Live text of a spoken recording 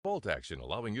bolt action,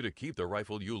 allowing you to keep the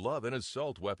rifle you love in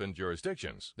assault weapon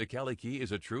jurisdictions. The Kali Key is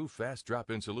a true fast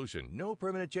drop-in solution. No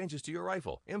permanent changes to your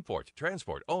rifle. Import,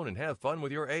 transport, own, and have fun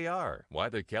with your AR. Why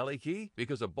the Kali Key?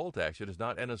 Because a bolt action is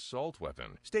not an assault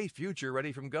weapon. Stay future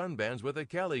ready from gun bans with the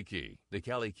Kali Key. The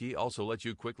Kali Key also lets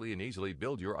you quickly and easily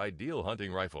build your ideal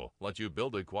hunting rifle, lets you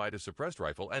build a quiet as suppressed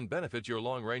rifle, and benefits your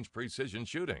long-range precision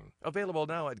shooting. Available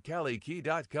now at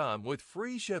KaliKey.com with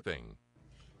free shipping.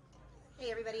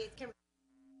 Hey everybody, it's Kim.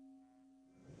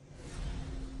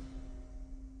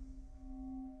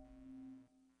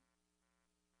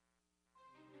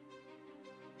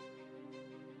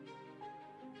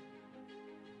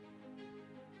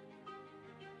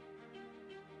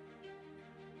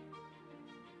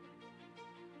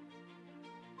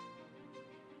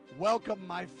 Welcome,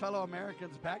 my fellow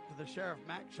Americans, back to the Sheriff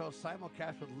Mack Show,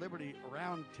 simulcast with Liberty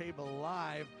RoundTable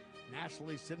Live,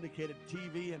 nationally syndicated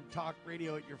TV and talk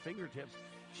radio at your fingertips.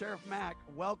 Sheriff Mack,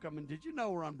 welcome. And did you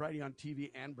know we're on Brighteon TV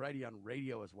and Brighteon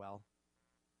Radio as well?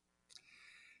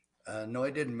 No, I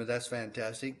didn't, but that's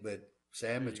fantastic. But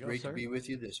Sam, it's great to be with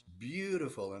you this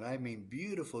beautiful, and I mean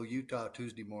beautiful, Utah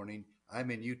Tuesday morning.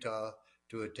 I'm in Utah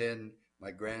to attend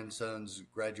my grandson's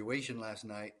graduation last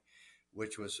night,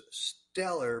 which was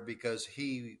stellar because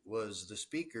he was the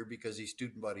speaker because he's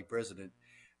student body president.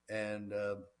 And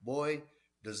boy,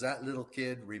 does that little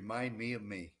kid remind me of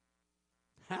me.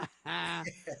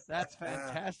 That's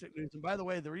fantastic news. And by the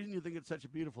way, the reason you think it's such a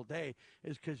beautiful day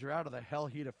is because you're out of the hell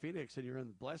heat of Phoenix and you're in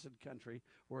the blessed country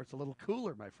where it's a little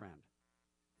cooler, my friend.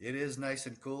 It is nice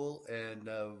and cool. And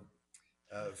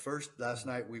first, last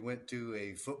night we went to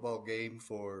a football game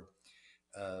for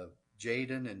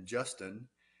Jaden and Justin.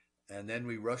 And then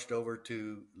we rushed over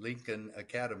to Lincoln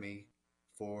Academy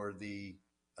for the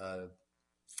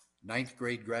 9th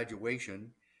grade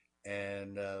graduation.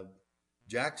 And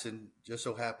Jackson just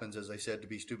so happens, as I said, to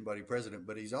be student body president,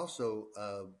 but he's also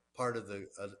part of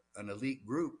an elite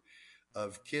group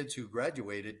of kids who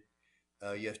graduated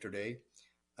yesterday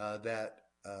that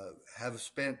have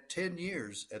spent 10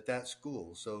 years at that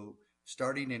school. So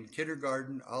starting in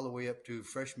kindergarten all the way up to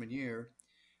freshman year,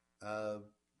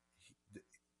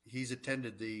 he's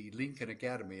attended the Lincoln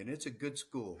Academy, and it's a good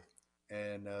school,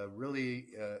 and really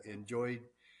enjoyed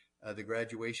the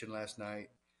graduation last night.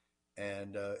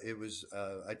 And it was,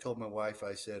 I told my wife,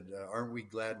 I said, aren't we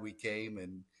glad we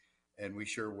came? And we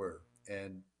sure were.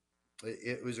 And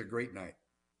it was a great night.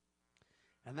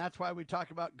 And that's why we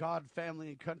talk about God, family,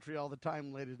 and country all the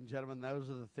time, ladies and gentlemen. Those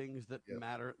are the things that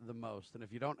matter the most. And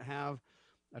if you don't have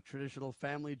a traditional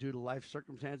family due to life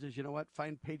circumstances, you know what?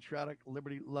 Find patriotic,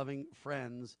 liberty-loving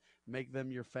friends. Make them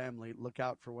your family. Look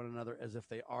out for one another as if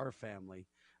they are family.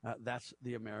 That's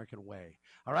the American way.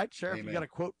 All right, Sheriff, Amen. You got a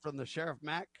quote from the Sheriff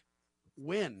Mack.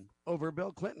 Win over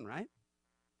Bill Clinton, right?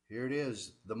 Here it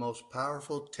is. The most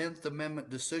powerful 10th Amendment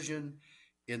decision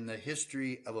in the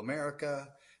history of America,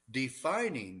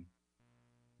 defining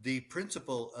the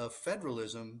principle of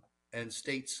federalism and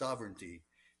state sovereignty.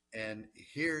 And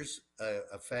here's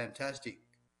a fantastic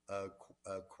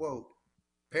quote,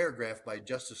 paragraph by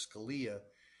Justice Scalia.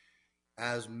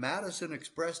 As Madison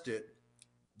expressed it,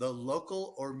 the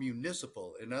local or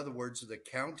municipal, in other words, the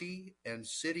county and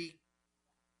city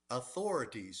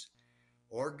authorities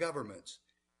or governments,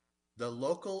 the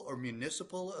local or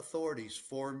municipal authorities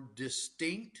form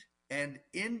distinct and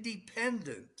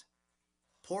independent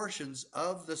portions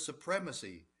of the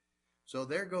supremacy. So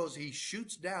there goes, he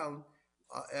shoots down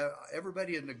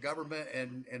everybody in the government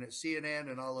and at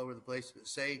CNN and all over the place that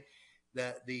say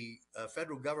that the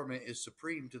federal government is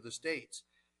supreme to the states.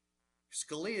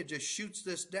 Scalia just shoots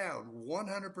this down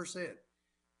 100%.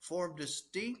 Form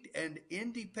distinct and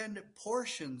independent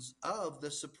portions of the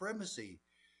supremacy,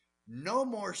 no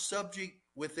more subject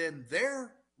within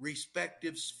their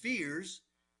respective spheres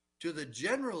to the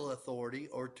general authority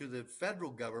or to the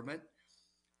federal government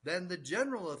than the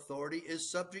general authority is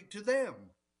subject to them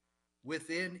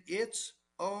within its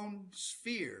own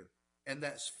sphere. And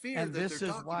that sphere and that this they're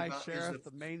is talking why, about Sheriff, is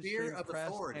the the mainstream sphere of press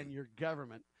authority. and your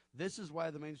government. This is why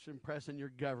the mainstream press and your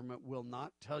government will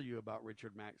not tell you about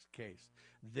Richard Mack's case.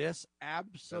 This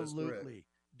absolutely,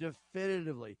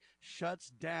 definitively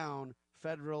shuts down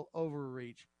federal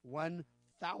overreach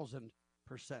 1,000%,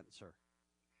 sir.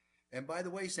 And by the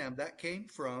way, Sam, that came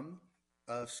from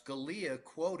Scalia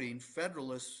quoting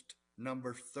Federalist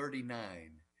number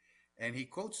 39. And he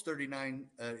quotes 39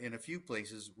 in a few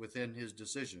places within his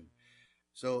decision.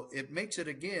 So it makes it,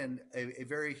 again, a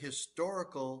very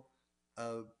historical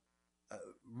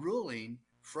ruling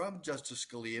from Justice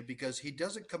Scalia, because he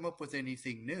doesn't come up with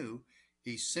anything new.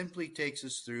 He simply takes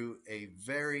us through a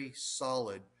very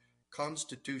solid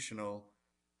constitutional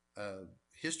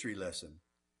history lesson.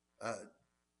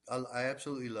 I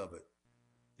absolutely love it.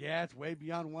 Yeah, it's way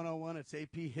beyond 101. It's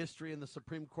AP history in the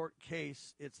Supreme Court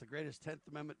case. It's the greatest 10th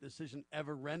Amendment decision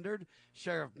ever rendered.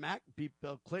 Sheriff Mack beat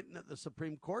Bill Clinton at the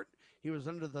Supreme Court. He was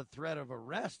under the threat of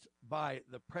arrest by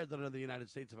the President of the United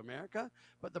States of America,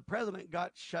 but the President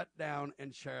got shut down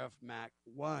and Sheriff Mack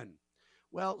won.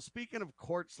 Well, speaking of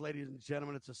courts, ladies and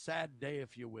gentlemen, it's a sad day,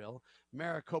 if you will.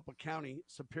 Maricopa County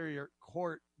Superior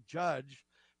Court Judge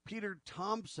Peter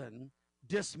Thompson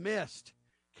dismissed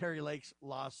Kari Lake's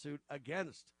lawsuit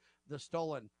against the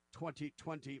stolen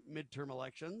 2020 midterm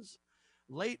elections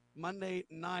late Monday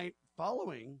night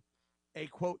following a,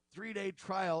 quote, 3-day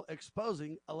trial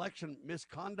exposing election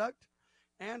misconduct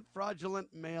and fraudulent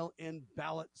mail-in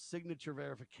ballot signature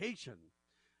verification.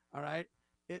 All right.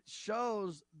 It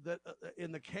shows that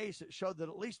in the case, it showed that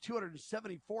at least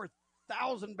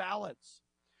 274,000 ballots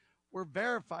were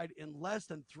verified in less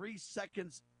than 3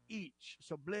 seconds each.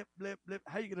 So blip, blip, blip.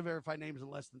 How are you going to verify names in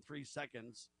less than 3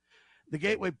 seconds? The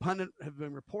Gateway Pundit have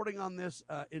been reporting on this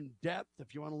in depth.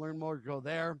 If you want to learn more, go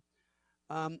there.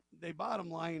 They bottom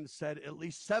line said at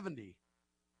least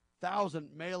 70,000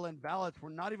 mail-in ballots were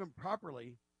not even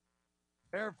properly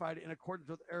verified in accordance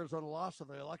with Arizona law, so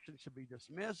the election should be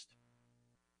dismissed.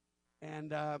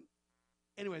 And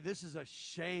anyway, this is a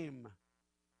shame,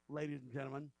 ladies and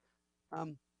gentlemen.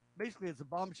 Basically, it's a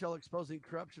bombshell exposing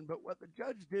corruption, but what the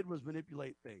judge did was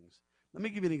manipulate things. Let me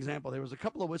give you an example. There was a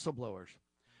couple of whistleblowers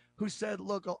who said,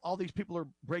 look, all these people are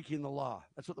breaking the law.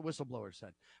 That's what the whistleblower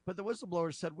said. But the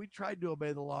whistleblower said, we tried to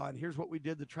obey the law, and here's what we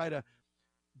did to try to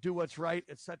do what's right,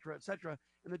 et cetera, et cetera.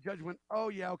 And the judge went, oh,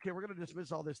 yeah, okay, we're going to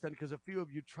dismiss all this then because a few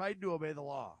of you tried to obey the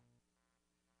law.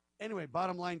 Anyway,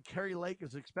 bottom line, Kari Lake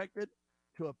is expected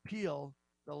to appeal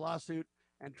the lawsuit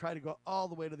and try to go all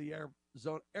the way to the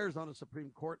Arizona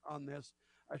Supreme Court on this.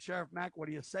 Sheriff Mack, what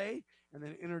do you say? And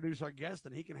then introduce our guest,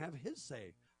 and he can have his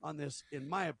say on this, in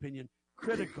my opinion,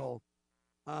 critical.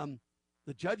 The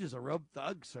judge is a rogue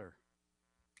thug, sir.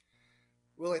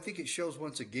 Well, I think it shows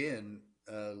once again,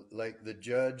 like the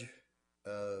judge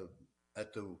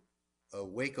at the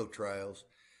Waco trials,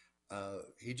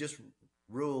 he just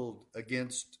ruled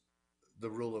against the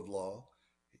rule of law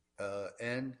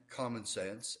and common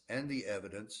sense and the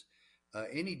evidence.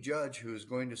 Any judge who is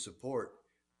going to support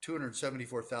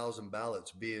 274,000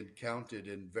 ballots being counted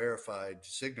and verified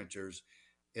signatures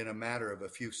in a matter of a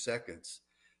few seconds,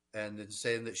 and then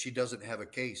saying that she doesn't have a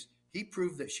case, he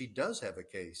proved that she does have a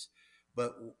case.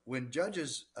 But when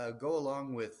judges go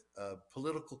along with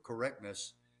political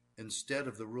correctness instead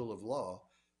of the rule of law,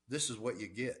 this is what you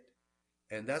get.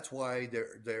 And that's why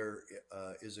there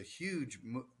is a huge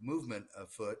movement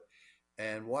afoot,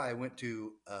 and why I went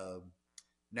to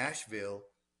Nashville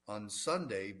on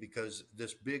Sunday, because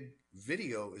this big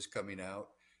video is coming out,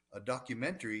 a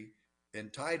documentary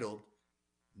entitled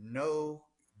No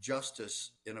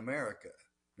Justice in America,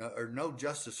 or No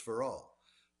Justice for All.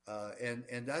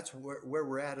 And that's where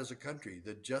we're at as a country.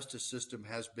 The justice system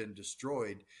has been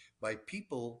destroyed by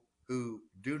people who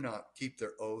do not keep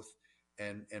their oath,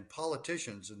 and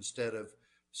politicians instead of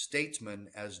statesmen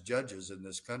as judges in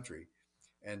this country.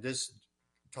 And this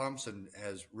Thompson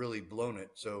has really blown it.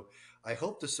 So I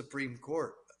hope the Supreme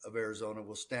Court of Arizona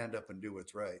will stand up and do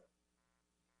what's right.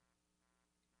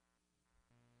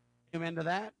 Amen to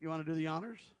that. You want to do the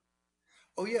honors?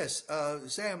 Oh, yes.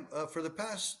 Sam, for the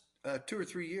past 2 or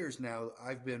 3 years now,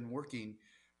 I've been working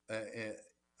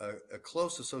a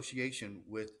close association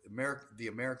with the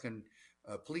American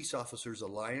Police Officers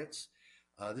Alliance.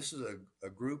 This is a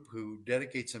group who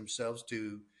dedicates themselves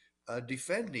to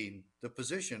defending the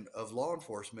position of law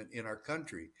enforcement in our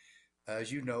country.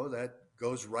 As you know, that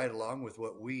goes right along with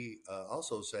what we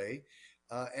also say.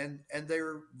 And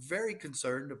they're very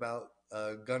concerned about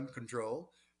gun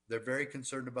control. They're very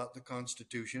concerned about the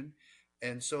Constitution.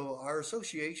 And so our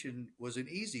association was an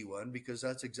easy one, because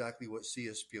that's exactly what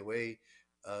CSPOA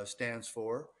stands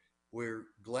for. We're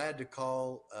glad to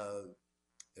call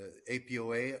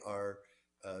APOA our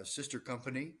sister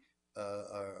company,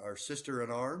 our sister in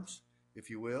arms, if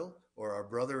you will, or our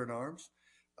brother in arms.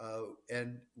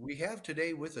 And we have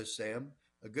today with us, Sam,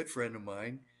 a good friend of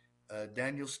mine,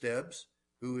 Daniel Stuebs,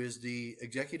 who is the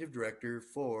executive director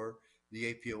for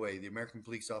the APOA, the American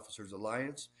Police Officers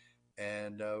Alliance.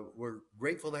 And we're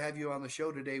grateful to have you on the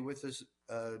show today with us,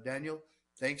 Daniel.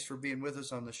 Thanks for being with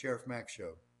us on the Sheriff Mack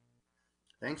Show.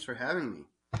 Thanks for having me.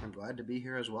 I'm glad to be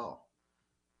here as well.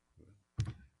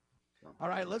 All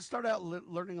right, let's start out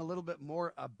learning a little bit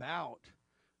more about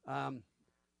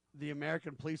the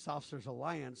American Police Officers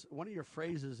Alliance. One of your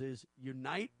phrases is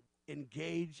unite,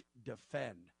 engage,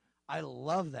 defend. I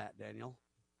love that, Daniel.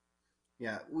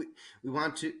 Yeah, we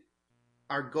want to.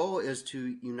 our goal is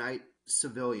to unite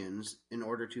civilians in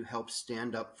order to help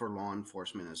stand up for law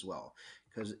enforcement as well.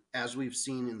 Because as we've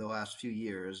seen in the last few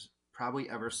years, probably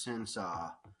ever since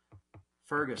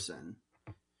Ferguson,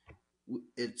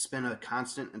 it's been a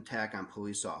constant attack on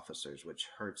police officers, which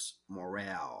hurts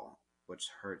morale, which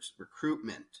hurts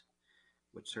recruitment,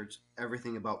 which hurts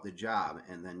everything about the job.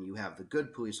 And then you have the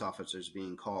good police officers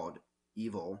being called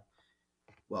evil.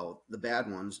 Well, the bad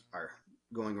ones are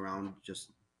going around just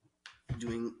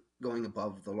going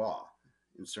above the law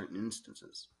in certain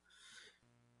instances.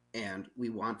 And we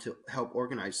want to help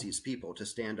organize these people to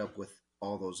stand up with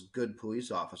all those good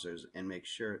police officers and make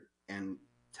sure and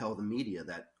tell the media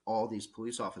that all these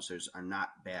police officers are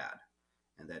not bad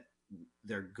and that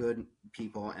they're good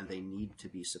people and they need to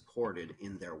be supported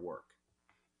in their work.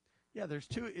 Yeah, there's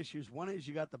two issues. One is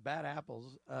you got the bad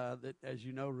apples that, as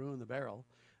you know, ruin the barrel.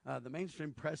 The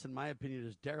mainstream press, in my opinion,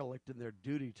 is derelict in their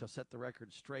duty to set the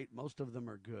record straight. Most of them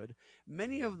are good.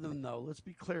 Many of them, though, let's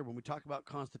be clear, when we talk about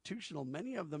constitutional,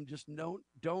 many of them just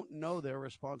don't know their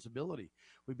responsibility.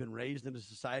 We've been raised in a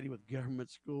society with government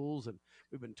schools, and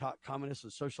we've been taught communist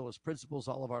and socialist principles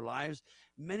all of our lives.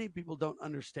 Many people don't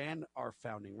understand our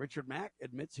founding. Richard Mack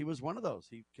admits he was one of those.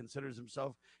 He considers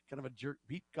himself kind of a jerk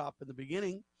beat cop in the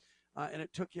beginning, and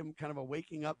it took him kind of a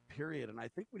waking up period. And I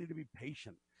think we need to be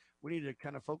patient. We need to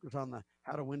kind of focus on the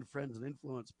how to win friends and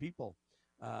influence people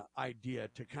idea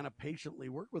to kind of patiently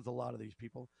work with a lot of these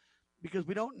people, because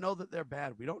we don't know that they're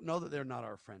bad. We don't know that they're not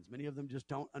our friends. Many of them just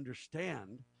don't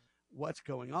understand what's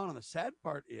going on. And the sad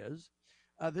part is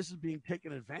this is being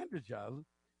taken advantage of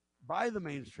by the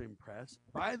mainstream press,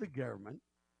 by the government,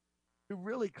 who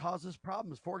really causes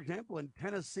problems. For example, in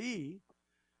Tennessee,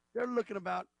 they're looking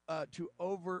about to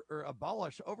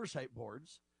abolish oversight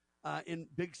boards in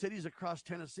big cities across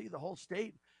Tennessee, the whole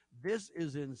state. This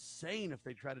is insane. If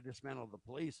they try to dismantle the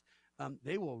police,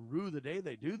 they will rue the day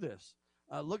they do this.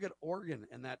 Look at Oregon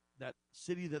and that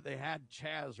city that they had,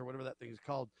 Chaz or whatever that thing is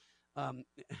called. I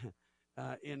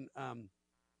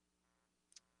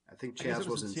think Chaz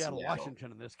was in Seattle,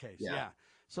 Washington in this case. Yeah.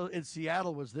 So in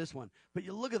Seattle was this one. But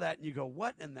you look at that and you go,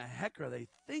 what in the heck are they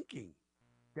thinking,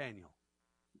 Daniel?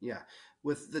 Yeah.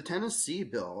 With the Tennessee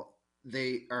bill,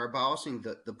 they are abolishing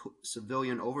the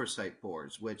civilian oversight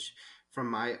boards, which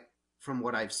from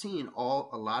what I've seen, a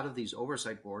lot of these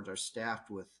oversight boards are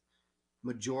staffed with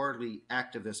majority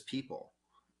activist people,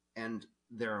 and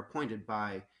they're appointed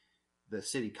by the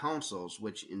city councils,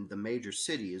 which in the major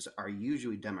cities are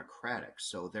usually Democratic.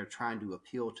 So they're trying to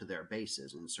appeal to their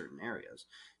bases in certain areas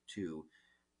to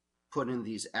put in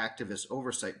these activist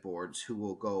oversight boards who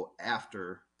will go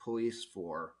after police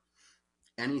for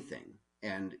anything.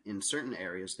 And in certain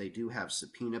areas, they do have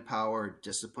subpoena power,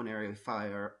 disciplinary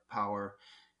power.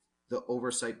 The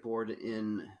oversight board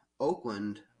in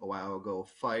Oakland a while ago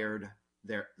fired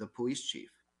the police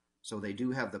chief. So they do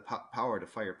have the power to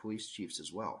fire police chiefs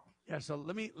as well. Yeah, so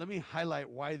let me highlight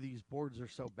why these boards are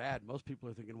so bad. Most people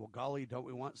are thinking, well, golly, don't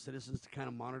we want citizens to kind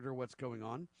of monitor what's going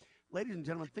on? Ladies and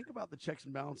gentlemen, think about the checks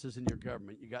and balances in your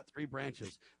government. You got 3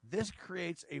 branches. This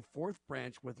creates a 4th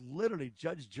branch with literally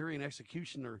judge, jury, and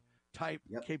executioner type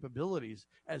capabilities,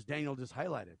 as Daniel just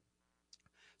highlighted.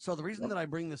 So the reason that I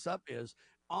bring this up is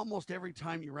almost every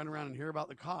time you run around and hear about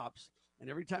the cops, and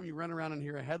every time you run around and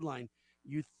hear a headline,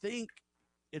 you think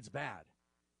it's bad.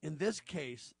 In this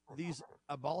case, these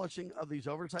abolishing of these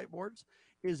oversight boards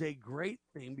is a great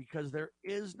thing because there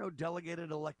is no delegated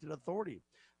elected authority.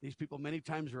 These people many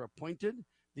times are appointed.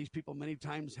 These people many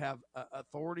times have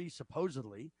authority,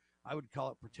 supposedly. I would call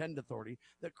it pretend authority,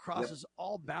 that crosses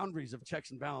all boundaries of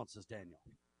checks and balances, Daniel.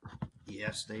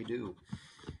 Yes, they do.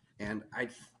 And I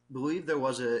believe there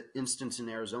was an instance in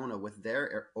Arizona with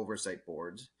their oversight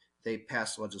boards. They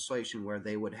passed legislation where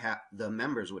the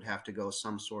members would have to go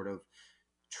some sort of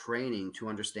training to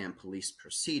understand police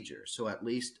procedure. So at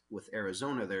least with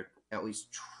Arizona, they're at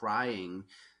least trying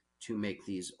to make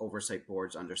these oversight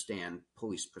boards understand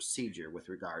police procedure with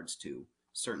regards to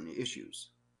certain issues.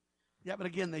 Yeah, but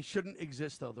again, they shouldn't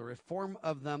exist, though. The reform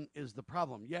of them is the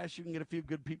problem. Yes, you can get a few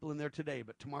good people in there today,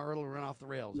 but tomorrow it'll run off the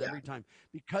rails every time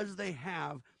because they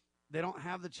don't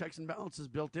have the checks and balances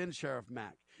built in, Sheriff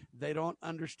Mack. They don't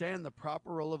understand the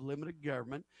proper role of limited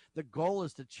government. The goal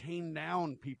is to chain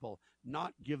down people,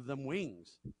 not give them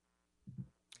wings.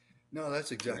 No,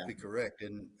 that's exactly correct.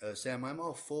 And Sam, I'm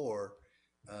all for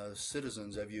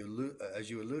citizens, as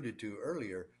you alluded to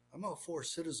earlier. I'm all for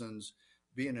citizens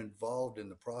being involved in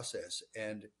the process.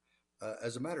 And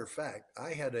as a matter of fact, I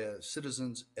had a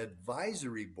citizens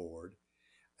advisory board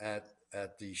at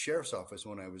the sheriff's office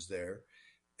when I was there.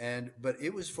 But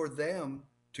it was for them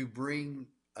to bring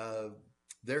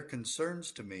their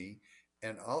concerns to me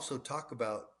and also talk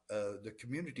about the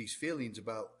community's feelings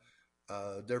about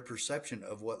their perception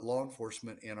of what law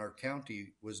enforcement in our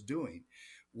county was doing.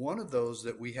 One of those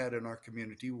that we had in our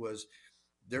community was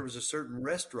there was a certain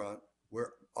restaurant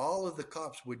where all of the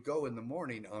cops would go in the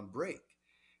morning on break,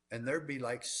 and there'd be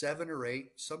like 7 or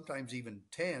 8, sometimes even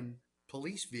 10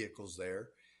 police vehicles there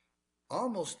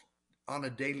almost on a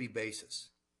daily basis.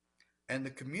 And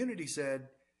the community said,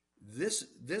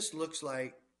 this looks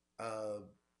like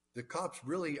the cops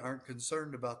really aren't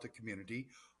concerned about the community.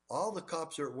 All the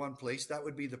cops are at one place. That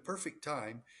would be the perfect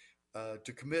time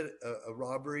to commit a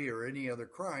robbery or any other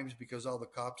crimes, because all the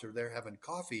cops are there having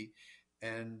coffee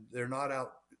and they're not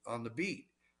out on the beat.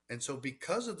 And so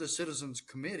because of the Citizens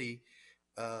Committee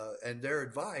and their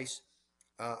advice,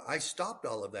 I stopped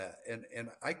all of that. And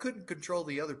I couldn't control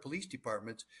the other police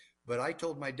departments, but I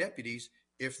told my deputies,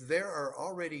 if there are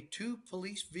already 2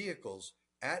 police vehicles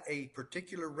at a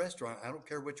particular restaurant, I don't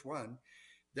care which one,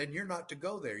 then you're not to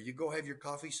go there. You go have your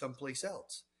coffee someplace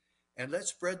else. And let's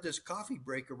spread this coffee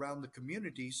break around the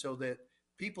community so that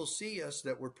people see us,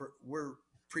 that we're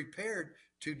prepared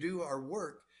to do our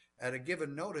work at a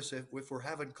given notice if we're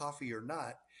having coffee or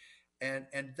not.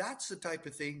 And that's the type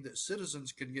of thing that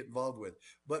citizens can get involved with.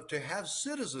 But to have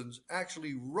citizens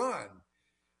actually run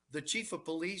the chief of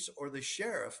police or the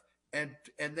sheriff and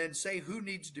then say who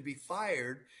needs to be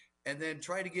fired, and then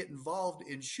try to get involved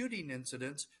in shooting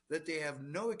incidents that they have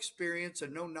no experience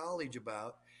and no knowledge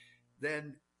about,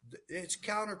 then it's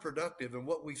counterproductive. And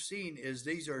what we've seen is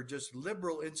these are just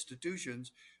liberal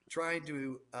institutions trying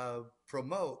to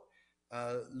promote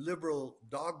liberal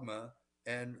dogma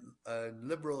and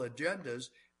liberal agendas,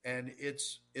 and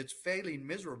it's failing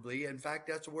miserably. In fact,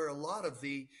 that's where a lot of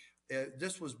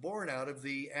this was born out of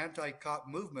the anti-cop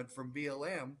movement from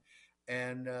BLM.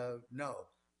 And no,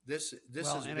 this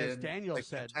has been as Daniel a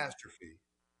said, catastrophe.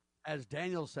 As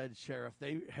Daniel said, Sheriff,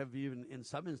 they have even in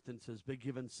some instances been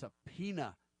given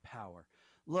subpoena power.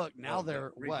 Look, now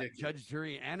they're ridiculous. Judge,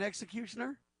 jury, and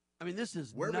executioner? I mean, this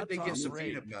is Where nuts would they get on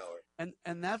subpoena parade. power?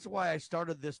 And that's why I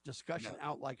started this discussion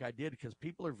out like I did, because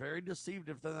people are very deceived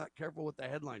if they're not careful with the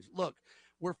headlines. Look,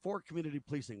 we're for community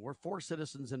policing. We're for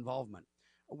citizens' involvement.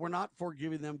 We're not for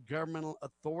giving them governmental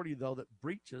authority, though, that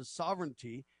breaches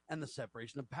sovereignty and the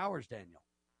separation of powers, Daniel.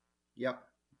 Yep.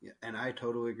 Yeah, and I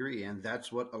totally agree. And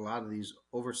that's what a lot of these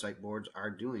oversight boards are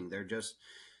doing. They're just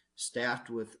staffed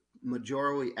with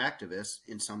majority activists.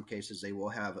 In some cases, they will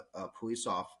have a police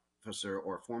officer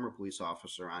or former police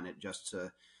officer on it just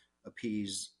to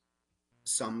appease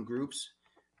some groups.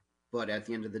 But at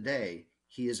the end of the day,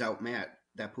 he is outmatched.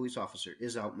 That police officer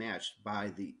is outmatched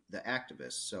by the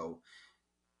activists. So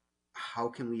how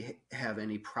can we have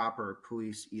any proper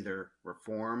police either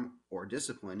reform or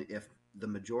discipline if the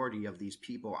majority of these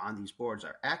people on these boards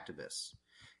are activists?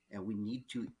 And we need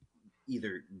to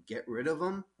either get rid of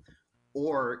them,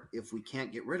 or if we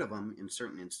can't get rid of them in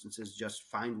certain instances, just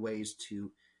find ways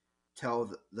to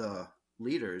tell the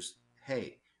leaders,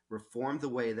 hey, reform the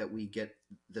way that we get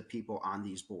the people on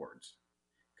these boards.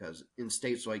 Because in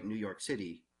states like New York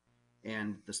City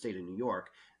and the state of New York,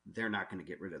 they're not going to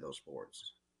get rid of those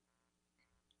boards.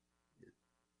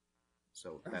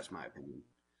 So that's my opinion.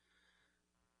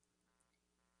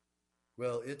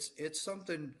 Well, it's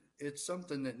something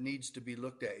that needs to be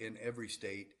looked at in every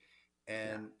state,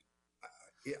 and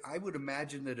I would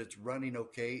imagine that it's running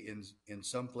okay in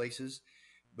some places,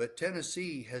 but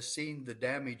Tennessee has seen the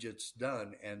damage it's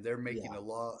done, and they're making a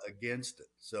law against it.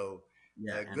 So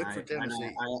good for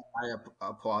Tennessee. I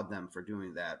applaud them for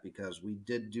doing that, because we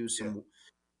did do some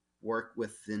work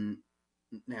within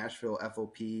Nashville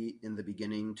FOP in the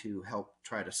beginning to help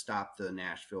try to stop the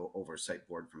Nashville Oversight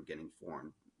Board from getting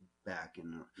formed back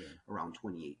in around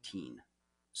 2018.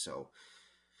 So,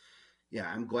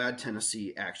 I'm glad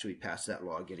Tennessee actually passed that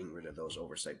law getting rid of those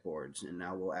oversight boards. And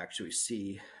now we'll actually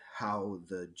see how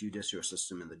the judicial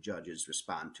system and the judges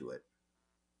respond to it.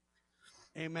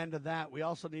 Amen to that. We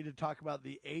also need to talk about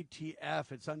the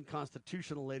ATF. It's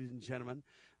unconstitutional, ladies and gentlemen.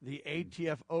 The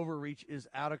ATF overreach is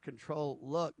out of control.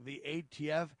 Look, the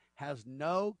ATF has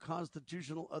no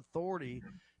constitutional authority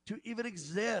to even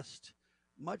exist,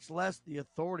 much less the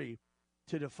authority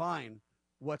to define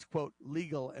what's, quote,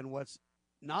 legal and what's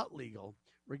not legal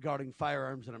regarding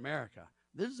firearms in America.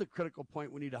 This is a critical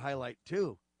point we need to highlight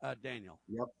too, Daniel.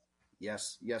 Yep.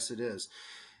 Yes, it is.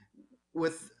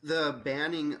 With the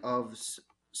banning of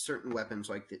certain weapons,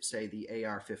 like say the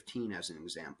AR-15 as an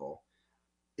example,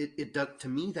 it does, to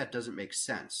me, that doesn't make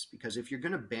sense, because if you're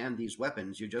going to ban these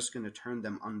weapons, you're just going to turn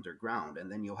them underground,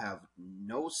 and then you'll have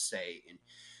no say in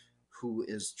who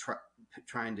is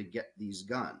trying to get these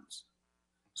guns.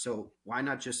 So why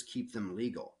not just keep them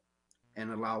legal?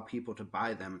 and allow people to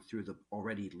buy them through the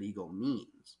already legal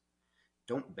means.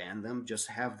 Don't ban them, just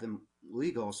have them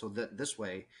legal so that this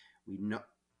way we know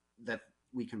that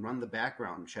we can run the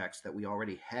background checks that we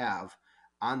already have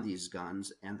on these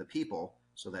guns and the people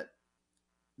so that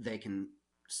they can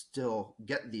still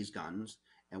get these guns,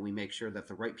 and we make sure that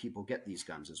the right people get these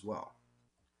guns as well.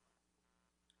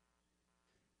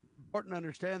 Important to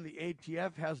understand the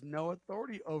ATF has no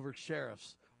authority over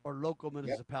sheriffs or local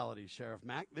municipalities, Sheriff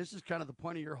Mack. This is kind of the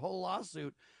point of your whole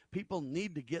lawsuit. People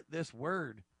need to get this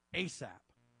word ASAP.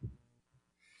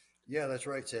 Yeah, that's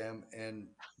right, Sam. And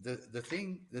the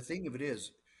thing of it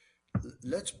is,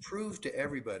 let's prove to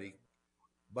everybody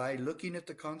by looking at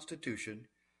the Constitution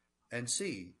and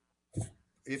see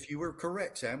if you were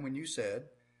correct, Sam, when you said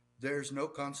there's no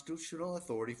constitutional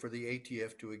authority for the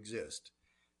ATF to exist.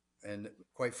 And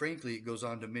quite frankly, it goes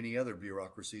on to many other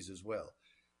bureaucracies as well.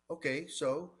 Okay,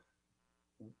 so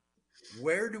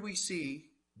where do we see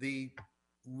the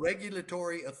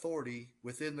regulatory authority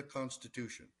within the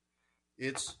Constitution?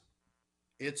 It's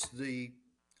the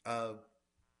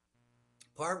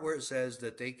part where it says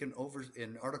that they can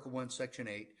in Article 1, Section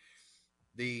 8,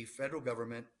 the federal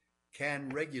government can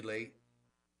regulate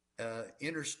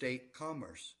interstate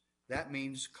commerce. That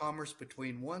means commerce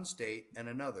between one state and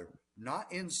another,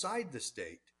 not inside the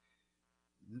state.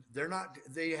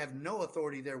 They have no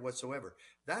authority there whatsoever.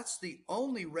 That's the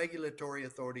only regulatory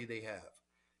authority they have.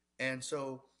 And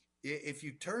so if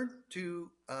you turn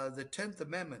to the 10th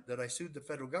Amendment that I sued the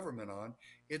federal government on,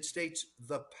 it states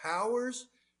the powers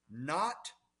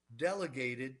not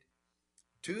delegated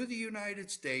to the United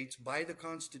States by the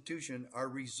Constitution are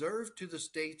reserved to the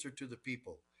states or to the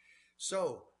people.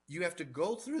 So you have to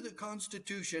go through the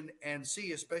Constitution and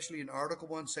see, especially in Article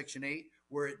 1, Section 8,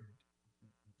 where it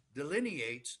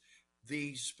delineates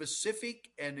the specific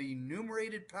and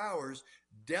enumerated powers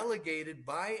delegated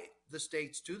by the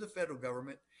states to the federal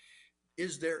government.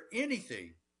 Is there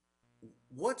anything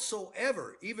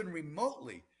whatsoever, even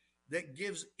remotely, that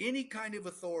gives any kind of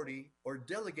authority or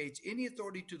delegates any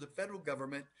authority to the federal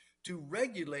government to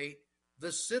regulate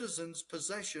the citizens'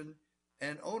 possession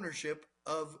and ownership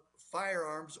of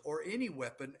firearms or any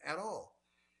weapon at all?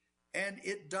 And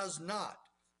it does not.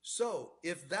 So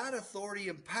if that authority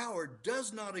and power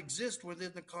does not exist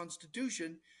within the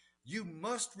Constitution, you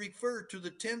must refer to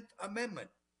the 10th Amendment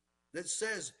that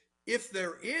says if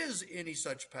there is any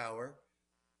such power,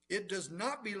 it does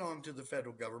not belong to the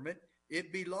federal government.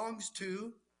 It belongs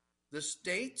to the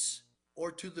states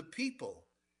or to the people.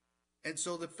 And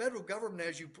so the federal government,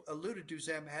 as you alluded to,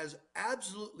 Sam, has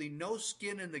absolutely no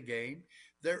skin in the game.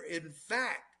 There, in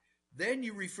fact, then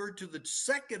you refer to the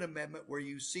Second Amendment where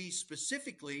you see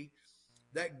specifically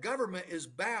that government is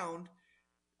bound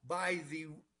by the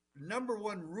number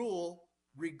one rule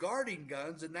regarding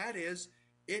guns, and that is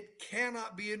it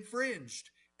cannot be infringed.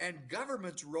 And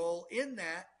government's role in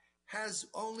that has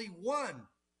only one,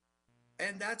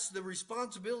 and that's the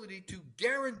responsibility to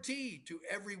guarantee to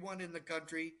everyone in the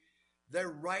country their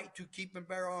right to keep and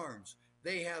bear arms.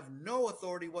 They have no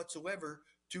authority whatsoever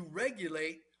to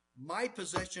regulate my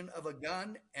possession of a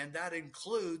gun, and that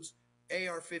includes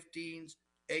AR-15s,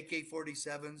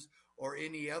 AK-47s, or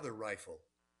any other rifle.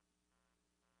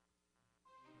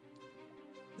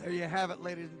 There you have it,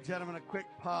 ladies and gentlemen. A quick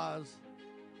pause.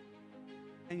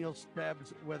 Daniel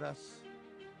Stuebs with us.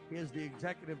 He is the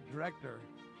executive director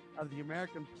of the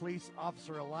American Police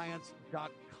Officer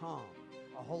Alliance.com.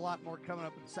 A whole lot more coming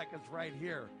up in seconds right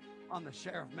here on the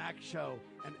Sheriff Mack Show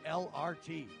and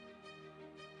LRT.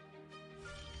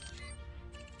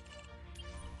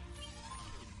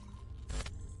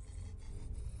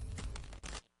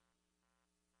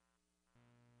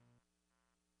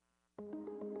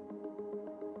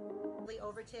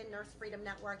 Overton, Nurse Freedom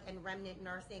Network, and Remnant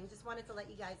Nursing. Just wanted to let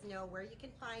you guys know where you can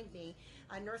find me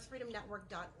on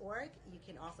nursefreedomnetwork.org. You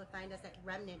can also find us at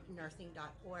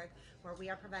remnantnursing.org, where we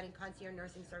are providing concierge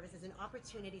nursing services and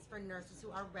opportunities for nurses who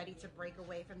are ready to break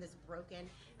away from this broken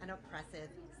and oppressive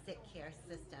sick care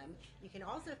system. You can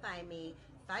also find me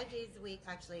 5 days a week,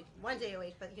 actually 1 day a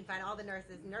week, but you can find all the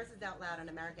Nurses Out Loud on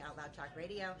America Out Loud Talk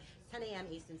Radio, 10 a.m.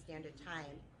 Eastern Standard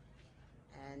Time.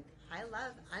 And I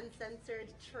love uncensored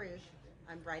truth.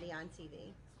 I'm Brighty on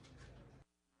TV.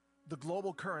 The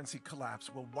global currency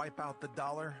collapse will wipe out the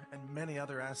dollar and many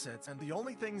other assets, and the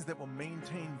only things that will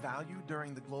maintain value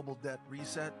during the global debt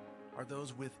reset are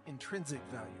those with intrinsic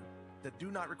value that do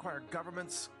not require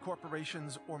governments,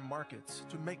 corporations, or markets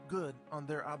to make good on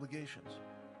their obligations.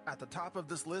 At the top of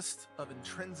this list of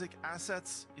intrinsic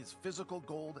assets is physical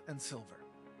gold and silver.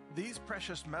 These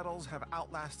precious metals have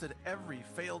outlasted every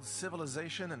failed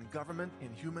civilization and government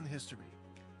in human history.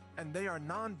 And they are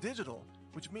non-digital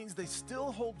which means they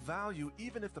still hold value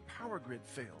even if the power grid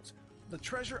fails. The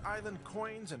Treasure Island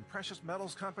Coins and Precious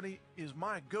Metals Company is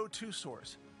my go-to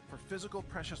source for physical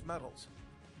precious metals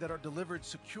that are delivered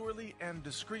securely and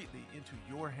discreetly into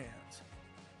your hands.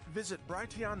 Visit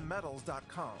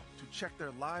brighteonmetals.com to check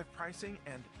their live pricing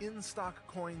and in-stock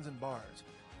coins and bars.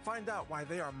 Find out why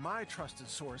they are my trusted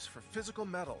source for physical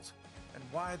metals and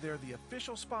why they're the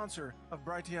official sponsor of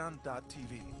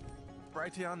Brighteon.tv.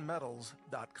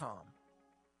 brighteonmetals.com.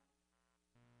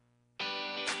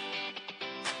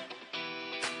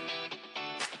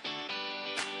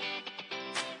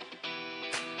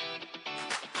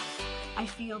 I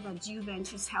feel that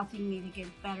Juvent is helping me to get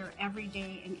better every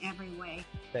day in every way.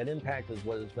 That impact is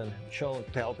what has been shown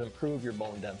to help improve your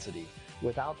bone density.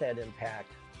 Without that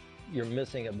impact, you're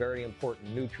missing a very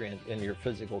important nutrient in your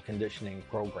physical conditioning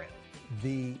program.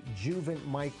 The Juvent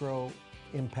Micro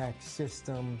Impact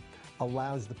System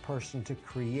allows the person to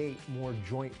create more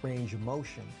joint range of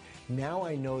motion. Now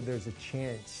I know there's a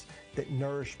chance that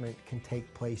nourishment can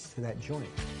take place to that joint.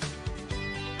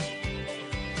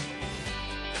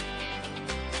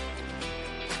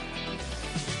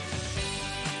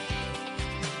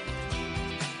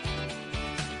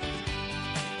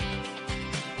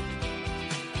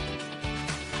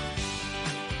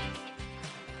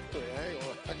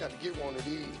 I got to get one of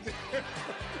these.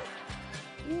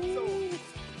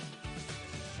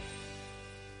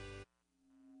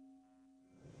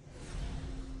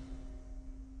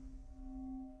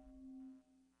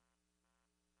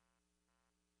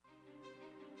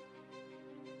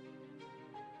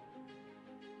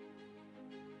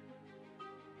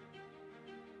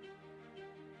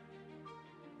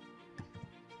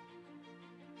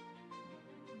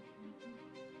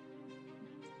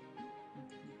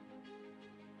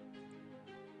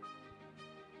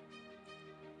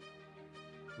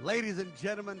 Ladies and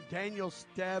gentlemen, Daniel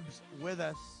Stuebs with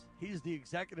us. He's the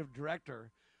executive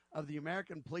director of the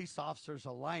American Police Officers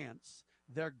Alliance.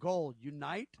 Their goal,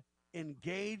 unite,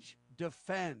 engage,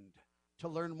 defend. To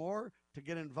learn more, to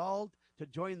get involved, to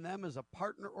join them as a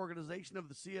partner organization of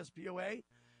the CSPOA,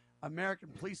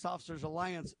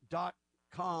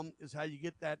 AmericanPoliceOfficersAlliance.com is how you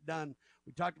get that done.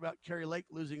 We talked about Kari Lake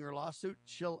losing her lawsuit.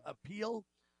 She'll appeal.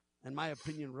 In my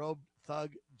opinion, rogue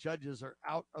thug judges are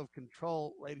out of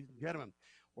control, ladies and gentlemen.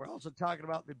 We're also talking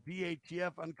about the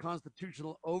BATF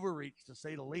unconstitutional overreach, to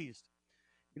say the least.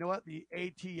 You know what? The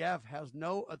ATF has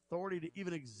no authority to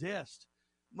even exist,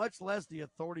 much less the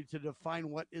authority to define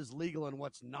what is legal and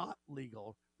what's not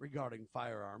legal regarding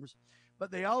firearms.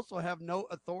 But they also have no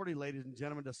authority, ladies and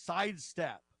gentlemen, to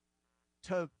sidestep,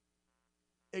 to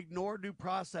ignore due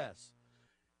process,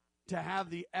 to have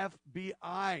the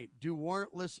FBI do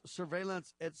warrantless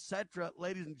surveillance, etc.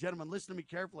 Ladies and gentlemen, listen to me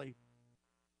carefully.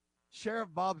 Sheriff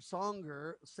Bob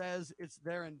Songer says it's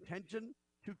their intention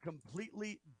to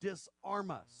completely disarm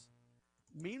us.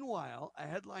 Meanwhile, a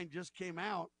headline just came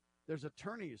out. There's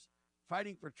attorneys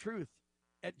fighting for truth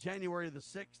at January the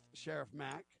 6th, Sheriff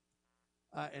Mack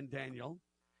and Daniel.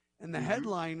 And the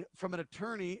headline from an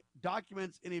attorney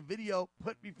documents in a video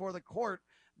put before the court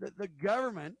that the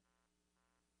government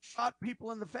shot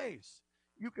people in the face.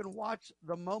 You can watch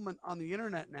the moment on the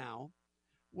internet now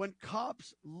when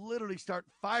cops literally start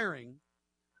firing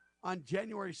on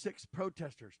January 6th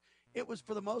protesters. It was,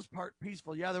 for the most part,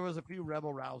 peaceful. Yeah, there was a few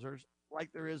rebel rousers,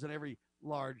 like there is in every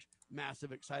large,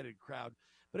 massive, excited crowd.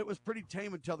 But it was pretty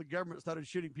tame until the government started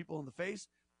shooting people in the face.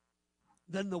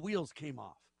 Then the wheels came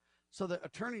off. So the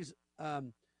attorney's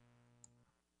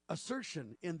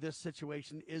assertion in this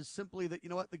situation is simply that, you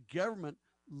know what, the government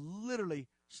literally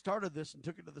started this and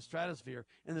took it to the stratosphere.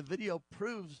 And the video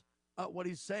proves what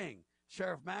he's saying.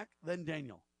 Sheriff Mack, then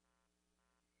Daniel.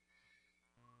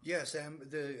 Yes, Sam.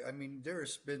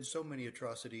 There's been so many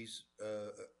atrocities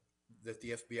that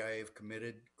the FBI have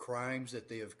committed, crimes that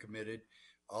they have committed,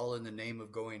 all in the name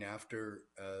of going after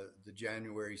the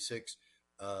January 6th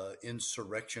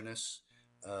insurrectionists.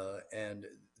 And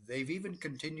they've even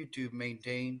continued to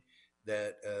maintain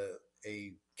that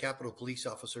a Capitol police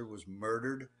officer was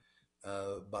murdered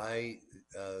by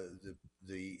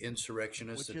the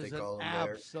insurrectionists, which that is they call them an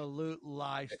there. Absolute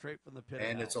lie, straight from the pit of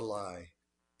And hell. it's a lie.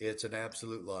 It's an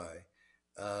absolute lie.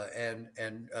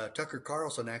 And Tucker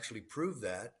Carlson actually proved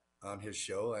that on his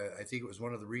show. I think it was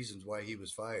one of the reasons why he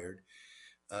was fired.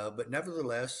 But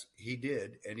nevertheless, he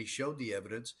did, and he showed the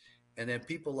evidence. And then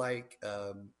people like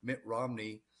Mitt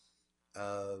Romney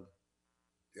are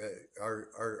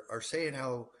saying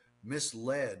how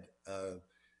misled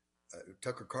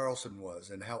Tucker Carlson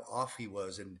was and how off he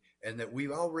was, and that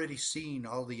we've already seen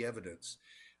all the evidence.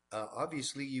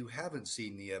 Obviously, you haven't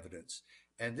seen the evidence.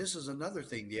 And this is another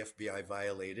thing the FBI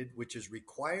violated, which is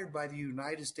required by the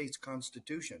United States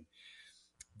Constitution.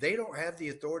 They don't have the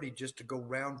authority just to go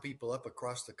round people up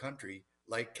across the country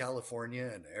like California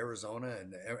and Arizona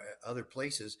and other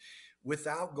places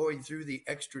without going through the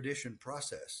extradition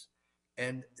process.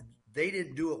 And they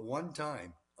didn't do it one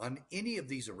time on any of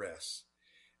these arrests.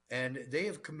 And they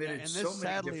have committed so many different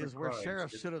crimes. And this sadly is where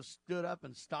sheriffs should have stood up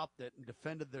and stopped it and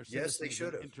defended their citizens. Yes, they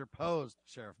should have. Interposed,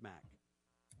 Sheriff Mack.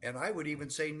 And I would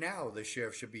even say now the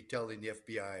sheriff should be telling the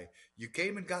FBI, you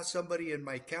came and got somebody in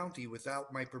my county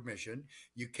without my permission.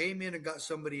 You came in and got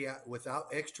somebody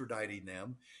without extraditing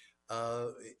them.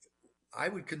 I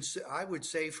would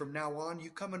say from now on, you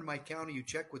come in my county, you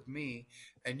check with me,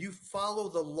 and you follow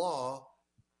the law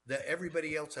that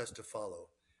everybody else has to follow.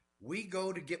 We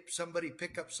go to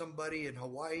pick up somebody in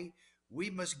Hawaii, we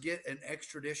must get an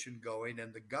extradition going,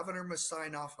 and the governor must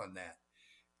sign off on that.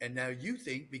 And now you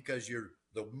think because you're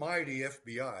the mighty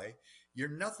FBI, you're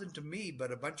nothing to me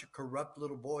but a bunch of corrupt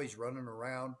little boys running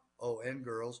around, and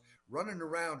girls, running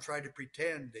around trying to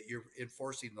pretend that you're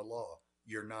enforcing the law.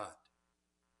 You're not.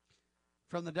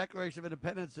 From the Declaration of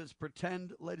Independence, it's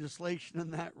pretend legislation.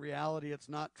 In that reality, it's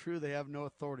not true. They have no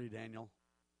authority, Daniel.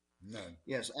 None.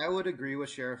 Yes, I would agree with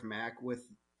Sheriff Mack with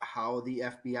how the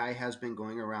FBI has been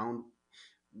going around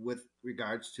with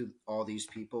regards to all these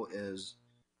people is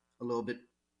a little bit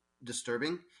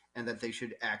disturbing, and that they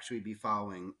should actually be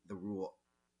following the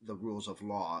rules of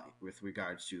law with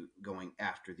regards to going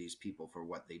after these people for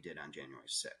what they did on January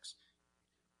 6th.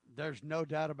 There's no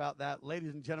doubt about that.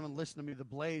 Ladies and gentlemen, listen to me. The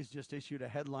Blaze just issued a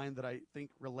headline that I think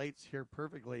relates here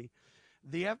perfectly.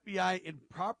 The FBI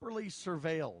improperly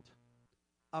surveilled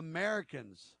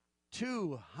Americans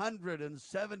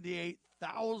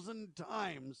 278,000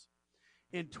 times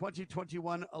in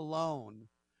 2021 alone,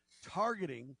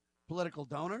 targeting political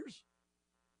donors,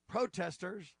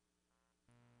 protesters.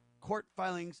 Court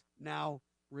filings now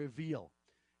reveal.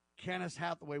 Candace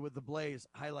Hathaway with The Blaze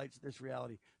highlights this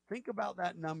reality. Think about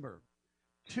that number.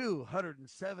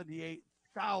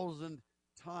 278,000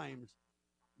 times.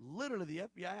 Literally, the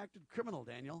FBI acted criminal,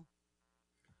 Daniel.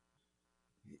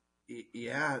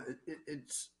 Yeah,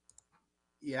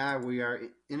 we are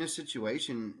in a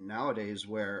situation nowadays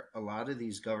where a lot of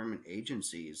these government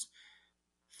agencies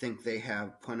think they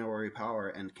have plenary power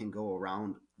and can go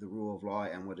around the rule of law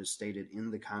and what is stated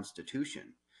in the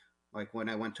Constitution. Like when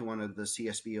I went to one of the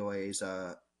CSBOA's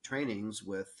trainings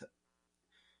with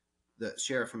the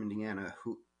sheriff from Indiana,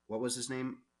 what was his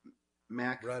name,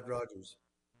 Mac? Brad Rogers.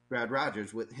 Brad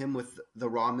Rogers, with the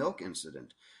raw milk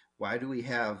incident. Why do we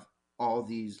have all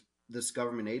this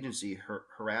government agency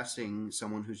harassing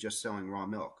someone who's just selling raw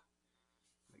milk?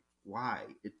 Like, why?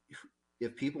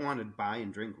 If people want to buy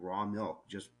and drink raw milk,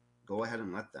 just go ahead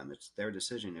and let them. It's their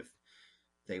decision if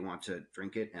they want to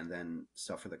drink it and then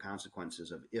suffer the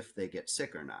consequences of if they get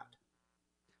sick or not.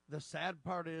 The sad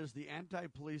part is the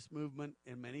anti-police movement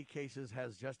in many cases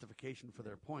has justification for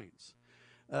their points.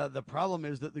 The problem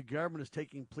is that the government is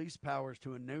taking police powers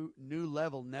to a new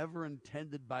level never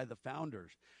intended by the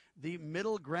founders. The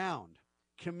middle ground,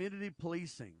 community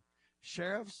policing,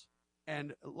 sheriffs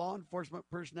and law enforcement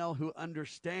personnel who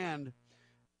understand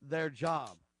their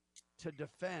job to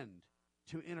defend,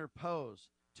 to interpose,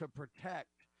 to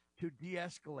protect, to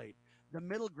de-escalate. The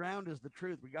middle ground is the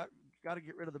truth. We got to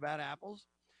get rid of the bad apples,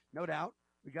 no doubt.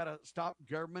 We got to stop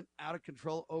government out of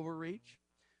control overreach.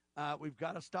 We've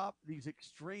got to stop these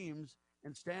extremes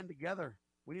and stand together.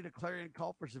 We need a clarion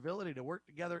call for civility to work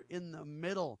together in the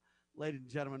middle, ladies and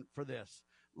gentlemen, for this.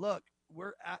 Look,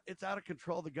 it's out of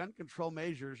control. The gun control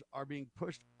measures are being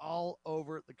pushed all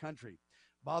over the country.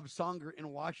 Bob Songer in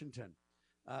Washington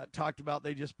talked about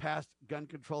they just passed gun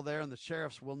control there, and the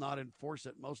sheriffs will not enforce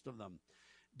it, most of them.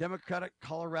 Democratic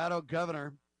Colorado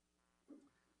Governor,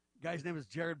 guy's name is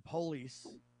Jared Polis.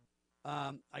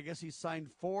 I guess he signed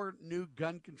 4 new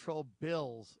gun control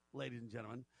bills, ladies and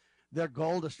gentlemen. Their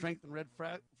goal to strengthen red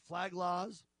flag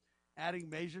laws, adding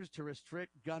measures to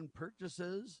restrict gun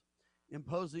purchases,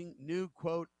 imposing new,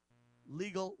 quote,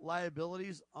 legal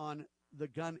liabilities on the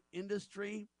gun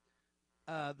industry.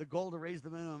 The goal to raise the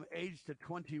minimum age to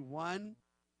 21.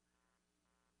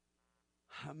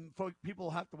 People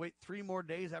have to wait 3 more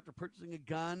days after purchasing a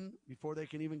gun before they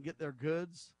can even get their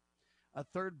goods. A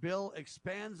third bill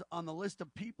expands on the list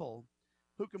of people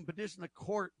who can petition the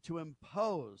court to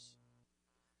impose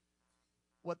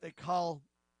what they call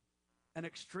an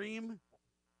extreme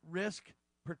risk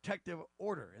protective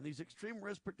order. And these extreme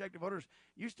risk protective orders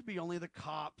used to be only the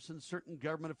cops and certain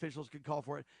government officials could call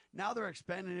for it. Now they're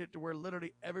expanding it to where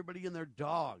literally everybody and their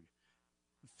dog,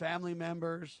 family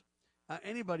members,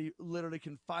 anybody literally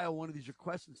can file one of these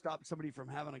requests and stop somebody from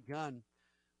having a gun.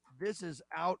 this is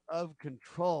out of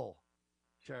control,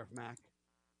 Sheriff Mack.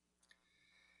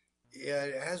 Yeah,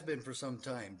 it has been for some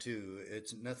time too.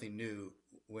 It's nothing new.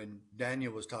 When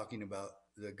Daniel was talking about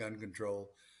the gun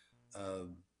control,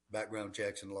 background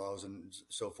checks and laws and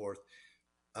so forth,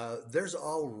 there's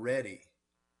already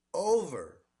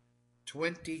over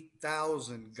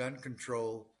 20,000 gun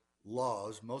control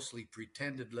laws, mostly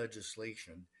pretended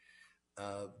legislation,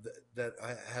 that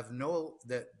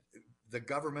the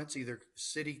governments, either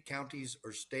city, counties,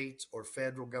 or states or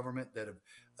federal government that have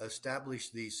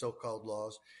established these so-called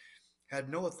laws, had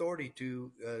no authority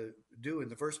to do in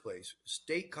the first place.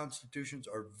 State constitutions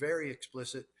are very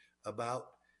explicit about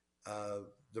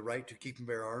the right to keep and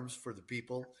bear arms for the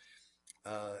people,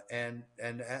 and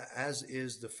as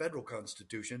is the federal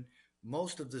constitution.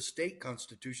 Most of the state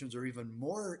constitutions are even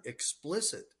more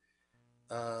explicit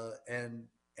and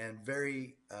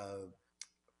very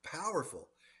powerful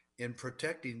in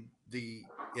protecting the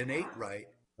innate right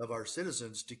of our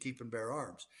citizens to keep and bear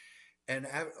arms. And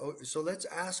so let's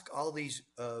ask all these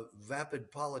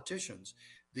vapid politicians,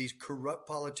 these corrupt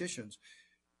politicians.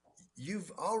 You've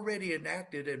already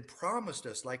enacted and promised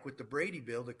us, like with the Brady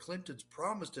bill, the Clintons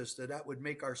promised us that would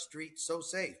make our streets so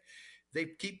safe. They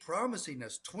keep promising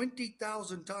us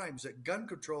 20,000 times that gun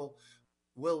control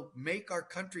will make our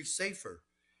country safer.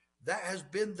 That has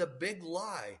been the big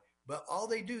lie. But all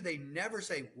they do, they never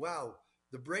say, wow,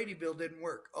 the Brady bill didn't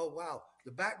work. Oh, wow,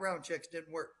 the background checks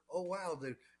didn't work. Oh, wow,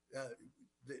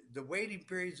 the waiting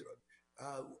periods,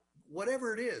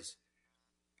 whatever it is.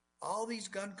 All these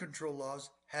gun control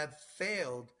laws have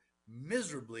failed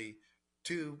miserably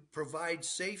to provide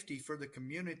safety for the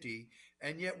community.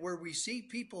 And yet where we see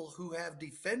people who have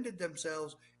defended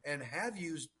themselves and have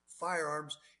used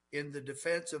firearms in the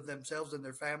defense of themselves and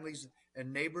their families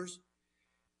and neighbors,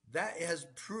 that has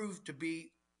proved to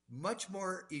be much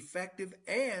more effective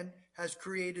and has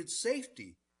created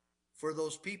safety for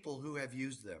those people who have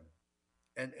used them.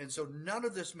 And so none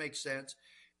of this makes sense.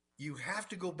 You have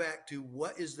to go back to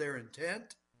what is their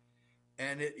intent.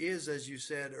 And it is, as you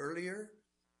said earlier,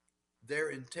 their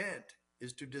intent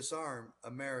is to disarm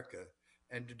America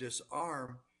and to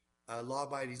disarm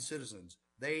law-abiding citizens.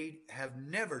 They have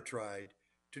never tried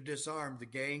to disarm the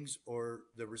gangs or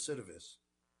the recidivists.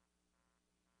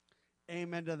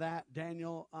 Amen to that,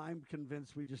 Daniel. I'm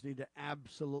convinced we just need to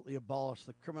absolutely abolish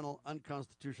the criminal,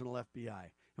 unconstitutional FBI.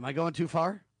 Am I going too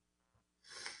far?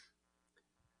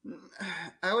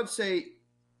 I would say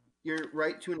you're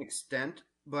right to an extent,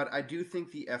 but I do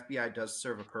think the FBI does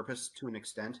serve a purpose to an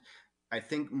extent. I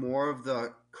think more of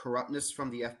the corruptness from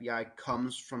the FBI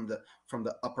comes from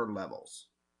the upper levels,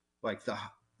 like the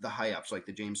high ups, like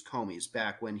the James Comeys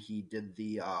back when he did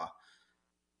the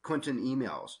Clinton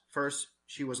emails. First,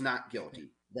 she was not guilty.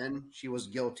 Then she was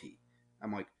guilty.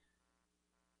 I'm like,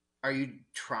 are you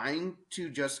trying to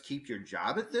just keep your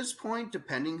job at this point,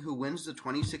 depending who wins the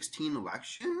 2016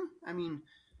 election? I mean,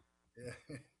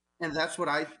 and that's what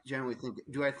I generally think.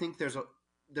 Do I think there's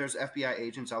FBI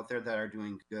agents out there that are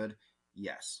doing good?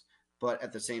 Yes. But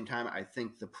at the same time, I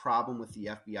think the problem with the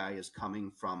FBI is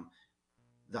coming from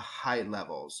the high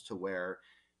levels, to where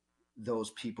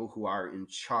those people who are in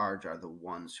charge are the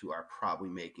ones who are probably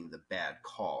making the bad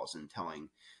calls and telling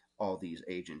all these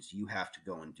agents, you have to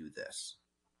go and do this.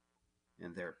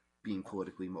 And they're being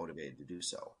politically motivated to do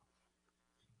so.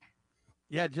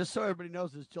 Yeah, just so everybody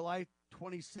knows, it's July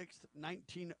 26th,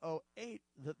 1908,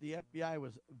 that the FBI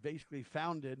was basically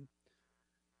founded,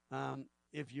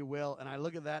 if you will. And I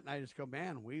look at that and I just go,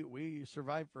 man, we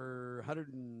survived for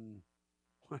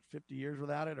 150 years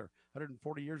without it, or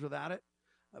 140 years without it.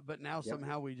 But now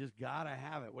somehow we just got to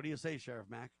have it. What do you say, Sheriff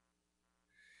Mack?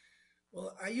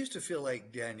 Well, I used to feel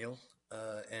like Daniel,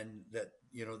 and that,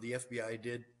 the FBI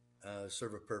did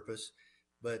serve a purpose,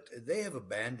 but they have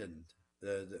abandoned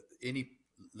any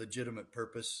legitimate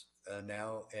purpose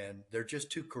now, and they're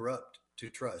just too corrupt to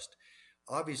trust.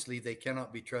 Obviously, they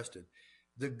cannot be trusted.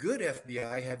 The good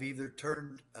FBI have either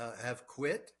have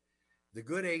quit. The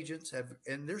good agents have,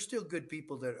 and they're still good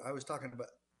people. That I was talking about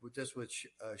with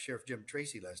Sheriff Jim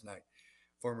Tracy last night,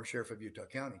 former sheriff of Utah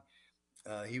County.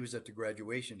 He was at the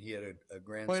graduation. He had a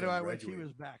grandson. Boy, do I wish he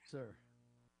was back, sir.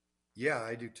 Yeah,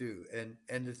 I do too.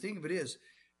 And the thing of it is,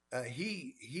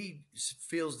 he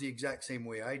feels the exact same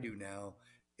way I do now,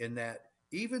 in that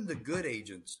even the good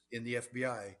agents in the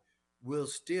FBI will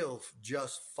still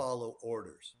just follow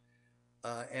orders.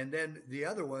 And then the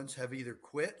other ones have either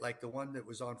quit, like the one that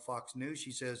was on Fox News.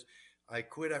 She says, I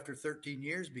quit after 13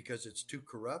 years because it's too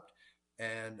corrupt,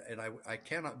 and I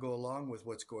cannot go along with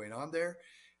what's going on there.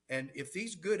 And if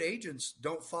these good agents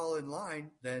don't fall in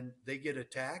line, then they get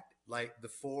attacked, like the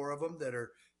four of them that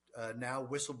are now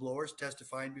whistleblowers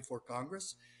testifying before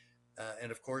Congress.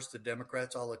 And of course, the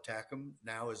Democrats all attack them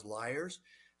now as liars.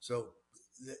 So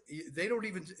they don't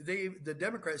even, the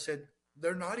Democrats said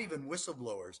they're not even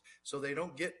whistleblowers, so they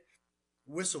don't get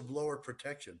whistleblower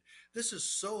protection. This is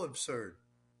so absurd.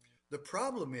 The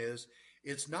problem is,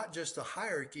 it's not just the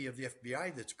hierarchy of the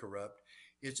FBI that's corrupt,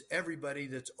 it's everybody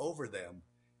that's over them.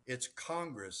 It's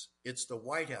Congress, it's the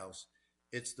White House,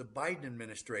 it's the Biden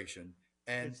administration,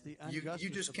 and you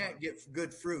just can't get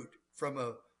good fruit from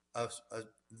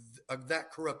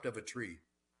that corrupt of a tree.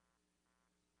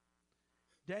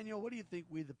 Daniel, what do you think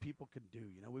we the people can do?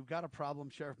 You know, we've got a problem.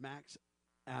 Sheriff Max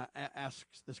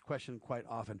asks this question quite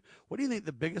often. What do you think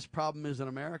the biggest problem is in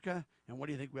America, and what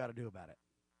do you think we ought to do about it?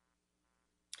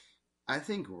 I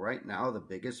think right now the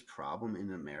biggest problem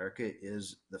in America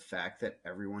is the fact that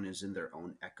everyone is in their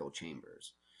own echo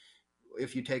chambers.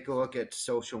 If you take a look at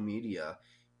social media,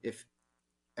 if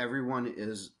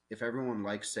everyone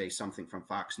likes, say, something from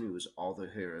Fox News, all they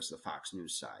hear is the Fox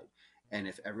News side. And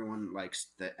if everyone likes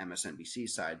the MSNBC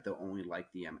side, they'll only like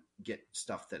get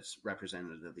stuff that's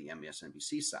representative of the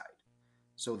MSNBC side.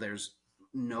 So there's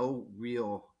no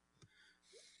real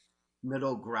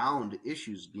middle ground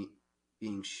issues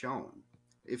being shown.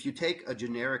 If you take a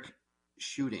generic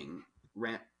shooting,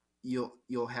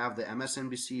 you'll have the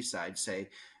MSNBC side say,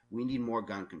 we need more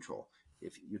gun control.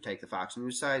 If you take the Fox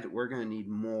News side, we're going to need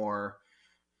more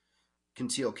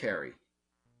concealed carry.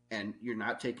 And you're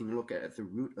not taking a look at the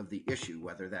root of the issue,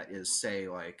 whether that is, say,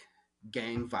 like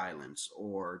gang violence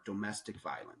or domestic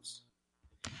violence.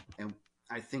 And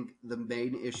I think the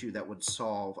main issue that would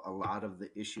solve a lot of the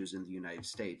issues in the United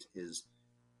States is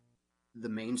the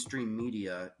mainstream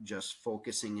media just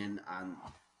focusing in on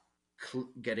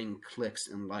getting clicks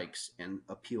and likes and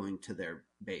appealing to their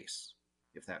base,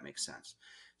 if that makes sense.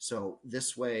 So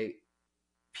this way,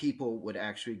 people would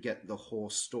actually get the whole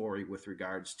story with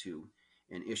regards to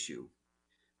an issue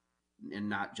and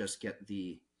not just get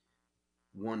the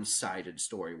one-sided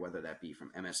story, whether that be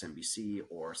from MSNBC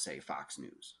or, say, Fox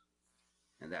News.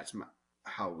 And that's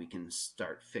how we can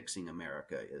start fixing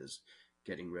America, is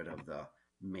getting rid of the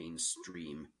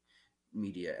mainstream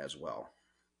media as well.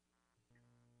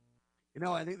 You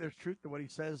know, I think there's truth to what he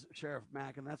says, Sheriff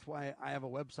Mack, and that's why I have a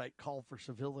website,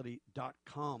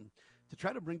 callforcivility.com, to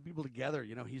try to bring people together.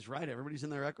 You know, he's right. Everybody's in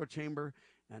their echo chamber,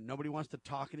 and nobody wants to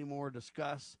talk anymore,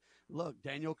 discuss. Look,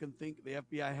 Daniel can think the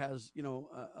FBI has, you know,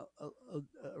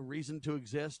 a reason to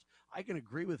exist. I can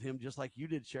agree with him, just like you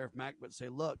did, Sheriff Mack, but say,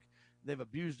 look, they've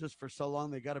abused us for so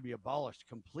long, they got to be abolished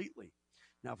completely.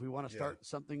 Now, if we want to start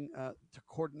something to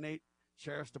coordinate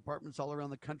sheriff's departments all around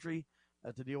the country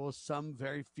to deal with some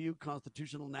very few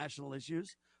constitutional national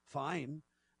issues, fine.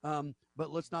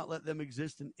 But let's not let them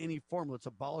exist in any form. Let's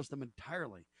abolish them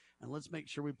entirely. And let's make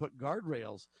sure we put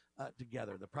guardrails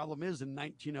together. The problem is, in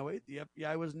 1908, the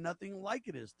FBI was nothing like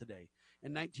it is today.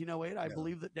 In 1908, I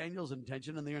believe that Daniel's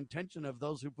intention and the intention of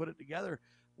those who put it together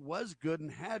was good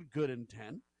and had good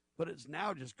intent, but it's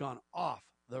now just gone off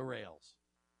the rails.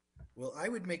 Well, I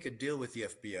would make a deal with the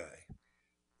FBI.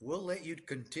 We'll let you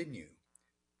continue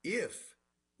if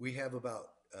we have about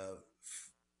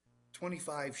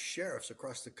 25 sheriffs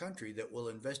across the country that will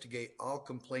investigate all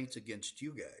complaints against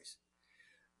you guys.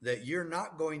 That you're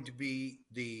not going to be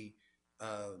the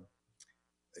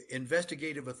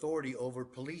investigative authority over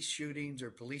police shootings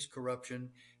or police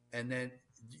corruption, and then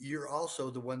you're also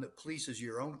the one that polices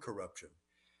your own corruption.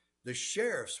 The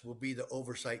sheriffs will be the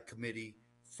oversight committee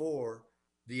for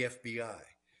the FBI.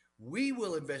 We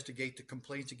will investigate the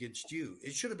complaints against you.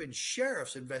 It should have been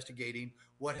sheriffs investigating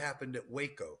what happened at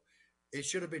Waco. It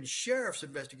should have been sheriffs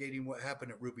investigating what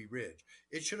happened at Ruby Ridge.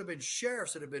 It should have been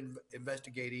sheriffs that have been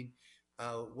investigating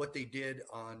what they did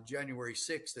on January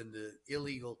 6th and the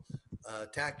illegal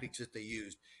tactics that they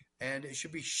used. And it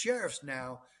should be sheriffs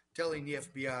now telling the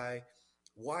FBI,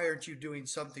 why aren't you doing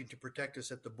something to protect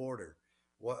us at the border?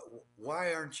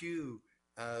 Why aren't you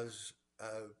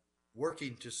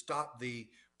working to stop the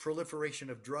proliferation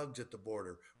of drugs at the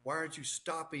border? Why aren't you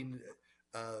stopping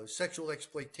sexual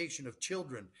exploitation of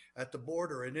children at the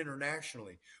border and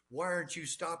internationally? Why aren't you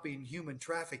stopping human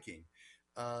trafficking?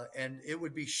 And it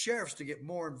would be sheriffs to get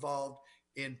more involved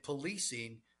in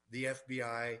policing the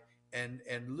FBI and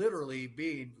literally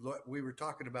being what we were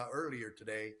talking about earlier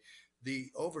today,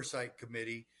 the oversight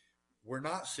committee. We're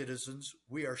not citizens.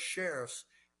 We are sheriffs,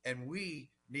 and we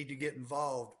need to get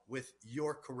involved with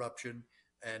your corruption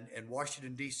and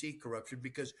Washington, D.C. corruption,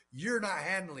 because you're not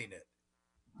handling it.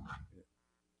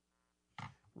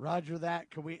 Roger that.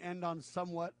 Can we end on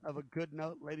somewhat of a good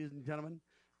note, ladies and gentlemen?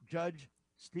 Judge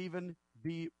Stephen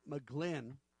B.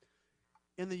 McGlynn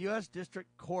in the U.S. District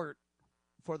Court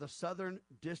for the Southern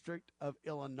District of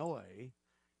Illinois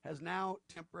has now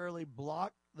temporarily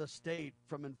blocked the state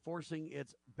from enforcing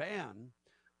its ban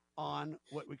on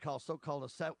what we call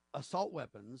so-called assault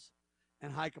weapons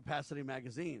and high-capacity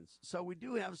magazines. So we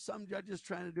do have some judges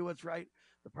trying to do what's right.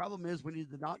 The problem is we need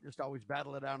to not just always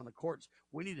battle it out in the courts.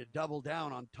 We need to double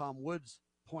down on Tom Wood's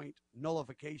point,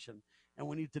 nullification, and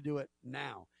we need to do it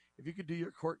now. If you could do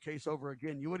your court case over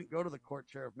again, you wouldn't go to the court,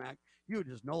 Sheriff Mack. You would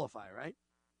just nullify, right?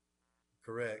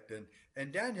 Correct.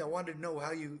 And Daniel, I wanted to know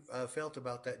how you felt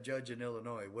about that judge in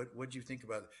Illinois. What do you think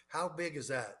about it? How big is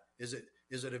that? Is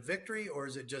it a victory, or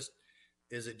is it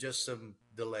just some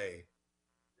delay?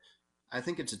 I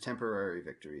think it's a temporary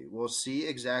victory. We'll see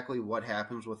exactly what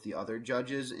happens with the other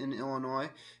judges in Illinois,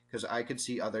 because I could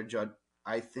see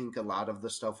I think a lot of the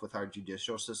stuff with our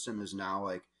judicial system is now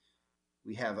like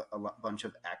we have a bunch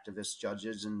of activist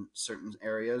judges in certain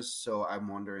areas. So I'm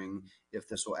wondering if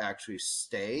this will actually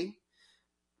stay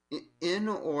in,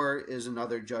 or is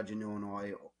another judge in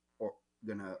Illinois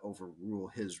going to overrule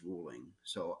his ruling?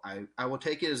 So I will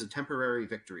take it as a temporary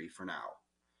victory for now.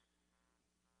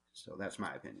 So that's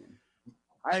my opinion.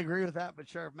 I agree with that, but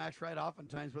Sheriff Mack's right.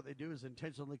 Oftentimes what they do is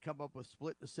intentionally come up with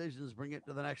split decisions, bring it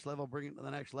to the next level,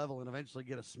 and eventually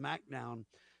get a smackdown.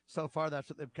 So far, that's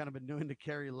what they've kind of been doing to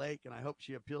Kari Lake, and I hope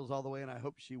she appeals all the way, and I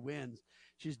hope she wins.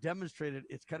 She's demonstrated.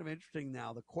 It's kind of interesting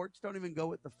now. The courts don't even go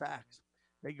with the facts.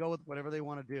 They go with whatever they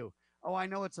want to do. Oh, I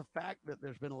know it's a fact that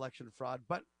there's been election fraud,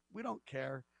 but we don't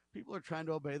care. People are trying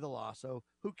to obey the law, so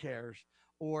who cares?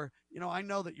 Or, I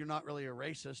know that you're not really a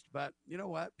racist, but you know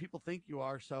what? People think you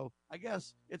are, so I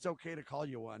guess it's okay to call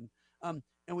you one. And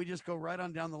we just go right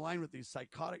on down the line with these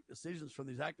psychotic decisions from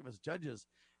these activist judges,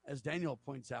 as Daniel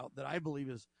points out, that I believe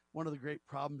is one of the great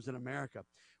problems in America.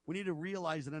 We need to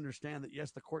realize and understand that, yes,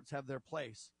 the courts have their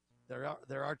place.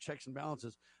 There are checks and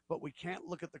balances, but we can't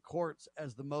look at the courts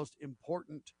as the most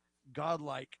important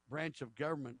godlike branch of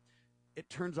government.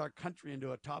 It turns our country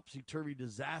into a topsy-turvy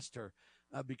disaster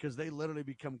because they literally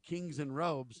become kings in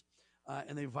robes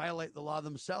and they violate the law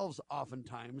themselves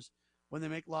oftentimes when they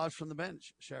make laws from the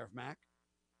bench, Sheriff Mack.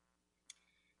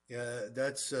 Yeah,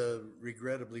 that's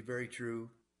regrettably very true.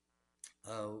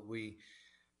 We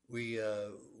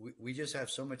just have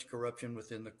so much corruption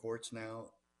within the courts now,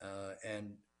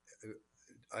 and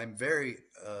I'm very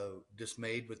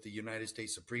dismayed with the United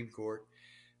States Supreme Court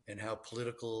and how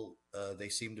political they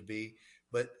seem to be.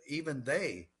 But even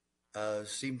they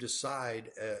seem to side,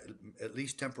 at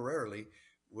least temporarily,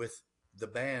 with the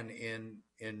ban in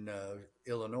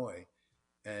Illinois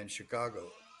and Chicago.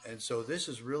 And so this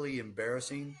is really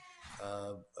embarrassing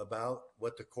about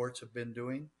what the courts have been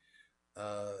doing.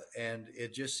 And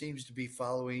it just seems to be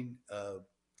following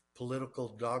political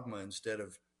dogma instead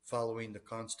of following the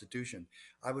Constitution.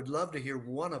 I would love to hear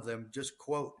one of them just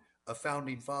quote a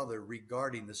founding father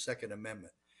regarding the Second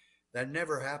Amendment. That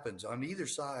never happens on either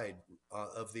side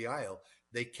of the aisle.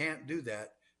 They can't do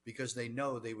that because they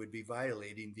know they would be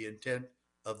violating the intent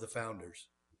of the founders.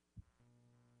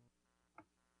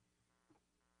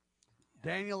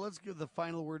 Daniel, let's give the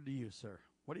final word to you, sir.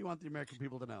 What do you want the American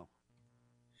people to know?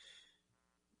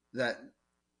 That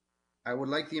I would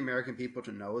like the American people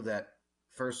to know that,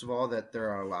 first of all, that there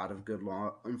are a lot of good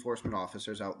law enforcement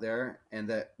officers out there, and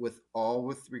that with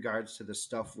regards to the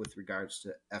stuff with regards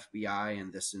to FBI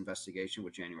and this investigation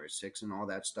with January 6th and all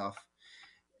that stuff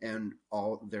and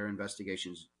all their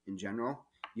investigations in general,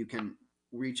 you can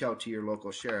reach out to your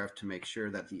local sheriff to make sure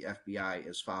that the FBI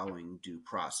is following due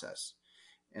process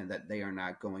and that they are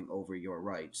not going over your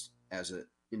rights as an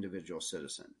individual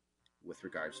citizen with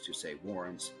regards to, say,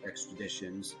 warrants,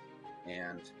 extraditions,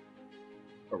 and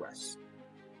arrests.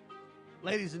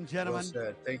 Ladies and gentlemen,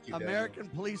 well thank you,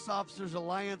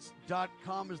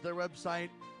 AmericanPoliceOfficersAlliance.com is their website,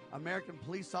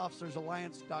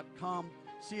 AmericanPoliceOfficersAlliance.com,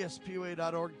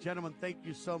 CSPOA.org. Gentlemen, thank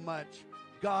you so much.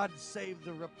 God save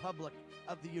the Republic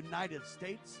of the United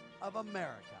States of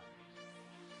America.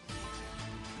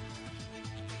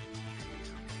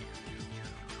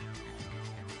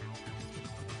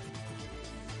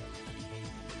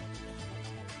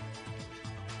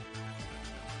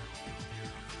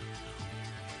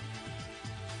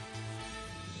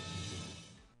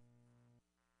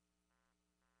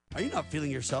 Are you not feeling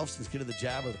yourself since getting the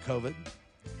jab or the COVID?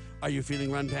 Are you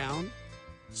feeling run down?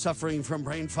 Suffering from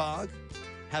brain fog?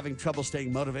 Having trouble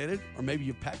staying motivated? Or maybe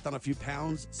you've packed on a few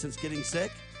pounds since getting sick?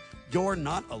 You're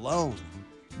not alone.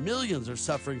 Millions are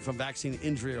suffering from vaccine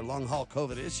injury or long-haul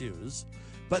COVID issues.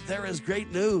 But there is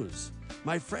great news.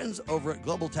 My friends over at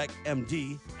Global Tech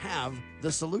MD have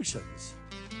the solutions.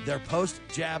 Their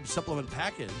post-jab supplement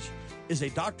package is a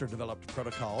doctor-developed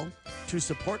protocol to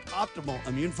support optimal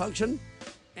immune function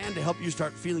and to help you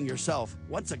start feeling yourself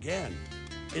once again.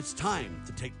 It's time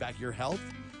to take back your health.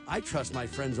 I trust my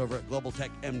friends over at Global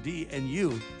Tech MD, and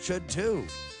you should too.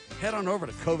 Head on over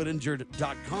to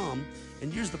covidinjured.com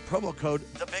and use the promo code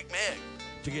TheBigMig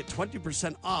to get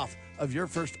 20% off of your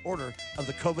first order of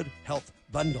the COVID Health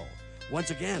Bundle.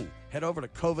 Once again, head over to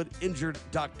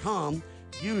covidinjured.com,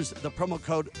 use the promo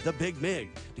code TheBigMig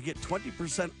to get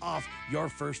 20% off your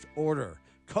first order.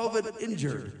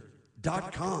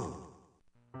 covidinjured.com.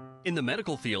 In the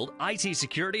medical field, IT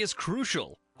security is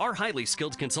crucial. Our highly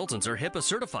skilled consultants are HIPAA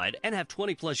certified and have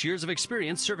 20-plus years of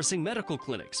experience servicing medical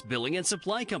clinics, billing, and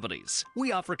supply companies.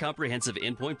 We offer comprehensive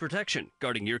endpoint protection,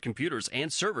 guarding your computers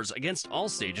and servers against all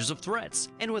stages of threats.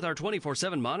 And with our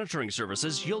 24/7 monitoring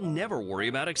services, you'll never worry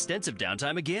about extensive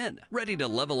downtime again. Ready to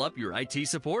level up your IT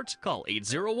support? Call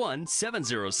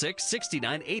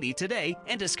 801-706-6980 today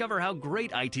and discover how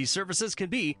great IT services can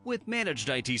be with managed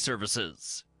IT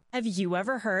services. Have you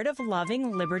ever heard of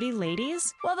Loving Liberty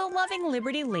Ladies? Well, the Loving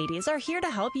Liberty Ladies are here to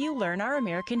help you learn our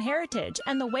American heritage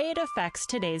and the way it affects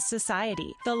today's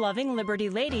society. The Loving Liberty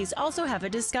Ladies also have a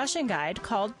discussion guide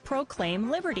called Proclaim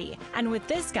Liberty. And with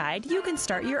this guide, you can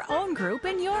start your own group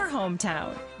in your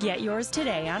hometown. Get yours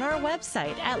today on our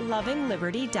website at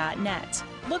lovingliberty.net.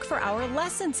 Look for our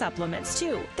lesson supplements,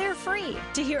 too. They're free.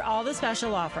 To hear all the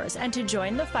special offers and to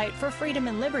join the fight for freedom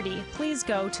and liberty, please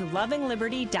go to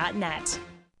lovingliberty.net.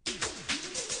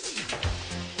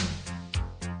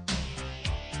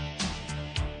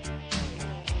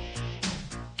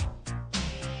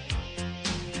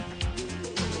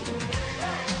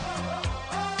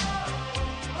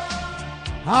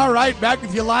 All right, back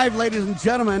with you live, ladies and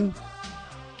gentlemen.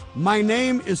 My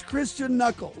name is Christian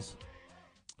Knuckles.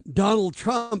 Donald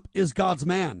Trump is God's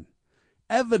man.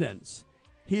 Evidence: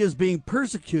 he is being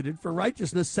persecuted for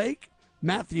righteousness' sake.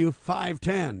 Matthew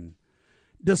 5:10.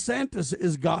 DeSantis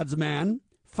is God's man,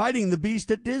 fighting the beast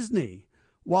at Disney.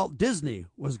 Walt Disney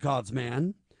was God's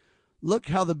man. Look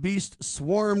how the beast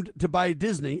swarmed to buy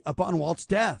Disney upon Walt's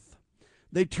death.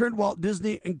 They turned Walt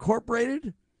Disney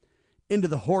Incorporated into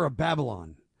the whore of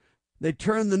Babylon. They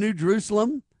turned the New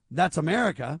Jerusalem, that's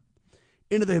America,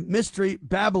 into the mystery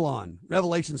Babylon,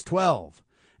 Revelations 12.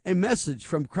 A message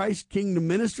from Christ Kingdom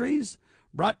Ministries,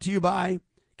 brought to you by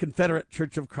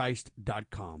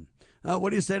ConfederateChurchOfChrist.com. What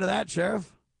do you say to that,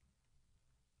 Sheriff?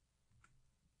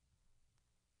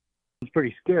 It's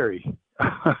pretty scary.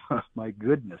 My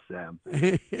goodness, Sam.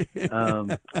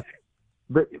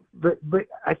 But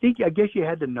I guess you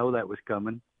had to know that was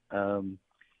coming.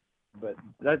 But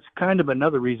that's kind of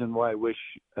another reason why I wish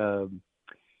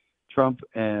Trump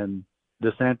and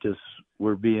DeSantis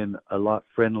were being a lot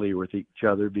friendlier with each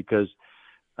other, because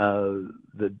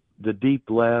the deep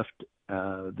left,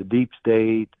 the deep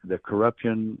state, the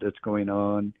corruption that's going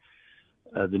on,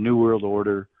 the New World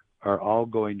Order are all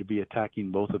going to be attacking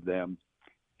both of them.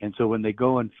 And so when they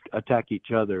go and attack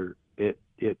each other, it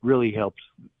really helps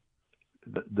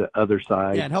the other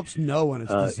side. Yeah, it helps no one. It's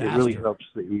disaster. It really helps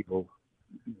the evil.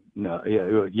 No,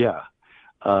 yeah.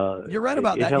 You're right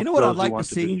about that. You know what I'd like to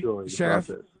see, Sheriff?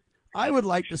 I would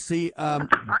like to see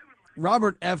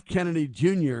Robert F. Kennedy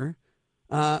Jr.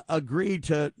 Agree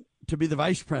to be the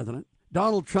vice president,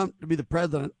 Donald Trump to be the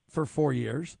president for 4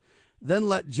 years, then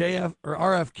let JF or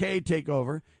RFK take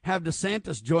over, have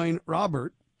DeSantis join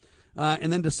Robert,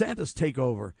 and then DeSantis take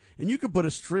over. And you could put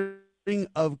a string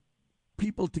of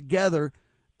people together,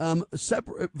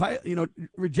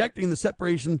 rejecting the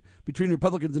separation between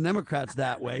Republicans and Democrats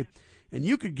that way, and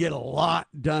you could get a lot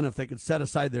done if they could set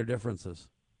aside their differences.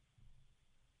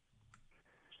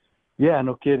 Yeah,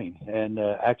 no kidding. And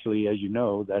actually, as you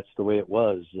know, that's the way it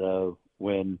was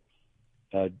when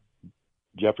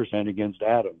Jefferson against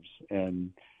Adams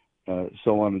and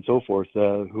so on and so forth.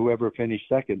 Whoever finished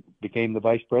second became the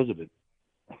vice president.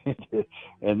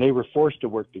 And they were forced to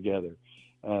work together.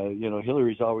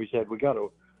 Hillary's always said, we got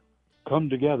to come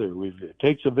together. It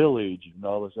takes a village and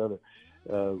all this other.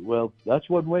 Well, that's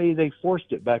one way they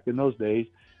forced it back in those days.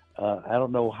 I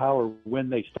don't know how or when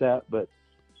they stopped, but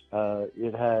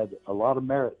it had a lot of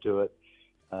merit to it.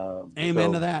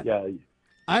 Amen to that. Yeah.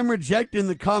 I'm rejecting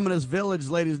the communist village,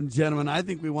 ladies and gentlemen. I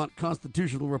think we want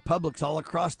constitutional republics all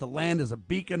across the land as a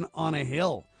beacon on a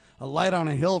hill, a light on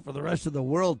a hill for the rest of the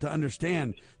world to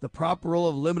understand the proper role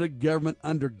of limited government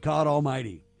under God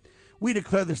Almighty. We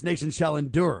declare this nation shall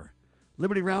endure.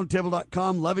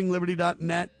 LibertyRoundTable.com,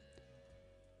 LovingLiberty.net,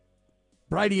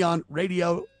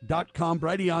 BrighteonRadio.com,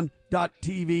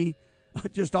 Brighteon.tv,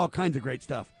 just all kinds of great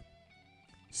stuff.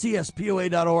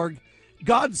 CSPOA.org.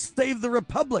 God save the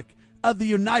Republic of the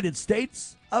United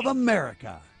States of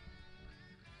America.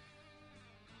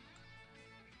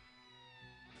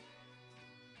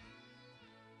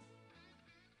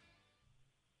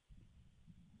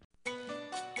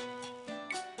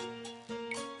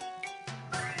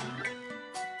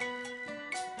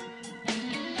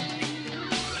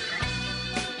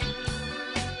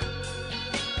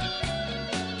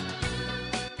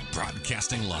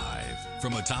 Broadcasting live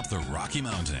from atop the Rocky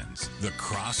Mountains, the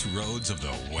crossroads of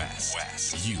the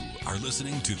West. You are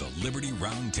listening to the Liberty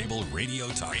RoundTable Radio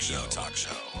Talk Show.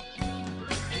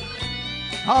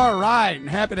 All right, and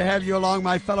happy to have you along,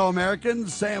 my fellow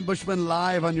Americans. Sam Bushman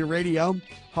live on your radio.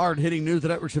 Hard-hitting news the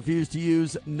networks refuse to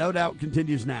use, no doubt,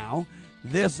 continues now.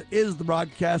 This is the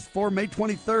broadcast for May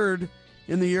 23rd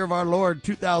in the year of our Lord,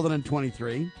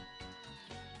 2023.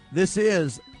 This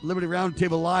is Liberty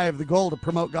Roundtable Live, the goal to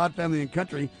promote God, family, and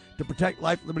country, to protect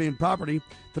life, liberty, and property,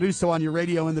 to do so on your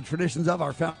radio in the traditions of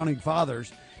our founding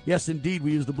fathers. Yes, indeed,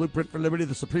 we use the blueprint for liberty,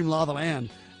 the supreme law of the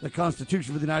land, the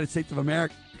Constitution for the United States of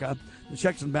America, the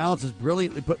checks and balances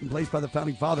brilliantly put in place by the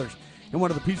founding fathers, and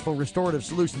one of the peaceful restorative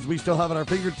solutions we still have at our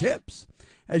fingertips.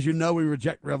 As you know, we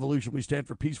reject revolution. We stand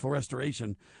for peaceful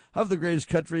restoration of the greatest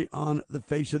country on the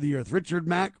face of the earth. Richard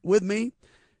Mack with me,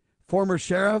 former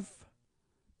sheriff,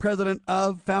 president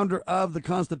of, founder of the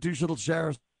Constitutional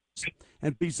Sheriffs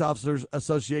and Peace Officers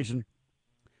Association,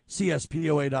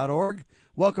 CSPOA.org.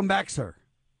 Welcome back, sir.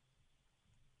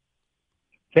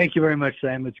 Thank you very much,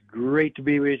 Sam. It's great to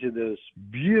be with you this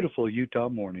beautiful Utah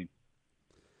morning.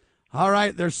 All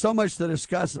right, there's so much to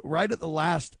discuss. Right at the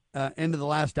last end of the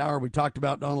last hour, we talked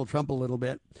about Donald Trump a little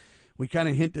bit. We kind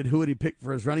of hinted who would he pick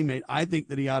for his running mate. I think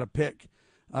that he ought to pick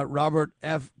Robert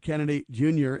F. Kennedy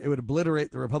Jr. It would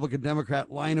obliterate the Republican-Democrat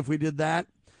line if we did that.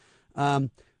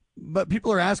 But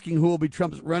people are asking who will be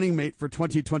Trump's running mate for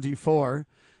 2024.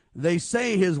 They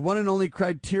say his one and only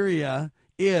criteria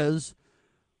is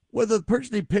whether the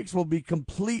person he picks will be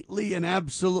completely and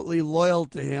absolutely loyal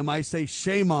to him. I say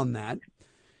shame on that.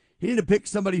 He need to pick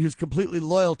somebody who's completely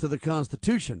loyal to the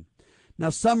Constitution.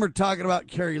 Now, some are talking about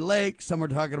Kari Lake. Some are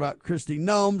talking about Kristi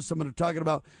Noem. Some are talking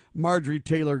about Marjorie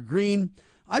Taylor Greene.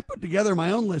 I put together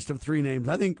my own list of 3 names.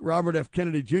 I think Robert F.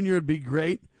 Kennedy Jr. would be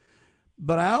great.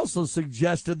 But I also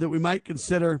suggested that we might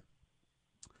consider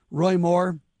Roy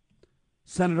Moore,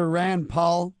 Senator Rand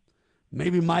Paul,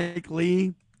 maybe Mike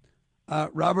Lee,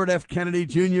 Robert F. Kennedy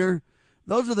Jr.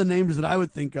 Those are the names that I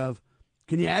would think of.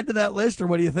 Can you add to that list, or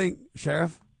what do you think,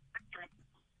 Sheriff?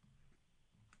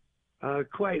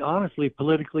 Quite honestly,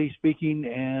 politically speaking,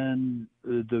 and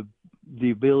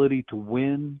the ability to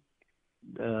win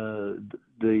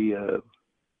the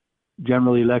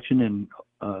general election in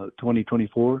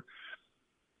 2024,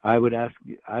 I would ask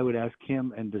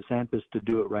him and DeSantis to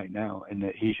do it right now, and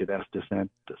that he should ask DeSantis.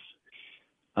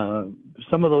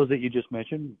 Some of those that you just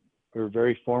mentioned are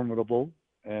very formidable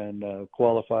and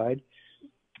qualified,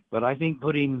 but I think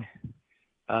putting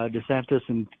DeSantis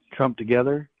and Trump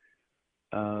together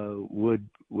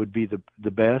would be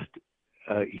the best.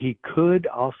 He could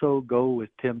also go with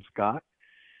Tim Scott.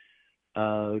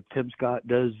 Tim Scott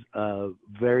does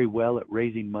very well at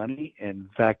raising money. In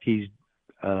fact, he's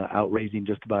outraising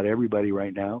just about everybody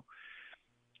right now.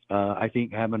 I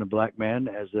think having a black man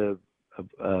as a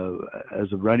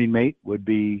running mate would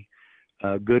be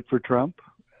good for Trump.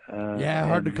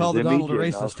 Hard to call the Donald a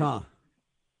racist, huh?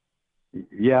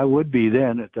 Yeah, it would be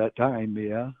then at that time.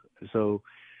 Yeah. So.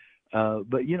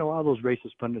 But, all those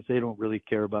racist pundits, they don't really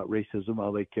care about racism.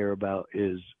 All they care about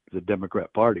is the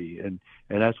Democrat Party. And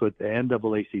that's what the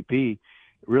NAACP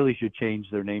really should change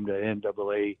their name to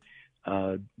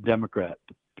NAA Democrat,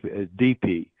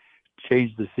 DP.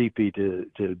 Change the CP to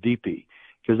DP,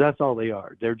 because that's all they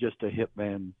are. They're just a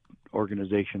hitman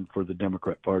organization for the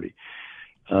Democrat Party.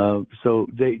 So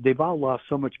they've all lost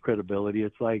so much credibility.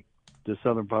 It's like the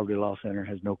Southern Poverty Law Center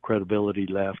has no credibility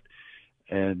left.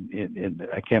 And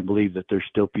I can't believe that there's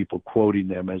still people quoting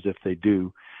them as if they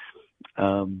do.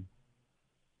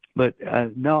 But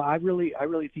no, I really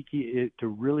think to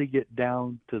really get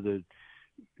down to the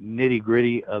nitty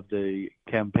gritty of the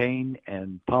campaign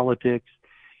and politics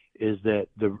is that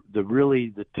the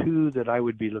 2 that I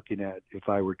would be looking at if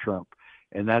I were Trump,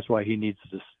 and that's why he needs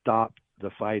to stop the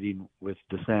fighting with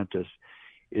DeSantis,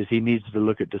 is he needs to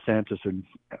look at DeSantis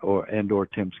or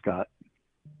Tim Scott.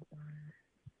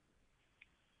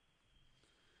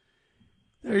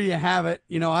 There you have it.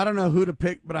 I don't know who to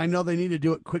pick, but I know they need to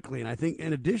do it quickly. And I think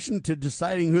in addition to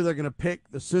deciding who they're going to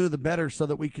pick, the sooner the better, so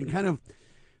that we can kind of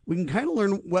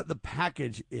learn what the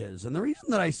package is. And the reason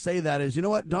that I say that is,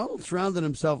 Donald surrounded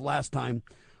himself last time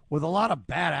with a lot of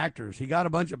bad actors. He got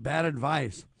a bunch of bad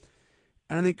advice.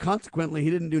 And I think consequently, he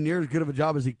didn't do near as good of a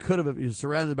job as he could have if he was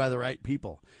surrounded by the right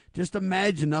people. Just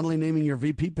imagine not only naming your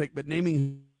VP pick, but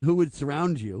naming who would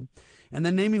surround you. And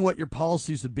then naming what your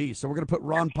policies would be. So we're going to put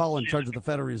Ron Paul in charge of the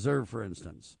Federal Reserve, for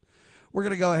instance. We're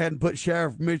going to go ahead and put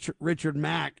Sheriff Richard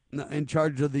Mack in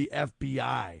charge of the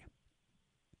FBI.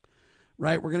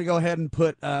 Right? We're going to go ahead and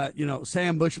put,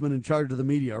 Sam Bushman in charge of the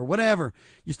media or whatever.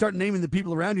 You start naming the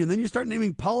people around you, and then you start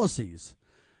naming policies.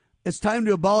 It's time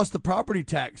to abolish the property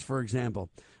tax, for example.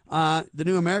 The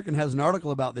New American has an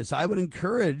article about this. I would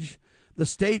encourage the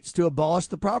states to abolish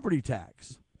the property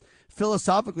tax.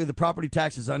 Philosophically, the property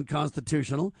tax is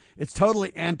unconstitutional. It's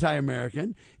totally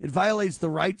anti-American. It violates the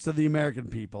rights of the American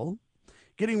people.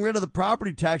 Getting rid of the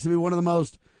property tax would be one of the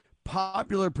most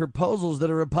popular proposals that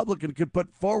a Republican could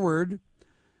put forward.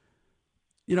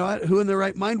 You know, who in their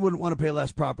right mind wouldn't want to pay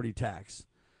less property tax?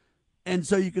 And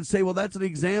so you could say, well, that's an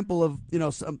example of, you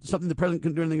know, something the president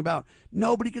couldn't do anything about.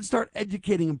 No, but he can start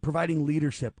educating and providing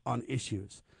leadership on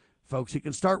issues, folks. He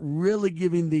can start really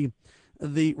giving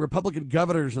the Republican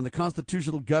governors and the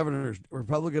constitutional governors,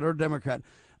 Republican or Democrat,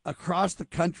 across the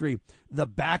country, the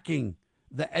backing,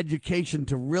 the education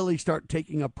to really start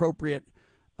taking appropriate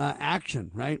action,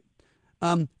 right?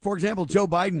 For example, Joe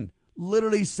Biden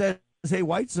literally says, hey,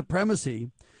 white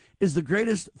supremacy is the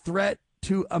greatest threat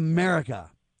to America.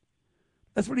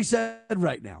 That's what he said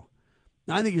right now.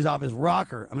 I think he's off his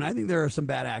rocker. I mean, I think there are some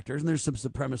bad actors and there's some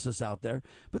supremacists out there,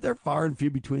 but they're far and few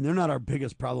between. They're not our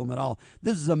biggest problem at all.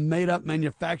 This is a made-up,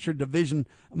 manufactured division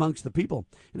amongst the people.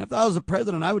 And if I was the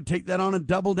president, I would take that on and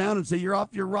double down and say, you're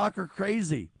off your rocker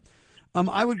crazy.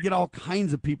 I would get all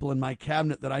kinds of people in my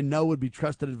cabinet that I know would be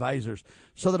trusted advisors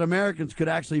so that Americans could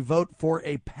actually vote for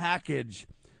a package,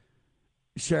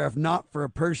 Sheriff, not for a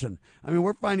person. I mean,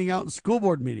 we're finding out in school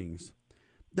board meetings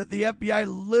that the FBI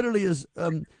literally is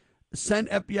sent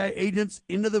FBI agents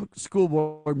into the school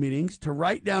board meetings to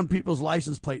write down people's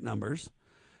license plate numbers.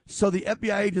 So the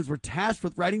FBI agents were tasked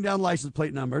with writing down license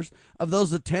plate numbers of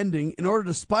those attending in order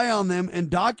to spy on them and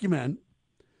document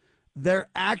their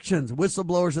actions.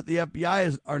 Whistleblowers at the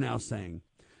FBI are now saying,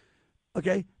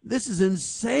 okay, this is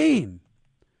insane.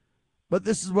 But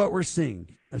this is what we're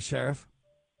seeing, Sheriff.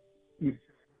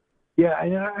 Yeah,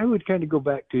 and I would kind of go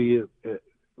back to you,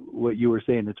 what you were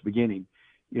saying at the beginning,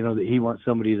 you know, that he wants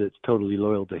somebody that's totally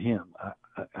loyal to him.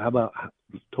 How about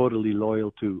totally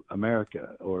loyal to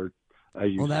America, or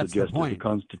as you suggested, the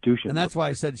Constitution? And that's why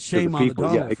I said shame on the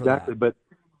Donald. Yeah, exactly. But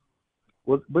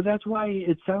but that's why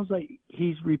it sounds like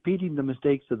he's repeating the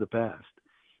mistakes of the past.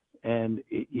 And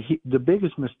the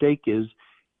biggest mistake is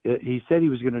he said he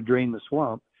was going to drain the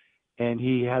swamp, and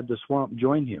he had the swamp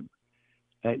join him.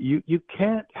 You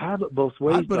can't have it both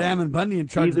ways. I'd put Ammon Bundy in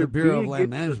charge of the Bureau of Land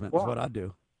Management. Is what I'd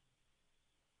do.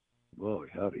 Boy,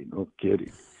 howdy, no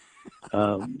kidding.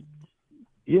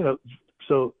 You know,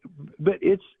 so, but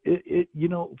it's you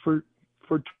know, for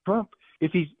Trump,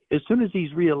 if as soon as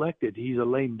he's reelected, he's a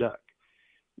lame duck.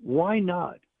 Why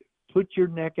not put your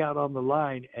neck out on the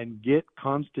line and get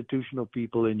constitutional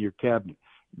people in your cabinet?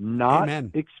 Not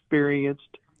experienced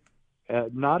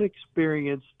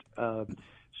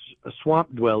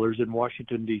swamp dwellers in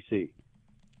Washington, D.C.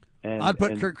 I'd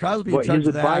put Kurt Crosby in charge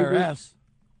of the IRS.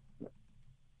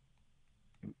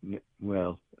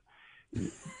 Well,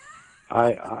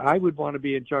 I would want to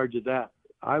be in charge of that.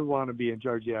 I want to be in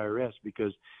charge of the IRS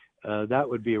because that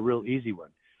would be a real easy one.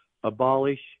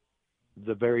 Abolish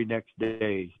the very next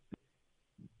day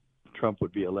Trump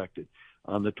would be elected.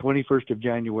 On the 21st of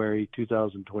January,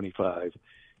 2025,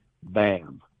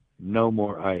 bam, no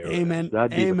more IRS. Amen.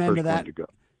 That'd be Amen the first to that. one to go.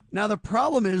 Now, the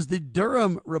problem is the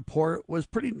Durham report was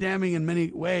pretty damning in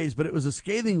many ways, but it was a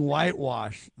scathing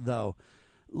whitewash, though.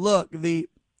 Look, the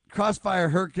Crossfire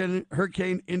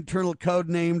Hurricane internal code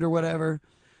named or whatever,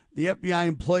 the FBI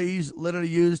employees literally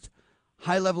used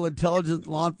high-level intelligence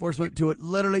law enforcement to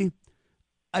literally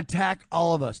attack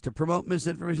all of us, to promote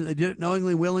misinformation. They did it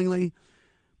knowingly, willingly.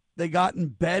 They got in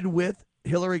bed with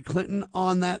Hillary Clinton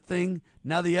on that thing.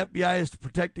 Now the FBI is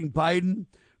protecting Biden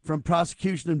from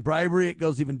prosecution and bribery. It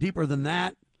goes even deeper than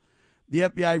that. The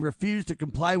FBI refused to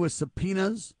comply with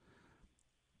subpoenas.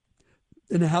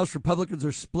 And the House Republicans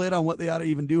are split on what they ought to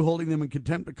even do, holding them in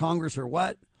contempt of Congress or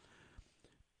what.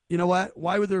 You know what?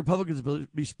 Why would the Republicans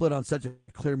be split on such a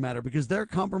clear matter? Because they're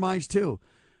compromised too.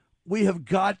 We have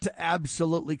got to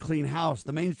absolutely clean house.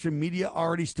 The mainstream media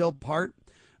already still part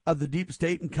of the deep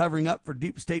state and covering up for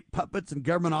deep state puppets and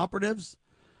government operatives.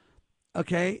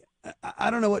 Okay, I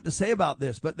don't know what to say about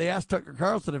this, but they asked Tucker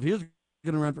Carlson if he was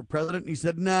going to run for president, and he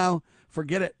said, no,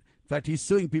 forget it. In fact, he's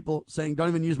suing people saying, don't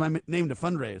even use my name to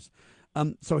fundraise.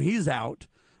 So he's out.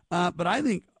 But I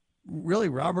think really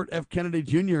Robert F. Kennedy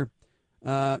Jr.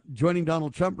 Joining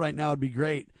Donald Trump right now would be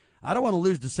great. I don't want to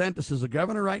lose DeSantis as a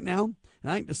governor right now.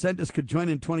 And I think DeSantis could join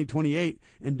in 2028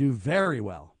 and do very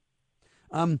well.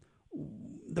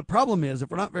 The problem is, if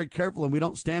we're not very careful and we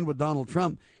don't stand with Donald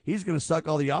Trump, he's going to suck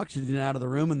all the oxygen out of the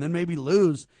room and then maybe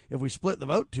lose if we split the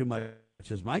vote too much,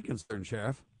 is my concern,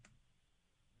 Sheriff.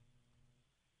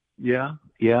 Yeah,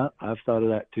 I've thought of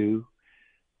that too.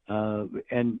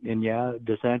 And yeah,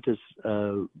 DeSantis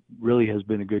really has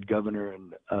been a good governor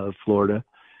in Florida.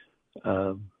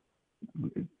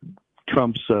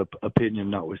 Trump's opinion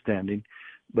notwithstanding,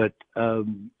 but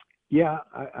yeah,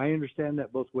 I understand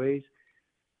that both ways.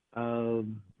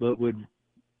 But would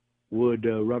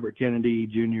Robert Kennedy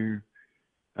Jr.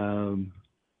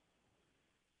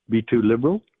 Be too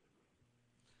liberal?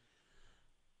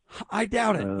 I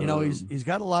doubt it. You know, he's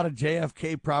got a lot of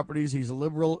JFK properties. He's a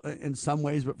liberal in some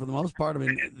ways, but for the most part, I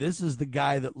mean, this is the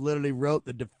guy that literally wrote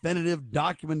the definitive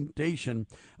documentation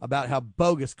about how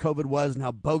bogus COVID was and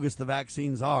how bogus the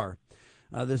vaccines are.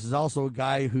 This is also a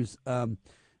guy who's,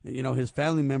 you know, his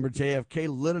family member, JFK,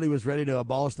 literally was ready to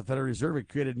abolish the Federal Reserve. He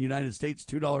created United States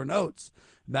 $2 notes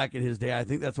back in his day. I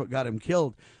think that's what got him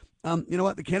killed. You know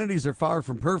what? The Kennedys are far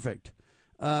from perfect.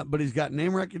 But he's got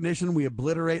name recognition. We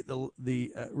obliterate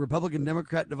the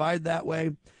Republican-Democrat divide that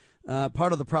way.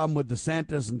 Part of the problem with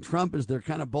DeSantis and Trump is they're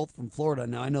kind of both from Florida.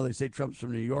 Now, I know they say Trump's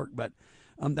from New York, but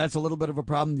that's a little bit of a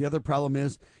problem. The other problem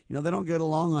is, you know, they don't get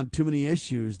along on too many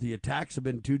issues. The attacks have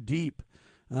been too deep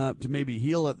to maybe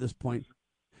heal at this point.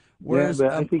 Whereas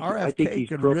RFK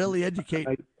could really educate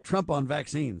Trump on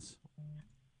vaccines.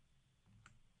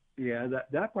 Yeah,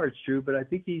 that part's true, but I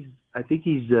think he's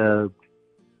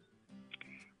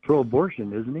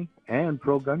pro-abortion, isn't he? And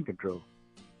pro-gun control.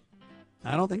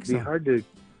 I don't think so. Be hard to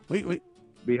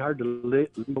live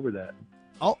over that.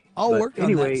 I'll work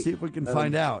on that, see if we can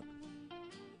find out.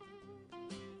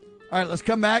 All right, let's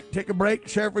come back, take a break.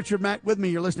 Sheriff Richard Mack with me.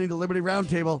 You're listening to Liberty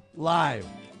Roundtable live.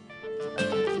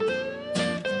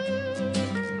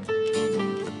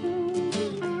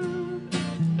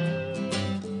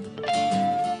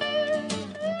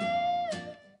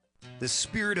 The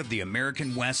spirit of the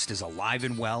American West is alive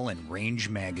and well in Range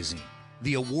Magazine,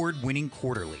 the award-winning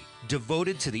quarterly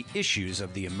devoted to the issues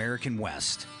of the American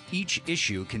West. Each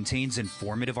issue contains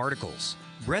informative articles,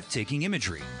 breathtaking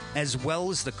imagery, as well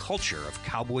as the culture of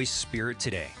cowboy spirit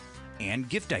today, and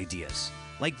gift ideas,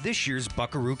 like this year's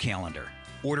Buckaroo calendar.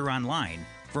 Order online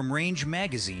from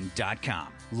rangemagazine.com.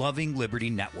 Loving Liberty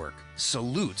Network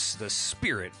salutes the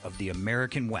spirit of the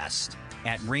American West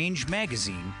at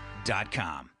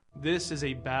rangemagazine.com. This is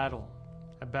a battle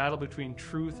between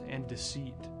truth and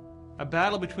deceit, a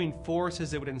battle between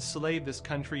forces that would enslave this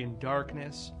country in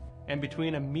darkness and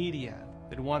between a media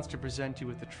that wants to present you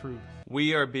with the truth.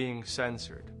 We are being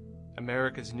censored.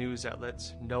 America's news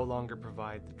outlets no longer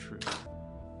provide the truth.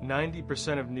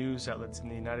 90% of news outlets in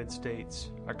the United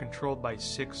States are controlled by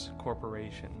 6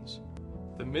 corporations.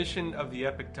 The mission of the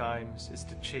Epoch Times is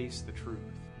to chase the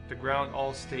truth, to ground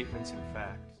all statements in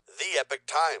fact.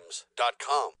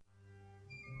 TheEpochTimes.com.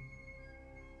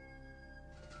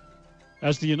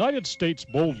 As the United States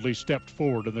boldly stepped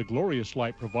forward in the glorious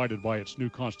light provided by its new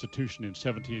Constitution in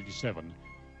 1787,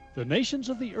 the nations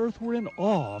of the earth were in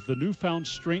awe of the newfound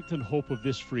strength and hope of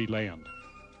this free land.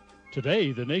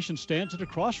 Today, the nation stands at a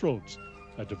crossroads.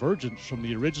 A divergence from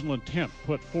the original intent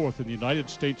put forth in the United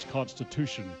States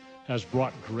Constitution has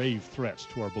brought grave threats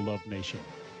to our beloved nation.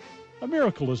 A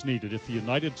miracle is needed if the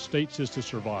United States is to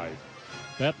survive.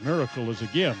 That miracle is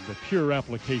again the pure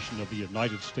application of the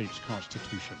United States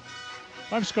Constitution.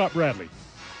 I'm Scott Bradley.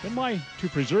 In my To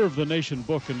Preserve the Nation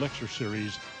book and lecture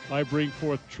series, I bring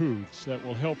forth truths that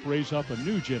will help raise up a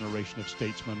new generation of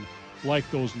statesmen like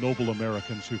those noble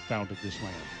Americans who founded this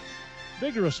land.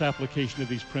 Vigorous application of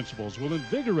these principles will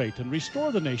invigorate and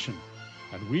restore the nation,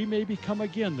 and we may become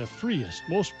again the freest,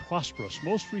 most prosperous,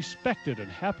 most respected,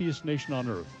 and happiest nation on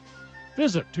earth.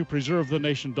 Visit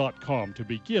topreservethenation.com to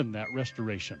begin that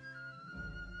restoration.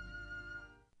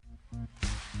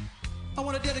 I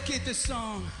want to dedicate this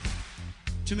song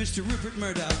to Mr. Rupert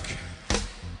Murdoch.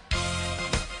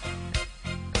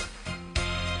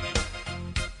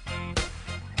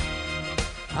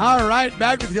 All right,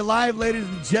 back with you live, ladies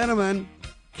and gentlemen.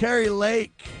 Kari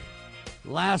Lake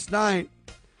last night,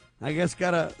 I guess,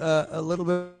 got a little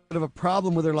bit of a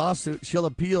problem with her lawsuit. She'll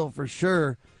appeal for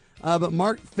sure. But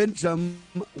Mark Finchem,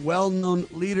 well-known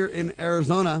leader in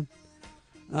Arizona,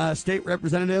 state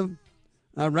representative,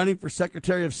 running for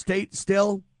Secretary of State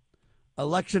still,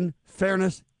 Election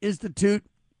Fairness Institute,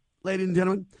 ladies and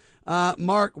gentlemen.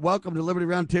 Mark, welcome to Liberty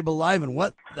Roundtable Live. And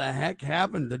what the heck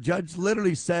happened? The judge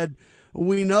literally said,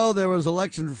 we know there was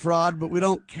election fraud, but we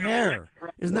don't care.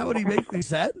 Isn't that what he basically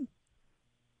said?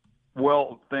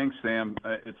 Well, thanks, Sam.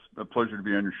 It's a pleasure to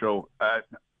be on your show.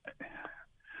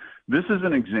 This is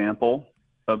an example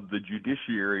of the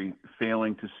judiciary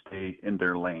failing to stay in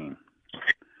their lane.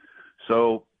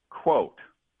 So, quote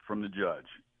from the judge,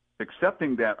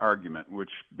 accepting that argument,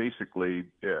 which basically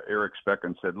Eric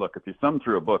Specken said, look, if you thumb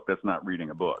through a book, that's not reading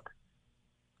a book.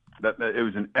 It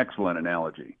was an excellent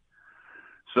analogy.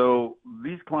 So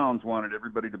these clowns wanted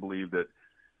everybody to believe that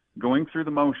going through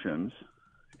the motions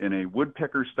in a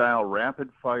woodpecker-style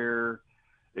rapid-fire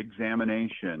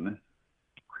examination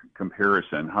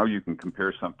comparison, how you can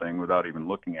compare something without even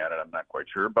looking at it, I'm not quite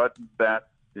sure, but that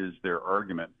is their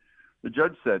argument. The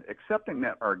judge said accepting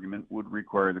that argument would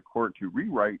require the court to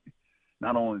rewrite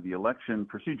not only the election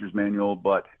procedures manual,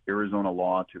 but Arizona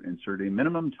law to insert a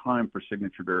minimum time for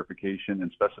signature verification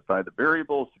and specify the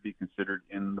variables to be considered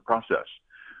in the process.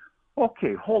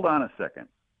 Okay, hold on a second.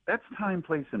 That's time,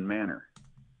 place, and manner.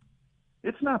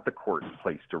 It's not the court's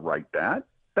place to write that.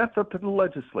 That's up to the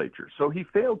legislature. So he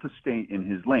failed to stay in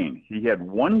his lane. He had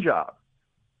one job.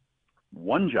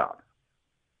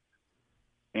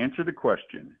 Answer the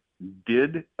question,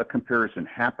 did a comparison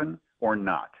happen or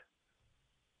not?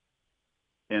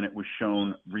 And it was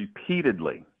shown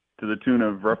repeatedly to the tune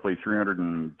of roughly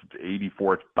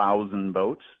 384,000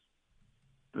 votes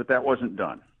that wasn't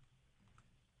done.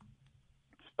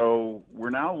 So we're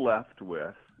now left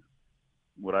with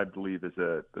what I believe is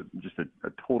just a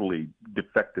totally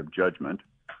defective judgment.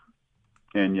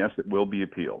 And yes, it will be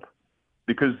appealed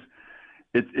because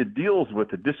it deals with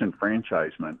the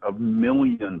disenfranchisement of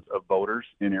millions of voters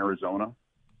in Arizona.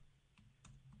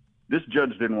 This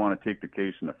judge didn't want to take the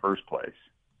case in the first place.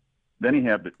 Then he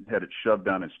had it shoved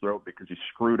down his throat because he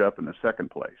screwed up in the second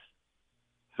place.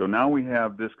 So now we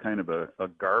have this kind of a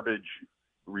garbage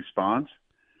response.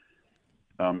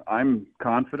 I'm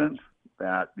confident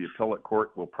that the appellate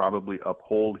court will probably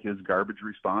uphold his garbage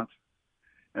response.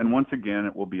 And once again,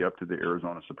 it will be up to the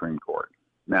Arizona Supreme Court.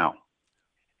 Now,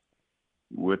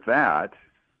 with that,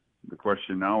 the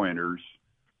question now enters,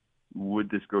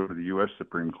 would this go to the U.S.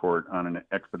 Supreme Court on an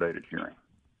expedited hearing?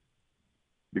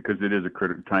 Because it is a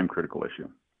time-critical issue.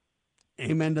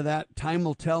 Amen to that. Time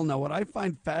will tell. Now, what I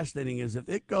find fascinating is if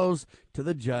it goes to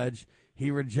the judge,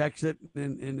 he rejects it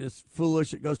and is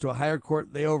foolish, it goes to a higher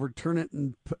court, they overturn it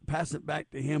and pass it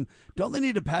back to him. Don't they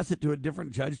need to pass it to a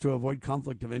different judge to avoid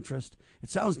conflict of interest?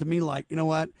 It sounds to me like, you know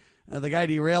what, the guy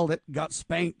derailed it, got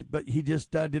spanked, but he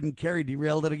just didn't care. He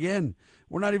derailed it again.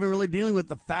 We're not even really dealing with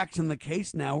the facts in the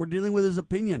case now. We're dealing with his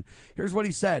opinion. Here's what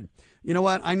he said. You know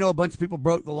what, I know a bunch of people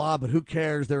broke the law, but who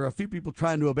cares? There are a few people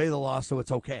trying to obey the law, so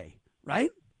it's okay,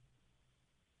 right?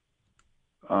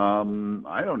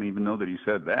 I don't even know that he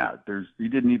said that. He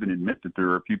didn't even admit that there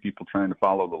are a few people trying to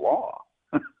follow the law.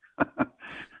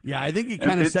 Yeah, I think he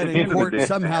kind of said in court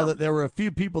somehow that there were a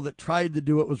few people that tried to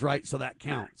do what was right, so that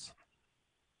counts.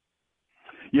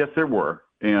 Yes, there were,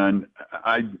 and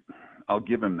I'll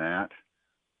give him that.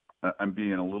 I'm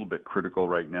being a little bit critical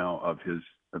right now of his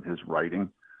writing.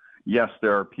 Yes,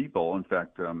 there are people. In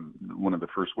fact, one of the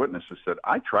first witnesses said,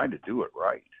 "I tried to do it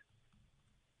right,"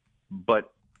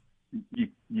 but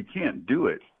you can't do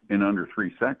it in under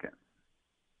 3 seconds.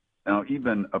 Now,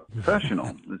 even a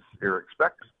professional, this Eric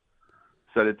Speck,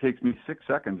 said it takes me 6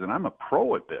 seconds, and I'm a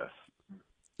pro at this.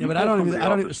 Yeah, but I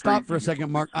don't even stop for a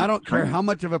second, Mark. I don't care how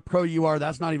much of a pro you are.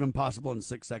 That's not even possible in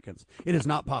 6 seconds. It is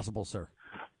not possible, sir.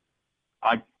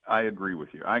 I agree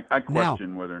with you. I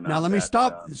question whether or not. Now, let me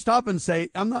stop and say,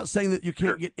 I'm not saying that you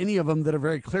can't get any of them that are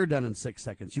very clear done in 6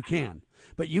 seconds. You can,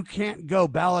 but you can't go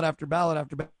ballot after ballot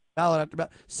after ballot after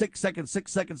ballot, 6 seconds,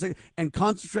 and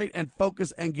concentrate and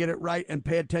focus and get it right and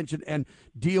pay attention and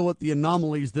deal with the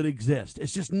anomalies that exist.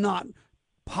 It's just not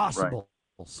possible,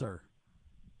 right, sir.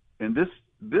 And this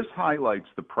highlights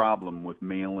the problem with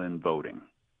mail-in voting.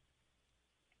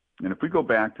 And if we go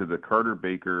back to the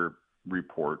Carter-Baker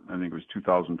report, I think it was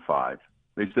 2005,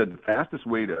 they said the fastest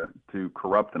way to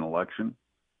corrupt an election,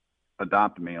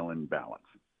 adopt mail-in ballots.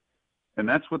 And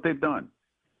that's what they've done.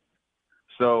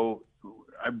 So,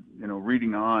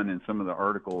 reading on in some of the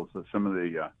articles, some of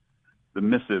the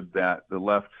missive that the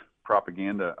left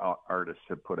propaganda artists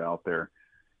have put out there,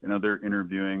 they're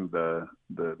interviewing the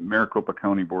Maricopa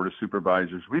County Board of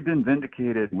Supervisors. We've been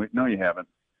vindicated. No, you haven't.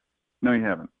 No, you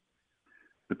haven't.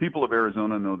 The people of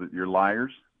Arizona know that you're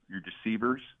liars, you're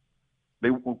deceivers.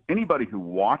 Anybody who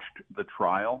watched the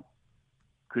trial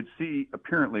could see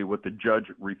apparently what the judge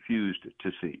refused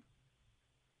to see.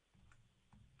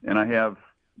 And I have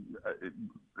a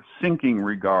sinking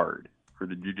regard for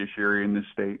the judiciary in this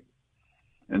state,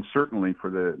 and certainly for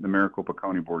the Maricopa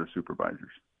County Board of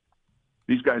Supervisors.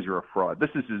 These guys are a fraud.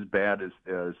 This is as bad as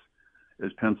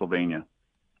Pennsylvania,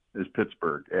 as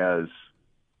Pittsburgh, as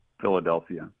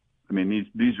Philadelphia. I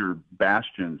mean, these are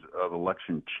bastions of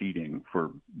election cheating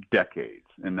for decades,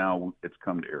 and now it's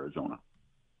come to Arizona.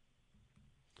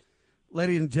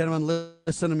 Ladies and gentlemen,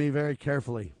 listen to me very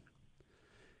carefully.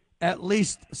 At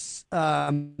least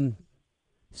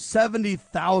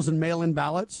 70,000 mail-in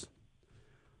ballots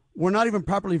were not even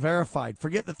properly verified.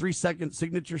 Forget the 3-second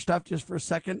signature stuff just for a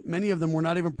second. Many of them were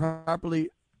not even properly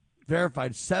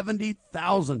verified.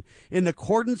 70,000 in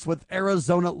accordance with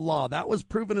Arizona law. That was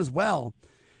proven as well.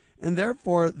 And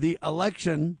therefore, the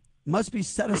election must be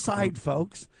set aside,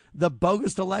 folks. The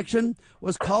bogus election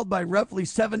was called by roughly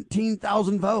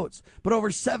 17,000 votes, but over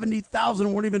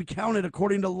 70,000 weren't even counted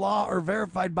according to law or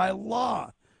verified by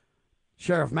law.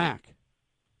 Sheriff Mack.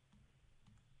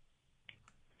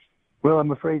 Well,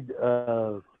 I'm afraid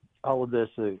all of this,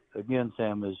 again,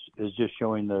 Sam, is just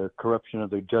showing the corruption of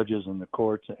the judges and the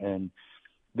courts, and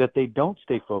that they don't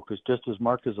stay focused, just as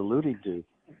Mark is alluding to.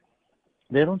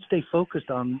 They don't stay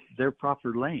focused on their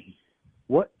proper lane.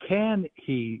 What can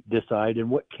he decide, and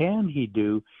what can he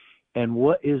do, and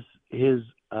what is his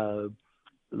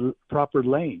proper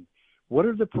lane? What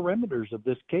are the parameters of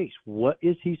this case? What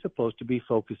is he supposed to be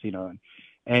focusing on?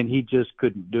 And he just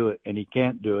couldn't do it, and he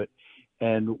can't do it.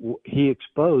 And he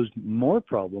exposed more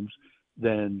problems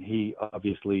than he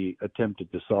obviously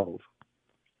attempted to solve.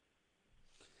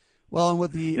 Well, and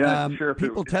with the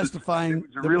people testifying,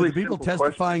 the people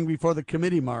testifying before the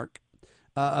committee, Mark,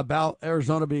 about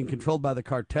Arizona being controlled by the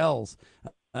cartels,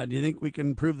 do you think we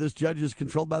can prove this judge is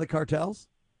controlled by the cartels?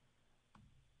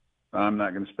 I'm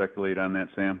not going to speculate on that,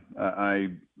 Sam.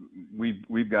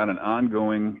 We've got an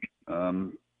ongoing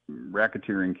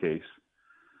racketeering case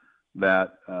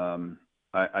that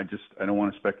I don't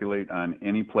want to speculate on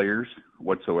any players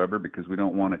whatsoever, because we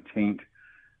don't want to taint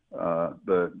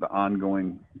the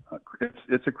ongoing.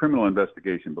 It's a criminal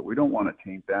investigation, but we don't want to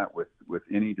taint that with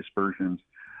any dispersions.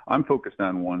 I'm focused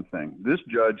on one thing. This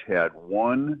judge had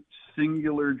one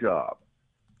singular job.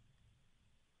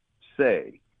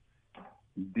 Say,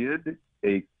 did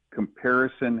a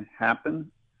comparison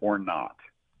happen or not?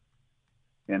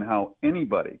 And how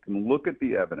anybody can look at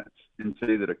the evidence and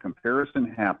say that a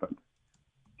comparison happened,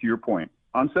 to your point,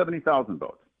 on 70,000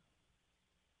 votes.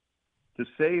 To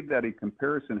say that a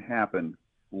comparison happened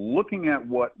looking at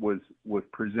what was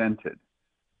presented,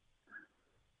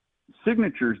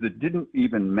 signatures that didn't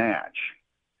even match,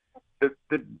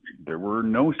 that there were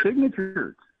no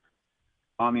signatures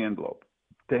on the envelope.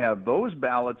 To have those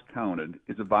ballots counted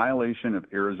is a violation of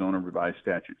Arizona revised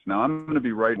statutes. Now, I'm going to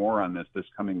be writing more on this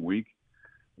coming week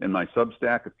in my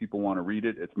Substack. If people want to read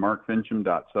it, it's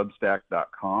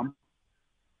markfinchem.substack.com.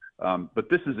 But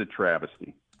this is a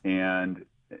travesty. And,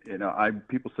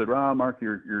 people said, well, Mark,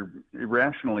 you're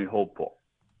irrationally hopeful.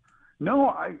 No,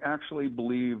 I actually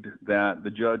believed that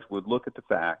the judge would look at the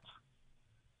facts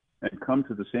and come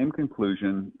to the same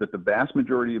conclusion that the vast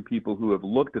majority of people who have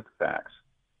looked at the facts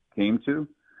came to,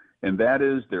 and that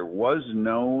is there was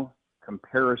no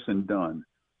comparison done.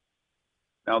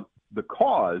 Now, the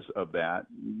cause of that,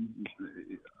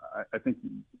 I think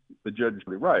the judge is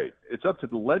really right. It's up to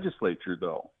the legislature,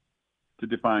 though, to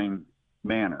define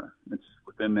manner. It's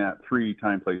within that 3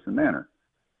 time, place, and manner.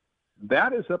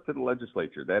 That is up to the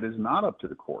legislature. That is not up to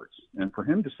the courts. And for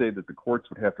him to say that the courts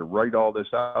would have to write all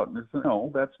this out,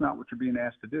 no, that's not what you're being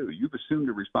asked to do. You've assumed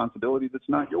a responsibility that's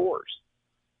not yours.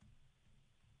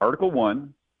 Article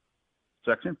 1,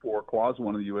 Section 4, Clause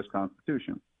 1 of the U.S.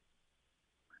 Constitution.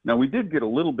 Now, we did get a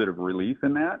little bit of relief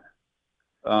in that,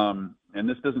 and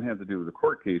this doesn't have to do with the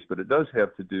court case, but it does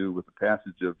have to do with the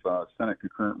passage of Senate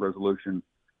Concurrent Resolution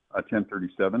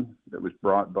 1037 that was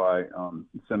brought by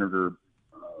Senator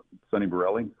Sonny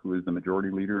Borelli, who is the majority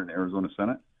leader in the Arizona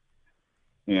Senate,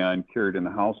 and carried in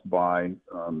the House by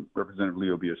Representative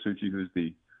Leo Biasucci, who's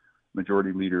the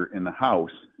majority leader in the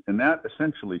House. And that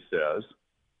essentially says,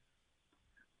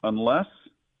 unless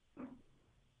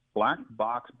black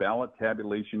box ballot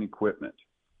tabulation equipment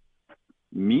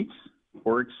meets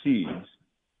or exceeds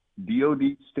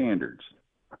DOD standards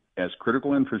as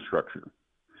critical infrastructure,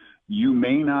 you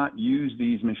may not use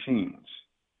these machines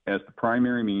as the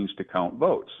primary means to count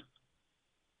votes.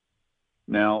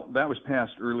 Now, that was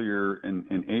passed earlier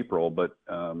in April, but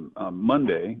on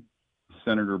Monday,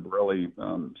 Senator Borelli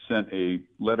sent a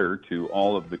letter to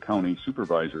all of the county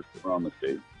supervisors around the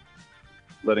state,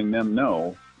 letting them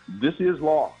know this is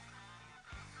law.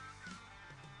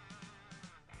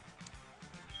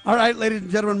 All right, ladies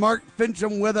and gentlemen, Mark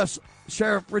Finchem with us,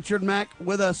 Sheriff Richard Mack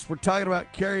with us. We're talking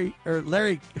about Kari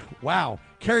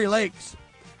Lake's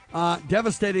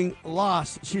devastating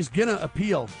loss. She's going to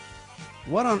appeal.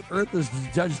 What on earth is the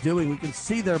judge doing? We can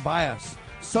see their bias.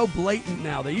 So blatant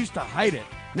now. They used to hide it.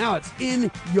 Now it's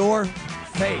in your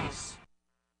face.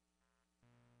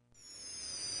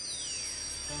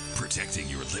 Protecting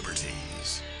your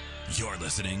liberties. You're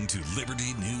listening to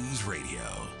Liberty News Radio.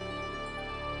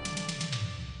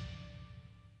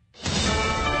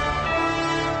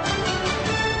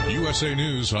 USA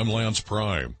News, I'm Lance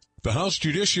Prime. The House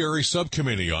Judiciary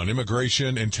Subcommittee on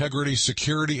Immigration, Integrity,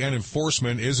 Security, and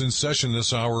Enforcement is in session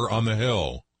this hour on the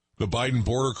Hill. The Biden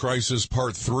Border Crisis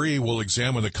Part 3 will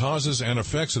examine the causes and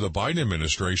effects of the Biden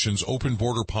administration's open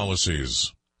border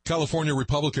policies. California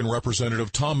Republican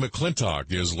Representative Tom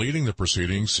McClintock is leading the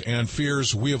proceedings and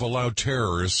fears we have allowed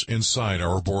terrorists inside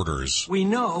our borders. We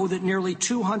know that nearly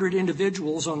 200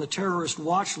 individuals on the terrorist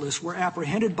watch list were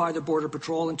apprehended by the Border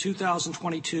Patrol in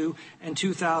 2022 and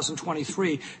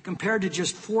 2023, compared to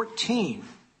just 14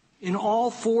 in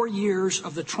all 4 years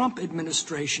of the Trump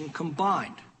administration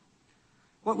combined.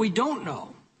 What we don't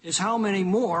know is how many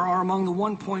more are among the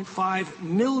 1.5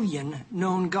 million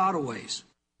known gotaways.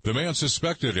 The man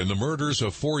suspected in the murders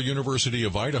of 4 University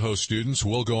of Idaho students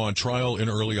will go on trial in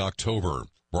early October.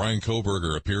 Brian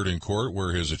Koberger appeared in court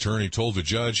where his attorney told the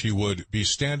judge he would be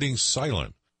standing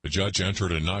silent. The judge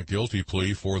entered a not guilty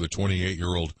plea for the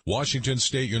 28-year-old Washington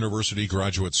State University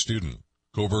graduate student.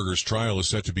 Koberger's trial is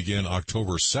set to begin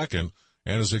October 2nd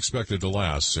and is expected to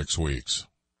last 6 weeks.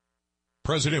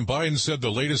 President Biden said the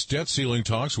latest debt ceiling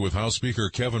talks with House Speaker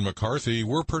Kevin McCarthy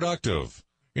were productive.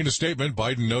 In a statement,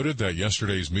 Biden noted that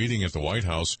yesterday's meeting at the White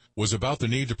House was about the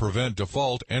need to prevent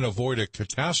default and avoid a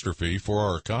catastrophe for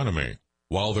our economy.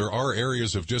 While there are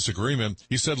areas of disagreement,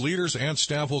 he said leaders and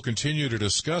staff will continue to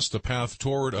discuss the path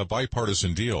toward a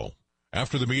bipartisan deal.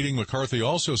 After the meeting, McCarthy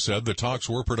also said the talks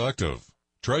were productive.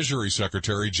 Treasury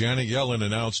Secretary Janet Yellen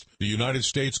announced the United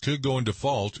States could go in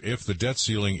default if the debt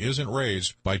ceiling isn't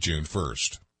raised by June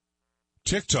 1st.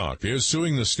 TikTok is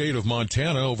suing the state of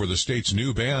Montana over the state's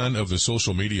new ban of the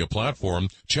social media platform,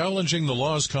 challenging the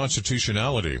law's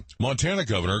constitutionality. Montana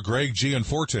Governor Greg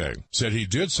Gianforte said he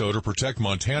did so to protect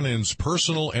Montanans'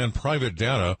 personal and private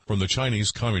data from the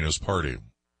Chinese Communist Party.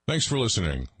 Thanks for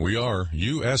listening. We are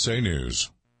USA News.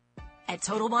 At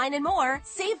Total Wine & More,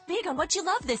 save big on what you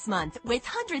love this month with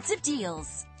hundreds of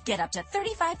deals. Get up to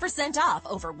 35% off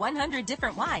over 100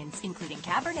 different wines, including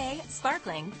Cabernet,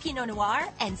 Sparkling, Pinot Noir,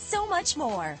 and so much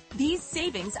more. These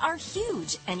savings are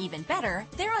huge, and even better,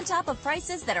 they're on top of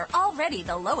prices that are already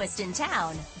the lowest in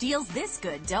town. Deals this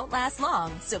good don't last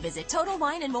long, so visit Total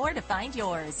Wine & More to find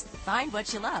yours. Find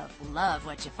what you love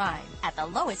what you find, at the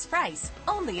lowest price,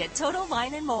 only at Total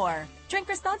Wine & More. Drink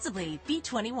responsibly,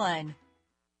 B21.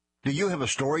 Do you have a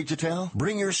story to tell?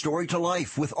 Bring your story to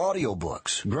life with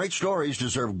audiobooks. Great stories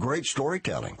deserve great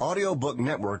storytelling. Audiobook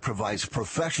Network provides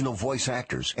professional voice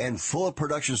actors and full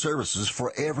production services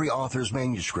for every author's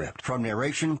manuscript. From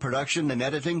narration, production, and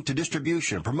editing to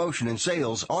distribution, promotion, and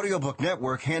sales, Audiobook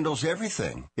Network handles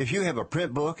everything. If you have a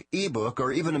print book, ebook,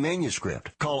 or even a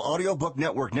manuscript, call Audiobook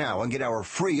Network now and get our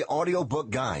free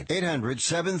audiobook guide.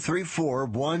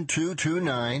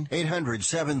 800-734-1229,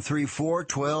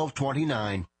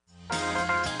 800-734-1229.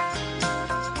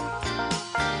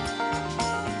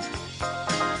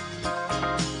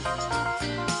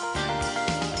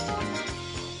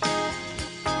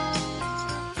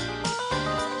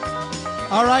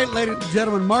 All right, ladies and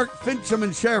gentlemen, Mark Finchem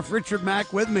and Sheriff Richard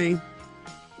Mack with me.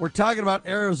 We're talking about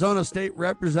Arizona State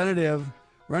Representative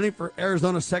running for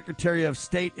Arizona Secretary of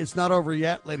State. It's not over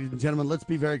yet, ladies and gentlemen. Let's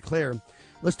be very clear.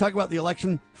 Let's talk about the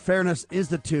Election Fairness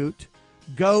Institute.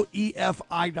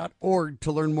 GoEFI.org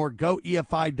to learn more.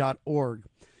 GoEFI.org.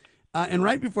 And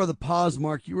right before the pause,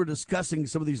 Mark, you were discussing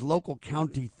some of these local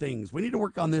county things. We need to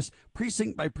work on this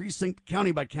precinct by precinct,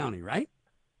 county by county, right?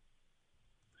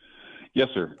 Yes,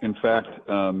 sir. In fact,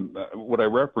 what I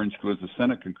referenced was the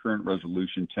Senate Concurrent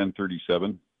Resolution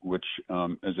 1037, which,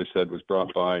 as I said, was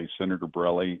brought by Senator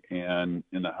Borelli and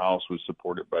in the House was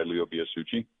supported by Leo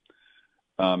Biasucci.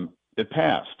 It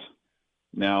passed.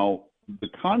 Now, the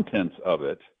contents of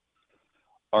it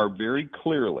are very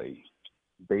clearly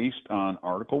based on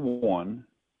Article 1,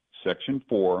 Section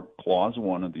 4, Clause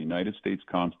 1 of the United States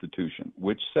Constitution,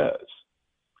 which says,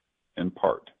 in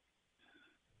part,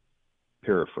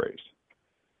 paraphrase,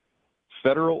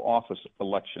 federal office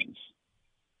elections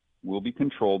will be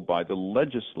controlled by the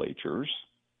legislatures,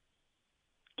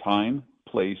 time,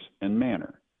 place, and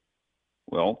manner.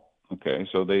 Well, okay,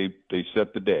 so they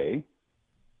set the day,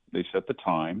 they set the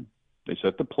time, they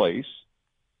set the place.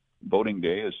 Voting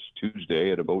day is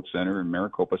Tuesday at a vote center in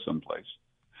Maricopa someplace.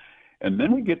 And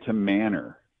then we get to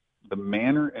manner, the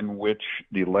manner in which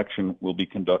the election will be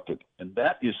conducted. And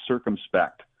that is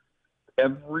circumspect.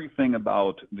 Everything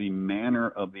about the manner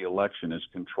of the election is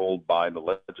controlled by the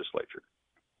legislature.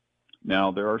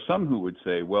 Now, there are some who would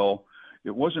say, well,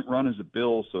 it wasn't run as a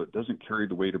bill, so it doesn't carry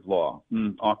the weight of law.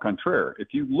 Au contraire,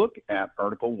 if you look at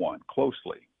Article 1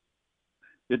 closely,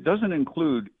 it doesn't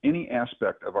include any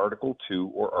aspect of Article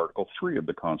 2 or Article 3 of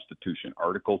the Constitution,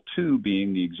 Article 2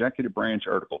 being the executive branch,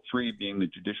 Article 3 being the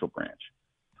judicial branch.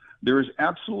 There is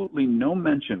absolutely no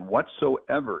mention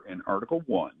whatsoever in Article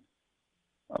 1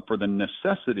 for the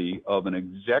necessity of an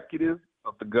executive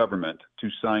of the government to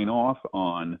sign off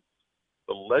on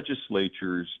the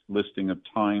legislature's listing of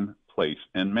time, place,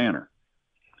 and manner.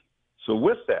 So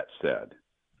with that said,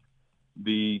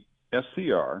 the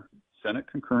SCR, Senate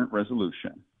Concurrent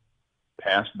Resolution,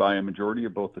 passed by a majority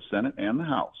of both the Senate and the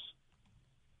House,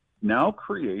 now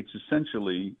creates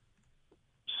essentially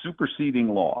superseding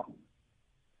law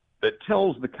that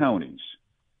tells the counties,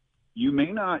 you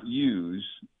may not use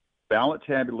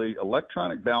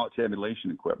electronic ballot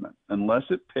tabulation equipment unless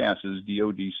it passes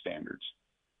DOD standards.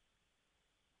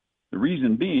 The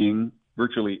reason being,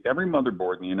 virtually every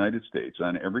motherboard in the United States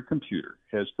on every computer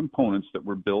has components that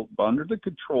were built under the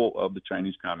control of the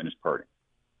Chinese Communist Party.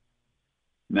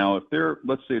 Now,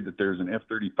 let's say that there's an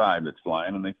F-35 that's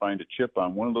flying and they find a chip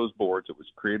on one of those boards that was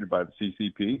created by the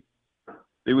CCP,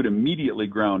 they would immediately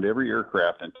ground every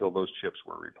aircraft until those chips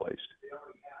were replaced.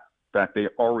 In fact, they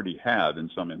already have in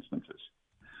some instances.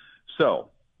 So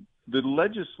the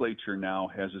legislature now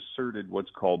has asserted what's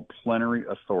called plenary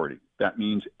authority. That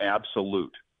means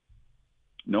absolute.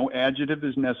 No adjective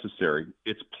is necessary.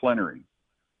 It's plenary.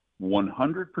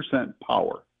 100%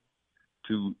 power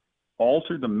to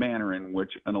alter the manner in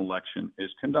which an election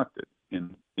is conducted.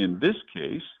 In this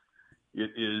case, it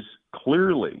is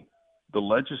clearly the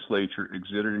legislature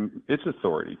exerting its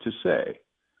authority to say,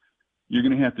 you're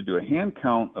going to have to do a hand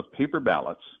count of paper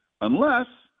ballots unless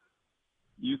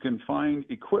you can find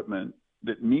equipment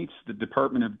that meets the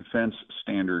Department of Defense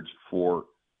standards for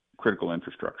critical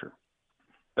infrastructure.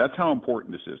 That's how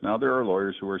important this is. Now, there are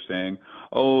lawyers who are saying,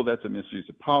 oh, that's a misuse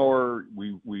of power.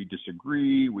 We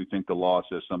disagree. We think the law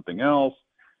says something else.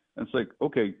 And it's like,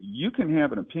 okay, you can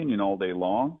have an opinion all day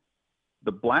long.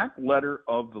 The black letter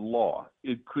of the law,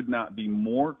 it could not be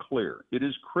more clear. It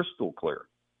is crystal clear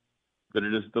that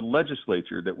it is the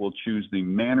legislature that will choose the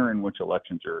manner in which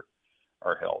elections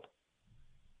are held.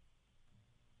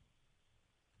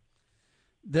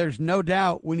 There's no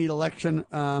doubt we need election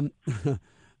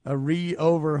a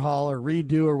overhaul or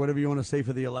redo or whatever you want to say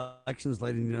for the elections,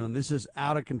 ladies and gentlemen. This is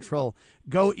out of control.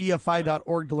 Go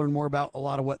EFI.org to learn more about a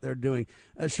lot of what they're doing.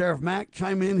 Sheriff Mack,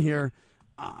 chime in here.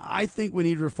 I think we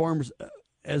need reforms,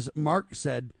 as Mark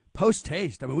said, post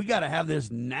haste. I mean, we got to have this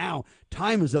now.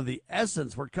 Time is of the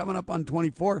essence. We're coming up on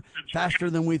 24 faster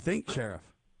than we think, Sheriff.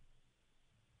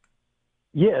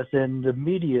 Yes, and the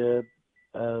media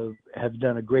have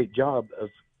done a great job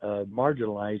of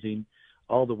marginalizing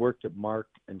all the work that Mark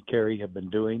and Kari have been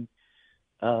doing,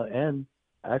 and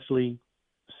actually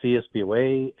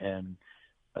CSPOA and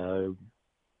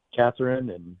Catherine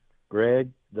and Greg,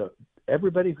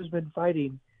 everybody who's been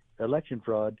fighting election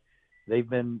fraud, they've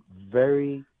been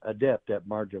very adept at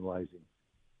marginalizing.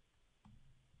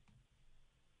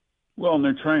 Well, and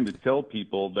they're trying to tell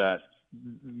people that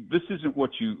this isn't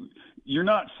what you're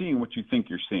not seeing what you think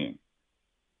you're seeing.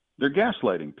 They're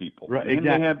gaslighting people, right? And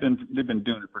exactly. they've been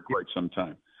doing it for quite some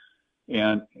time.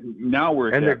 And now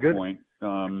we're at that point.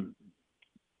 And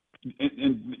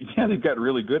yeah, they've got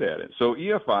really good at it. So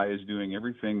EFI is doing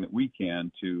everything that we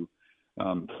can to,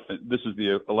 this is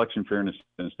the Election Fairness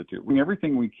Institute, doing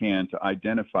everything we can to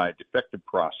identify a defective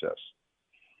process.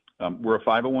 We're a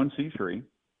 501c3,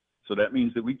 so that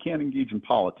means that we can't engage in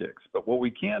politics. But what we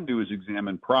can do is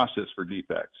examine process for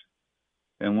defects.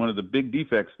 And one of the big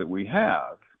defects that we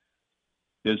have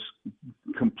is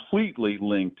completely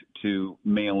linked to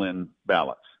mail-in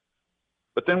ballots.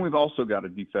 But then we've also got a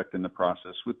defect in the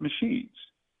process with machines.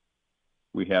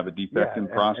 We have a defect in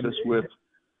process with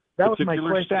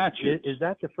particular statutes. Is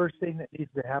that the first thing that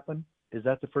needs to happen? Is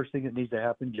that the first thing that needs to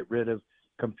happen? Get rid of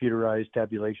computerized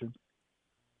tabulation?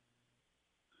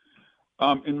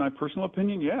 In my personal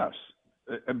opinion, yes.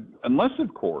 Unless,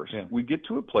 of course, we get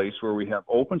to a place where we have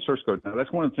open source code. Now,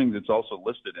 that's one of the things that's also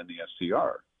listed in the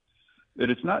SCR, that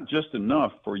it's not just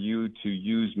enough for you to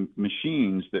use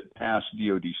machines that pass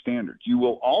DOD standards. You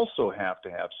will also have to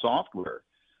have software,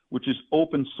 which is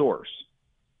open source,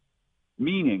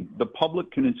 meaning the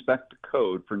public can inspect the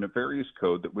code for nefarious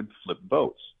code that would flip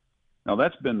votes. Now,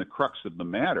 that's been the crux of the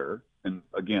matter. And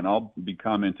again, I'll be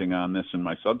commenting on this in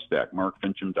my Substack,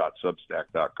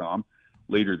 markfinchem.substack.com,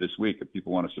 later this week. If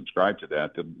people want to subscribe to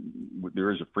that,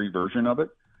 there is a free version of it.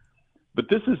 But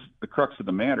this is the crux of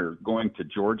the matter, going to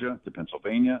Georgia, to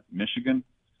Pennsylvania, Michigan,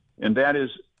 and that is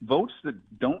votes that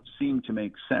don't seem to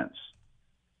make sense.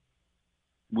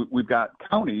 We've got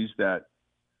counties that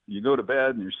you go to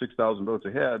bed and you're 6,000 votes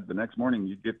ahead. The next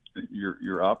morning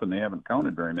you're up and they haven't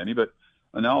counted very many,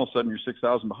 and now all of a sudden you're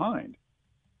 6,000 behind.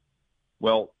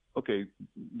 Well, okay,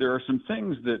 there are some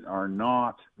things that are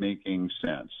not making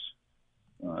sense.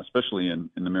 especially in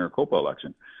the Maricopa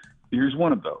election. Here's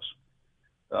one of those.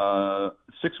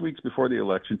 6 weeks before the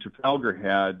election, Trafalgar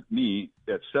had me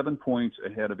at 7 points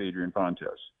ahead of Adrian Fontes.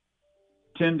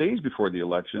 10 days before the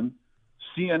election,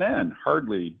 CNN,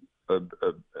 hardly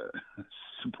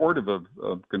supportive of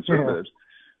conservatives,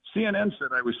 CNN said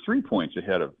I was 3 points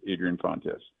ahead of Adrian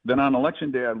Fontes. Then on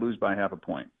election day, I'd lose by half a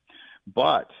point.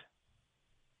 But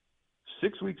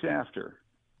 6 weeks after,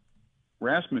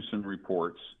 Rasmussen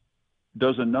reports,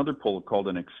 does another poll called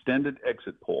an extended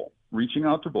exit poll, reaching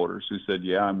out to voters who said,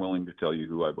 yeah, I'm willing to tell you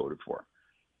who I voted for.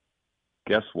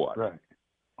 Guess what? Right.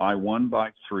 I won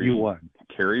by 3. You won.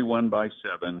 Kari won by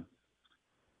 7,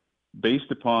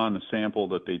 based upon the sample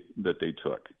that they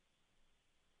took.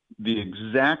 The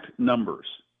exact numbers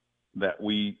that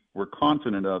we were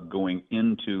confident of going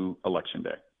into Election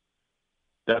Day.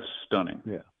 That's stunning.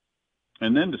 Yeah.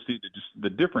 And then to see the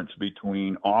difference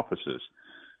between offices.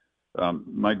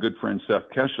 My good friend Seth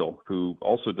Keschel, who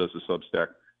also does a Substack,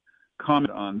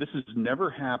 comment on this has never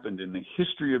happened in the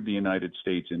history of the United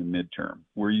States in a midterm,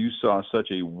 where you saw such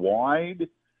a wide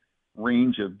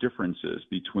range of differences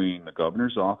between the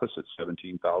governor's office at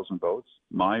 17,000 votes,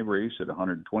 my race at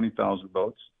 120,000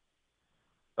 votes.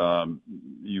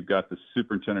 You've got the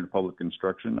superintendent of public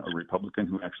instruction, a Republican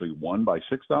who actually won by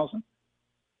 6,000.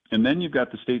 And then you've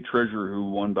got the state treasurer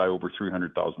who won by over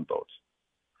 300,000 votes.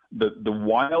 The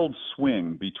wild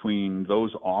swing between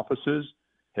those offices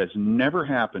has never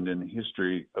happened in the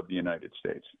history of the United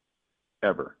States,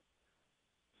 ever,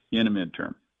 in a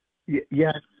midterm.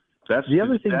 Yeah. That's the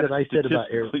other thing that I said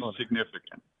about Arizona.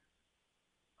 Significant.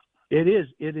 It is.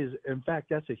 In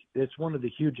fact, it's one of the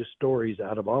hugest stories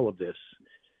out of all of this,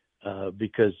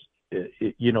 because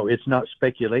it's not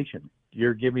speculation.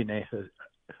 You're giving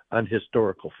an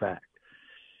historical fact.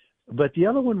 But the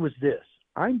other one was this.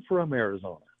 I'm from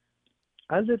Arizona.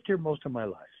 I lived here most of my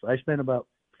life. I spent about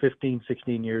 15,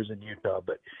 16 years in Utah,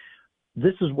 but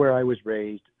this is where I was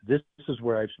raised. This is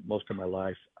where I've spent most of my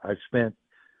life. I've spent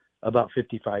about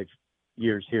 55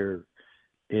 years here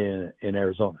in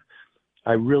Arizona.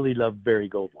 I really love Barry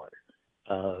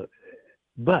Goldwater.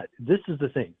 But this is the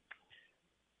thing.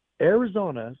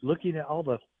 Arizona, looking at all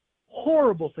the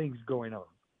horrible things going on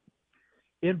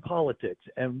in politics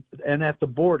and at the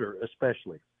border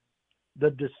especially,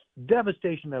 the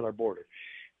devastation at our border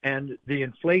and the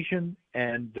inflation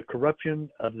and the corruption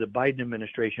of the Biden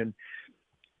administration,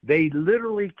 they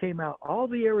literally came out, all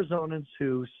the Arizonans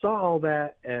who saw all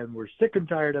that and were sick and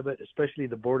tired of it, especially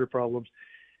the border problems,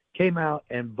 came out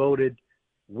and voted,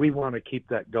 we want to keep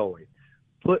that going.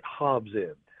 Put Hobbs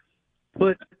in.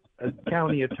 Put a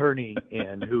county attorney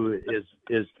in who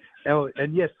is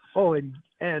and yes,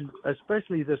 and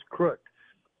especially this crook,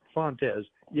 Fontes.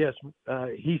 Yes,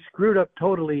 he screwed up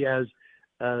totally as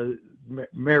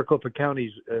Maricopa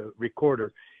County's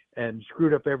recorder and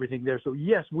screwed up everything there. So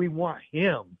yes, we want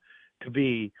him to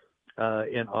be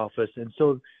in office. And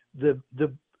so the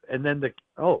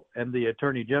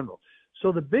Attorney General.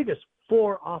 So the biggest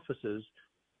 4 offices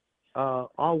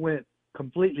all went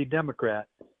completely Democrat.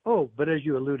 Oh, but as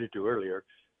you alluded to earlier,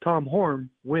 Tom Horn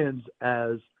wins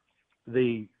as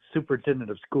the superintendent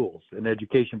of schools and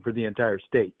education for the entire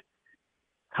state.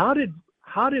 How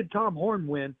did Tom Horn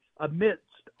win amidst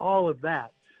all of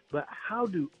that? But how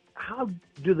do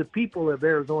the people of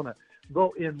Arizona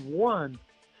go in one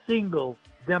single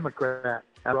Democrat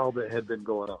after all that had been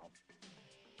going on?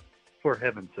 For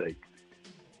heaven's sake.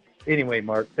 Anyway,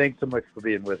 Mark, thanks so much for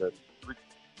being with us.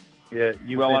 Yeah,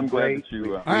 I'm glad that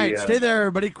you. All right, stay there,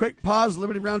 everybody. Quick pause.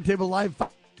 Liberty Roundtable Live,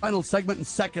 final segment in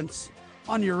seconds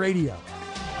on your radio.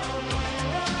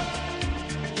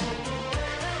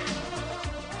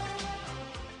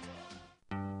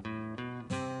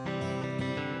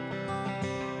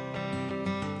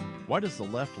 Why does the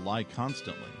left lie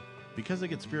constantly? Because they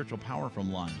get spiritual power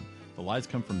from lying. The lies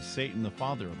come from Satan, the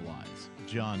father of lies.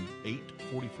 John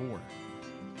 8:44.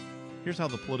 Here's how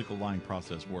the political lying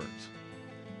process works.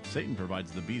 Satan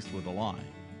provides the beast with a lie.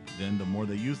 Then the more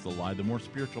they use the lie, the more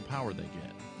spiritual power they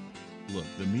get. Look,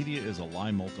 the media is a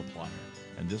lie multiplier,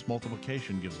 and this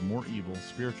multiplication gives more evil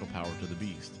spiritual power to the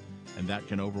beast, and that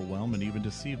can overwhelm and even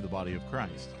deceive the body of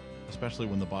Christ, especially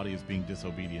when the body is being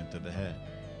disobedient to the head.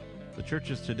 The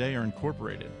churches today are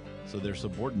incorporated, so they're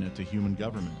subordinate to human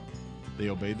government. They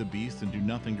obey the beast and do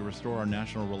nothing to restore our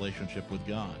national relationship with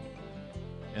God.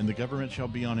 And the government shall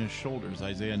be on his shoulders,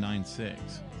 Isaiah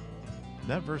 9:6.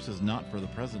 That verse is not for the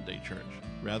present-day church.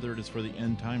 Rather, it is for the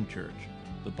end-time church,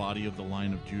 the body of the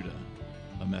line of Judah.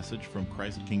 A message from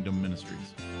Christ Kingdom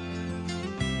Ministries.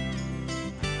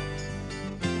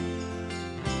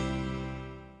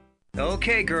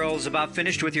 Okay, girls, about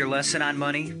finished with your lesson on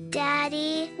money?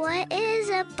 Daddy, what is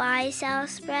a buy-sell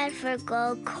spread for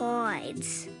gold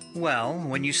coins? Well,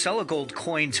 when you sell a gold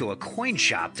coin to a coin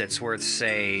shop that's worth,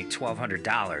 say,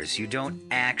 $1,200, you don't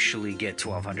actually get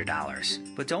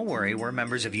 $1,200. But don't worry, we're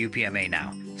members of UPMA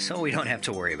now, so we don't have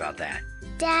to worry about that.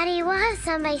 Daddy, what if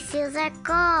somebody steals our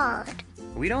gold?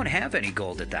 We don't have any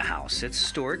gold at the house. It's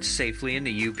stored safely in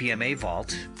the UPMA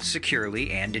vault, securely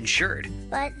and insured.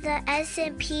 But the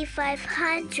S&P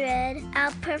 500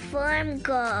 outperformed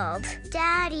gold.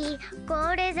 Daddy,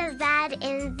 gold is a bad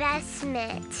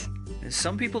investment.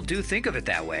 Some people do think of it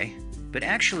that way, but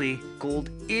actually, gold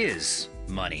is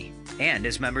money. And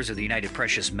as members of the United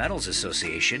Precious Metals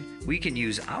Association, we can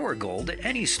use our gold at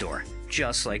any store,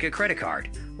 just like a credit card.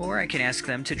 Or I can ask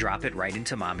them to drop it right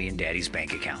into Mommy and Daddy's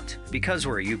bank account, because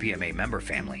we're a UPMA member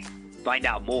family. Find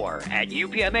out more at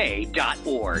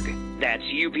upma.org. That's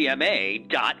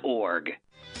upma.org.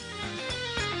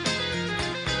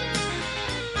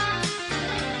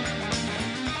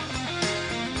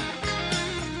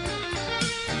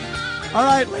 All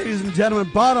right, ladies and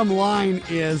gentlemen, bottom line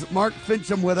is Mark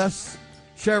Finchem with us,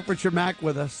 Sheriff Richard Mack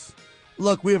with us.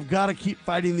 Look, we have got to keep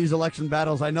fighting these election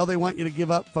battles. I know they want you to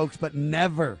give up, folks, but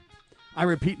never, I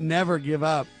repeat, never give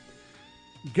up.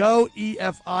 Go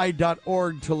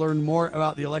EFI.org to learn more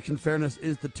about the Election Fairness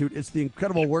Institute. It's the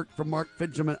incredible work from Mark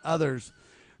Finchem and others,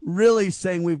 really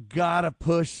saying we've got to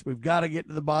push, we've got to get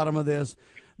to the bottom of this.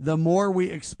 The more we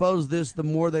expose this, the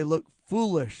more they look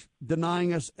foolish,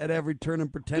 denying us at every turn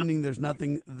and pretending there's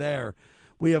nothing there.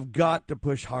 We have got to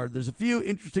push hard. There's a few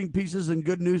interesting pieces and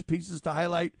good news pieces to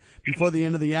highlight before the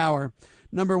end of the hour.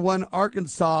 Number one,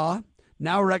 Arkansas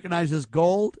now recognizes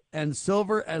gold and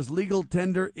silver as legal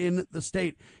tender in the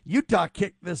state. Utah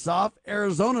kicked this off.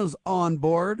 Arizona's on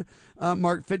board.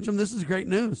 Mark Finchem, this is great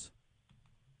news.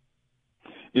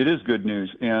 It is good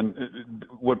news. And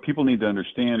what people need to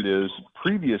understand is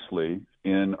previously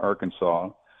in Arkansas,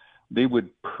 they would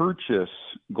purchase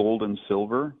gold and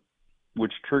silver,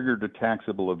 which triggered a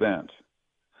taxable event.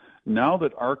 Now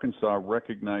that Arkansas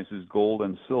recognizes gold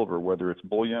and silver, whether it's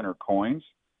bullion or coins,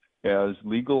 as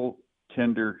legal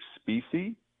tender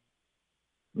specie,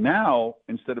 now,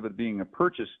 instead of it being a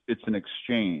purchase, it's an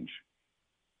exchange,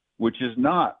 which is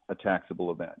not a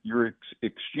taxable event. You're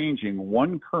exchanging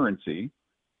one currency,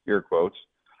 air quotes,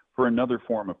 for another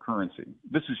form of currency.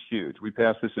 This is huge. We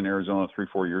passed this in Arizona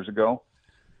 3-4 years ago.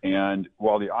 And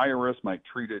while the IRS might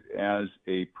treat it as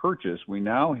a purchase, we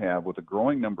now have, with a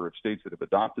growing number of states that have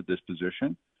adopted this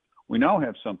position, we now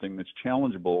have something that's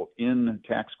challengeable in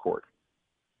tax court.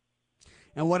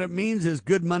 And what it means is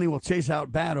good money will chase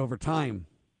out bad over time.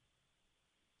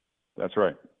 That's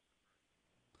right.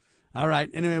 All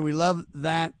right. Anyway, we love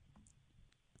that.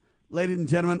 Ladies and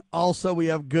gentlemen, also we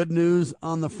have good news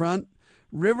on the front.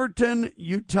 Riverton,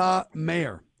 Utah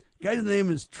mayor. Guy's name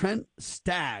is Trent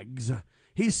Staggs.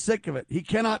 He's sick of it. He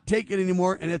cannot take it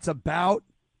anymore, and it's about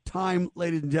time,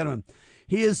 ladies and gentlemen.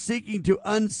 He is seeking to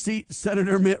unseat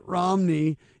Senator Mitt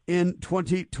Romney in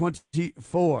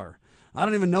 2024. I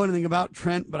don't even know anything about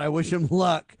Trent, but I wish him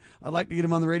luck. I'd like to get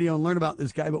him on the radio and learn about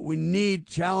this guy, but we need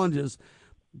challenges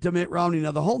to Mitt Romney.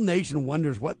 Now, the whole nation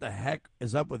wonders what the heck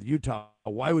is up with Utah.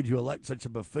 Why would you elect such a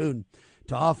buffoon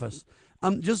to office?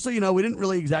 Just so you know, we didn't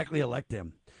really exactly elect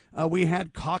him. We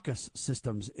had caucus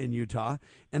systems in Utah,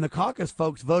 and the caucus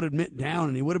folks voted Mitt down,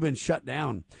 and he would have been shut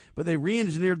down. But they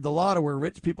re-engineered the law to where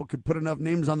rich people could put enough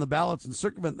names on the ballots and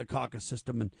circumvent the caucus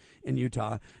system in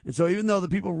Utah. And so even though the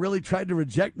people really tried to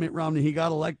reject Mitt Romney, he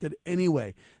got elected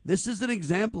anyway. This is an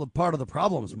example of part of the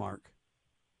problems, Mark.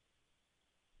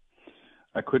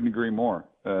 I couldn't agree more.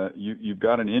 You've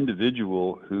got an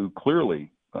individual who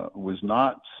clearly was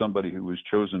not somebody who was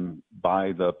chosen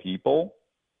by the people,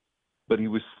 but he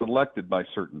was selected by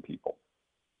certain people.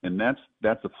 And that's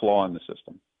a flaw in the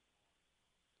system.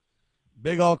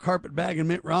 Big old carpetbag and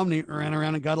Mitt Romney ran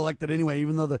around and got elected anyway,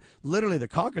 even though literally the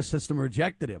caucus system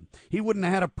rejected him. He wouldn't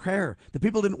have had a prayer. The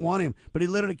people didn't want him, but he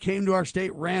literally came to our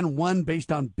state, ran one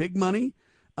based on big money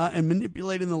and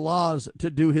manipulating the laws to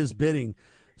do his bidding.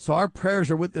 So our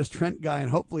prayers are with this Trent guy, and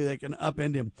hopefully they can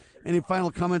upend him. Any final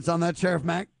comments on that, Sheriff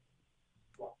Mack?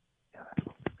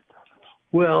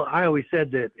 Well, I always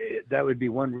said that would be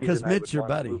one reason because Mitt's your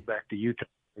buddy. To move back to Utah.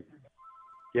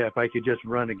 Yeah, if I could just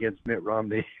run against Mitt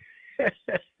Romney,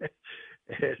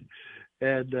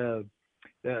 and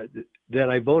that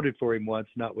I voted for him once,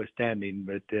 notwithstanding.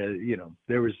 But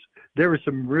there were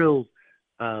some real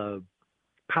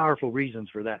powerful reasons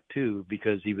for that too,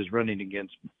 because he was running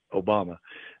against Obama.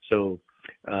 So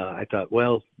I thought,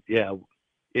 well, yeah.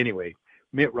 Anyway,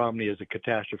 Mitt Romney is a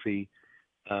catastrophe.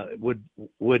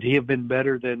 Would he have been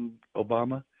better than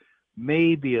Obama?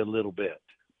 maybe a little bit.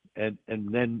 And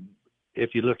then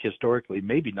if you look historically,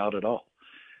 maybe not at all.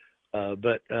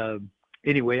 But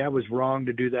anyway, I was wrong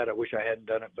to do that. I wish I hadn't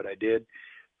done it, but I did.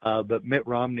 But Mitt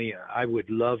Romney, I would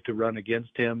love to run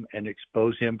against him and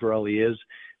expose him for all he is.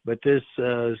 But this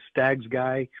Staggs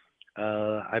guy,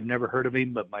 I've never heard of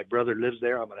him, but my brother lives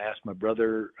there. I'm going to ask my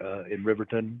brother in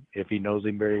Riverton if he knows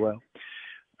him very well.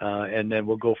 And then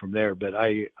we'll go from there. But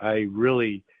I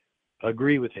really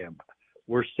agree with him.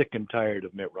 We're sick and tired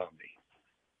of Mitt Romney.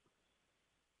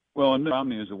 Well, and Mitt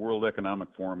Romney is a World Economic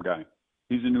Forum guy.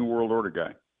 He's a New World Order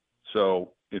guy.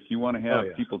 So if you want to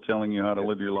have people telling you how to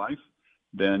live your life,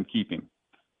 then keep him.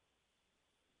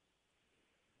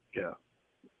 Yeah,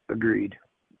 agreed.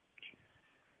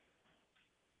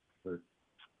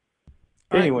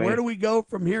 Anyway, where do we go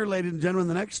from here, ladies and gentlemen?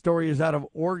 The next story is out of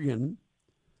Oregon.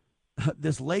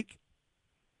 This lake,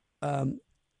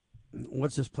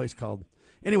 what's this place called?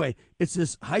 Anyway, it's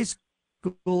this high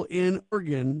school in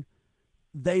Oregon.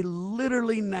 They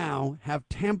literally now have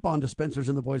tampon dispensers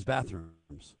in the boys'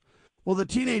 bathrooms. Well, the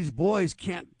teenage boys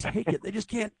can't take it. They just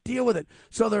can't deal with it.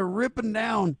 So they're ripping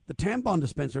down the tampon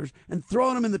dispensers and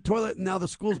throwing them in the toilet, and now the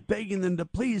school's begging them to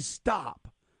please stop.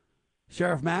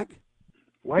 Sheriff Mack?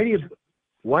 Why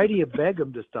do you beg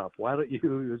them to stop? Why don't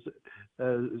you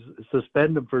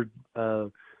suspend them for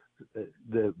the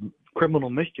criminal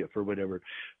mischief or whatever?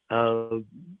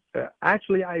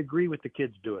 Actually, I agree with the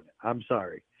kids doing it. I'm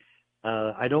sorry.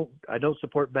 I don't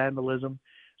support vandalism,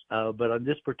 but on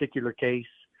this particular case,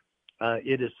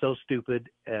 it is so stupid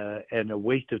and a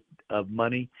waste of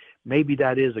money. Maybe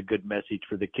that is a good message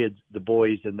for the kids, the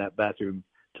boys in that bathroom,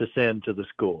 to send to the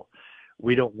school.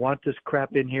 We don't want this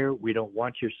crap in here. We don't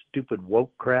want your stupid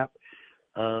woke crap.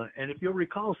 And if you'll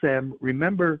recall, Sam,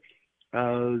 remember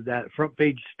that front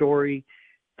page story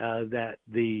that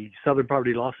the Southern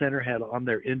Poverty Law Center had on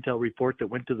their intel report that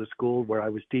went to the school where I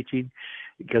was teaching,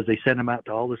 because they sent them out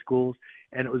to all the schools,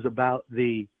 and it was about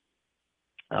the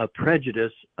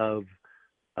prejudice of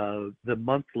the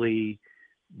monthly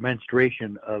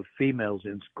menstruation of females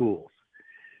in schools.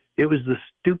 It was the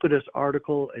stupidest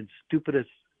article and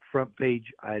stupidest front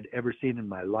page I had ever seen in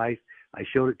my life. I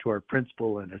showed it to our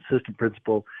principal and assistant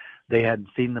principal. They hadn't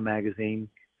seen the magazine,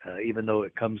 even though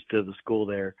it comes to the school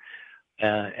there.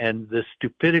 And the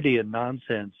stupidity and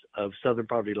nonsense of Southern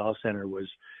Poverty Law Center was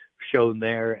shown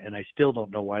there, and I still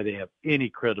don't know why they have any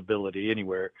credibility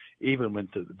anywhere, even with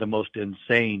the most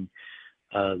insane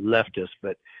leftists.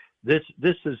 But this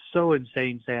is so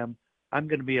insane, Sam. I'm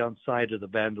going to be on side of the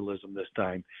vandalism this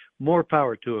time. More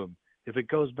power to them. If it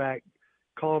goes back,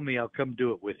 call me. I'll come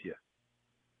do it with you.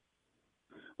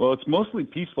 Well, it's mostly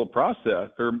peaceful process,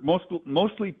 or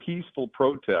mostly peaceful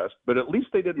protest, but at least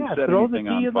they didn't set anything on fire. Throw the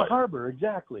tea in the harbor,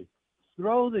 exactly.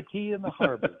 Throw the tea in the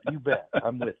harbor. You bet.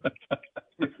 I'm with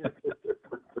you.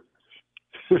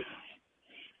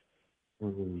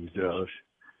 Oh, gosh.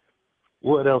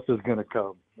 What else is going to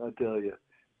come? I tell you,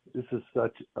 this is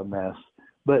such a mess.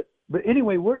 But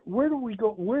anyway, where do we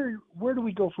go? Where do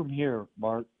we go from here,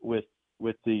 Mark? With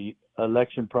the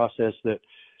election process that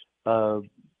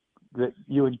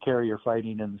you and Kari are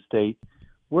fighting in the state,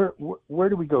 where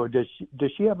do we go? Does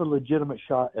she have a legitimate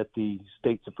shot at the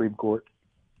state Supreme Court?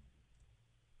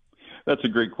 That's a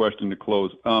great question to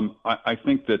close. I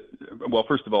think that, well,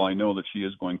 first of all, I know that she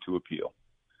is going to appeal.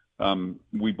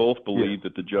 We both believe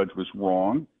that the judge was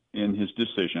wrong in his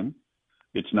decision.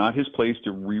 It's not his place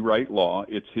to rewrite law.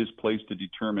 It's his place to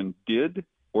determine did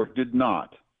or did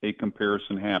not a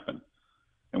comparison happen.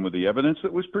 And with the evidence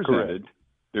that was presented,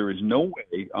 there is no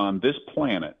way on this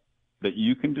planet that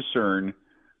you can discern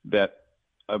that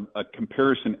a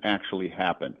comparison actually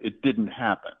happened. It didn't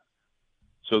happen.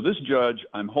 So this judge,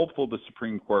 I'm hopeful the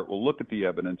Supreme Court will look at the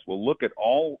evidence, will look at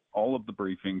all of the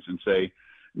briefings and say,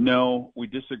 no, we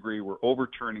disagree, we're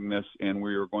overturning this, and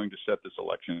we are going to set this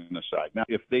election aside. Now,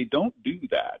 if they don't do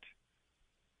that,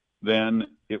 then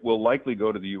it will likely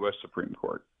go to the U.S. Supreme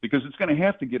Court, because it's going to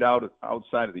have to get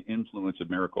outside of the influence of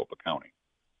Maricopa County.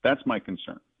 That's my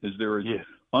concern, is there is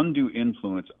undue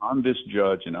influence on this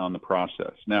judge and on the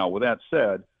process. Now, with that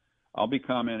said, I'll be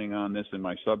commenting on this in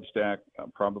my Substack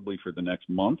probably for the next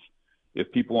month. If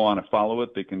people want to follow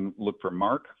it, they can look for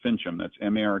Mark Finchem. That's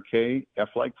M-A-R-K, F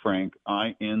like Frank,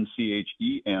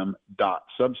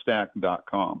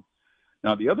 INCHEM.substack.com.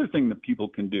 Now, the other thing that people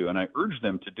can do, and I urge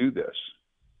them to do this,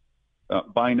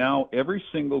 by now, every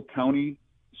single county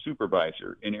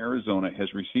supervisor in Arizona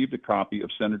has received a copy of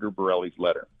Senator Borelli's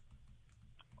letter.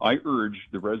 I urge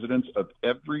the residents of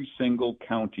every single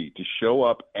county to show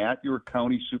up at your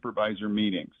county supervisor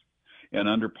meetings and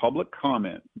under public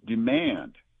comment,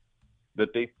 demand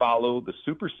that they follow the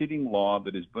superseding law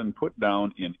that has been put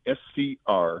down in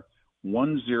SCR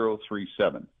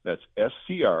 1037. That's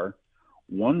SCR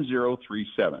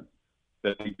 1037.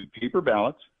 That they do paper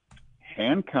ballots,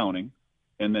 hand counting,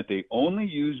 and that they only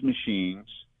use machines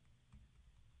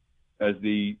as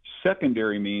the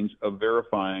secondary means of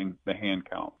verifying the hand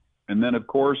count. And then, of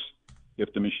course,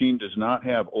 if the machine does not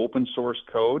have open source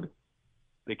code,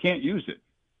 they can't use it.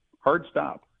 Hard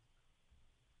stop.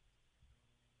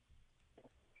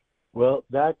 Well,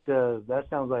 that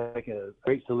sounds like a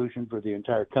great solution for the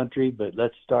entire country, but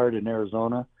let's start in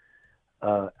Arizona.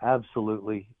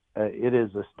 Absolutely. It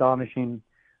is astonishing,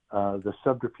 the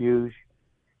subterfuge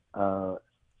that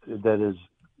has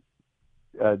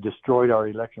destroyed our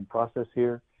election process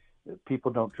here.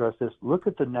 People don't trust this. Look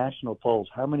at the national polls.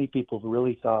 How many people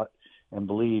really thought and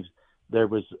believed there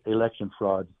was election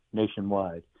fraud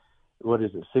nationwide? What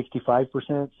is it,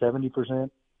 65%, 70%?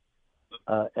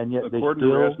 And yet they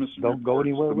still don't go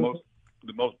anywhere with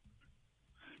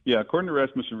it? According to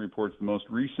Rasmussen Reports, the most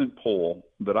recent poll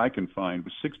that I can find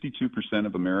was 62%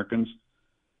 of Americans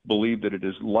believe that it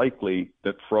is likely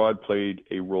that fraud played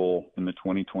a role in the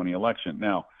 2020 election.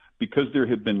 Now, because there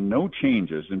have been no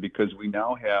changes and because we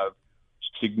now have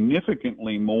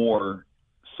significantly more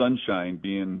sunshine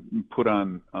being put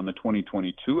on the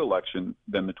 2022 election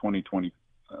than the 2020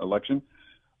 election,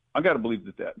 I got to believe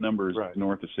that number is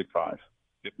north of 65,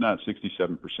 if not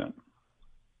 67%.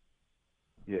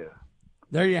 Yeah.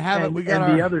 There you have it. We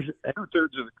got the others, 2/3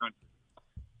 of the country.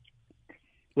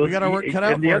 We got our work cut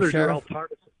out and the for others us, Sheriff. are all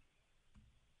partisan.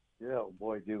 Yeah, oh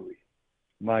boy, do we.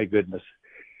 My goodness.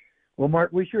 Well,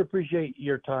 Mark, we sure appreciate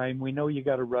your time. We know you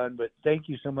got to run, but thank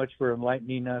you so much for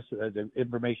enlightening us. The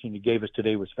information you gave us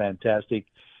today was fantastic,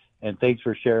 and thanks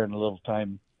for sharing a little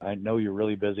time. I know you're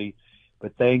really busy,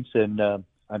 but thanks, and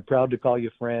I'm proud to call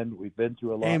you friend. We've been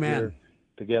through a lot here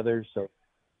together, so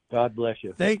God bless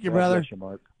you. Thank you, God brother. Bless you,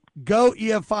 Mark.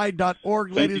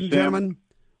 GoEFI.org, ladies and gentlemen.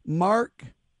 Mark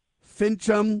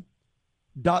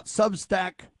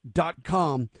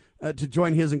Finchem.substack.com to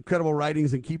join his incredible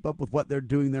writings and keep up with what they're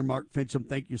doing there. Mark Finchem,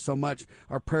 thank you so much.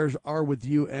 Our prayers are with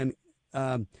you and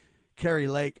Kari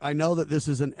Lake. I know that this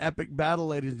is an epic battle,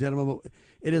 ladies and gentlemen, but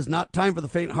it is not time for the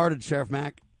faint-hearted, Sheriff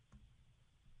Mack.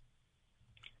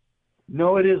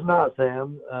 No, it is not,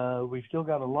 Sam. We've still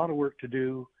got a lot of work to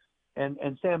do.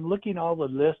 And Sam, looking all the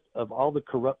list of all the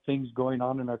corrupt things going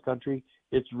on in our country,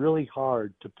 it's really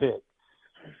hard to pick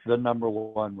the number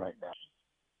one right now.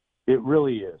 It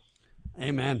really is.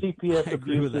 Amen. CPS I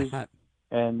agree with abuses that.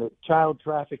 and child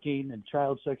trafficking and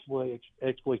child sexual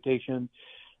exploitation,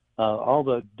 all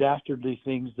the dastardly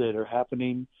things that are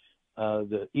happening,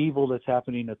 the evil that's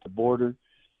happening at the border,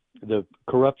 the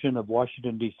corruption of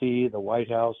Washington, D.C., the White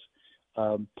House.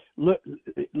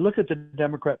 Look at the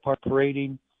Democrat Party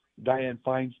parading Dianne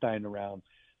Feinstein around,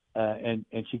 and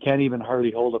she can't even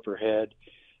hardly hold up her head.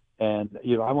 And,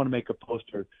 I want to make a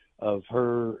poster of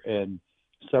her and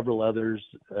several others,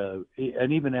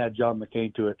 and even add John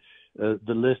McCain to it,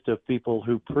 the list of people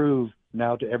who prove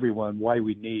now to everyone why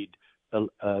we need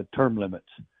term limits.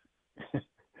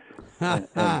 By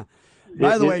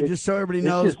the way, just so everybody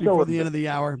knows before the end of the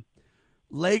hour,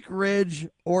 Lake Ridge,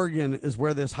 Oregon is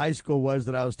where this high school was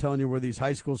that I was telling you, where these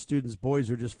high school students, boys,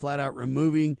 are just flat out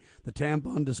removing the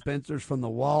tampon dispensers from the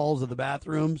walls of the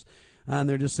bathrooms, and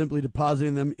they're just simply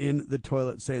depositing them in the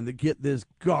toilet, saying to get this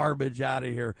garbage out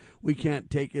of here. We can't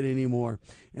take it anymore.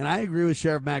 And I agree with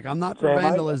Sheriff Mack. I'm not for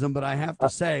vandalism, but I have to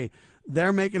say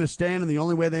they're making a stand, and the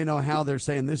only way they know how, they're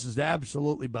saying this is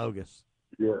absolutely bogus.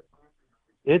 Yeah.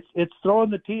 It's throwing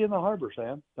the tea in the harbor,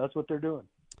 Sam. That's what they're doing.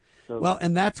 So, well,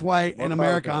 and that's why in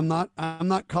America, I'm not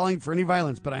calling for any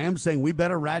violence, but I am saying we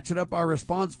better ratchet up our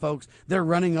response, folks. They're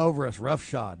running over us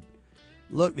roughshod.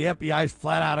 Look, the FBI's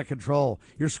flat out of control.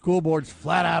 Your school board's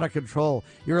flat out of control.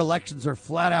 Your elections are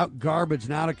flat out garbage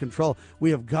and out of control.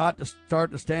 We have got to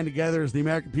start to stand together as the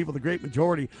American people, the great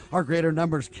majority. Our greater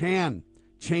numbers can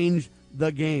change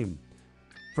the game.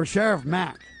 For Sheriff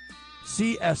Mack,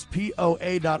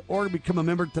 CSPOA.org. Become a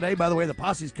member today. By the way, the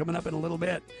posse's coming up in a little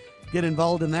bit. Get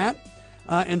involved in that.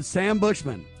 And Sam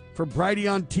Bushman for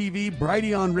Brighteon TV,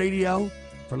 Brighteon Radio,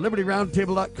 for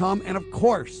LibertyRoundTable.com, and, of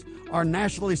course, our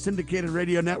nationally syndicated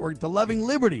radio network, the Loving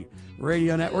Liberty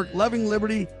Radio Network,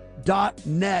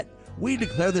 lovingliberty.net. We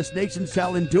declare this nation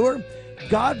shall endure.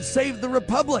 God save the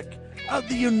Republic of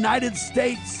the United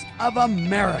States of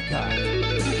America.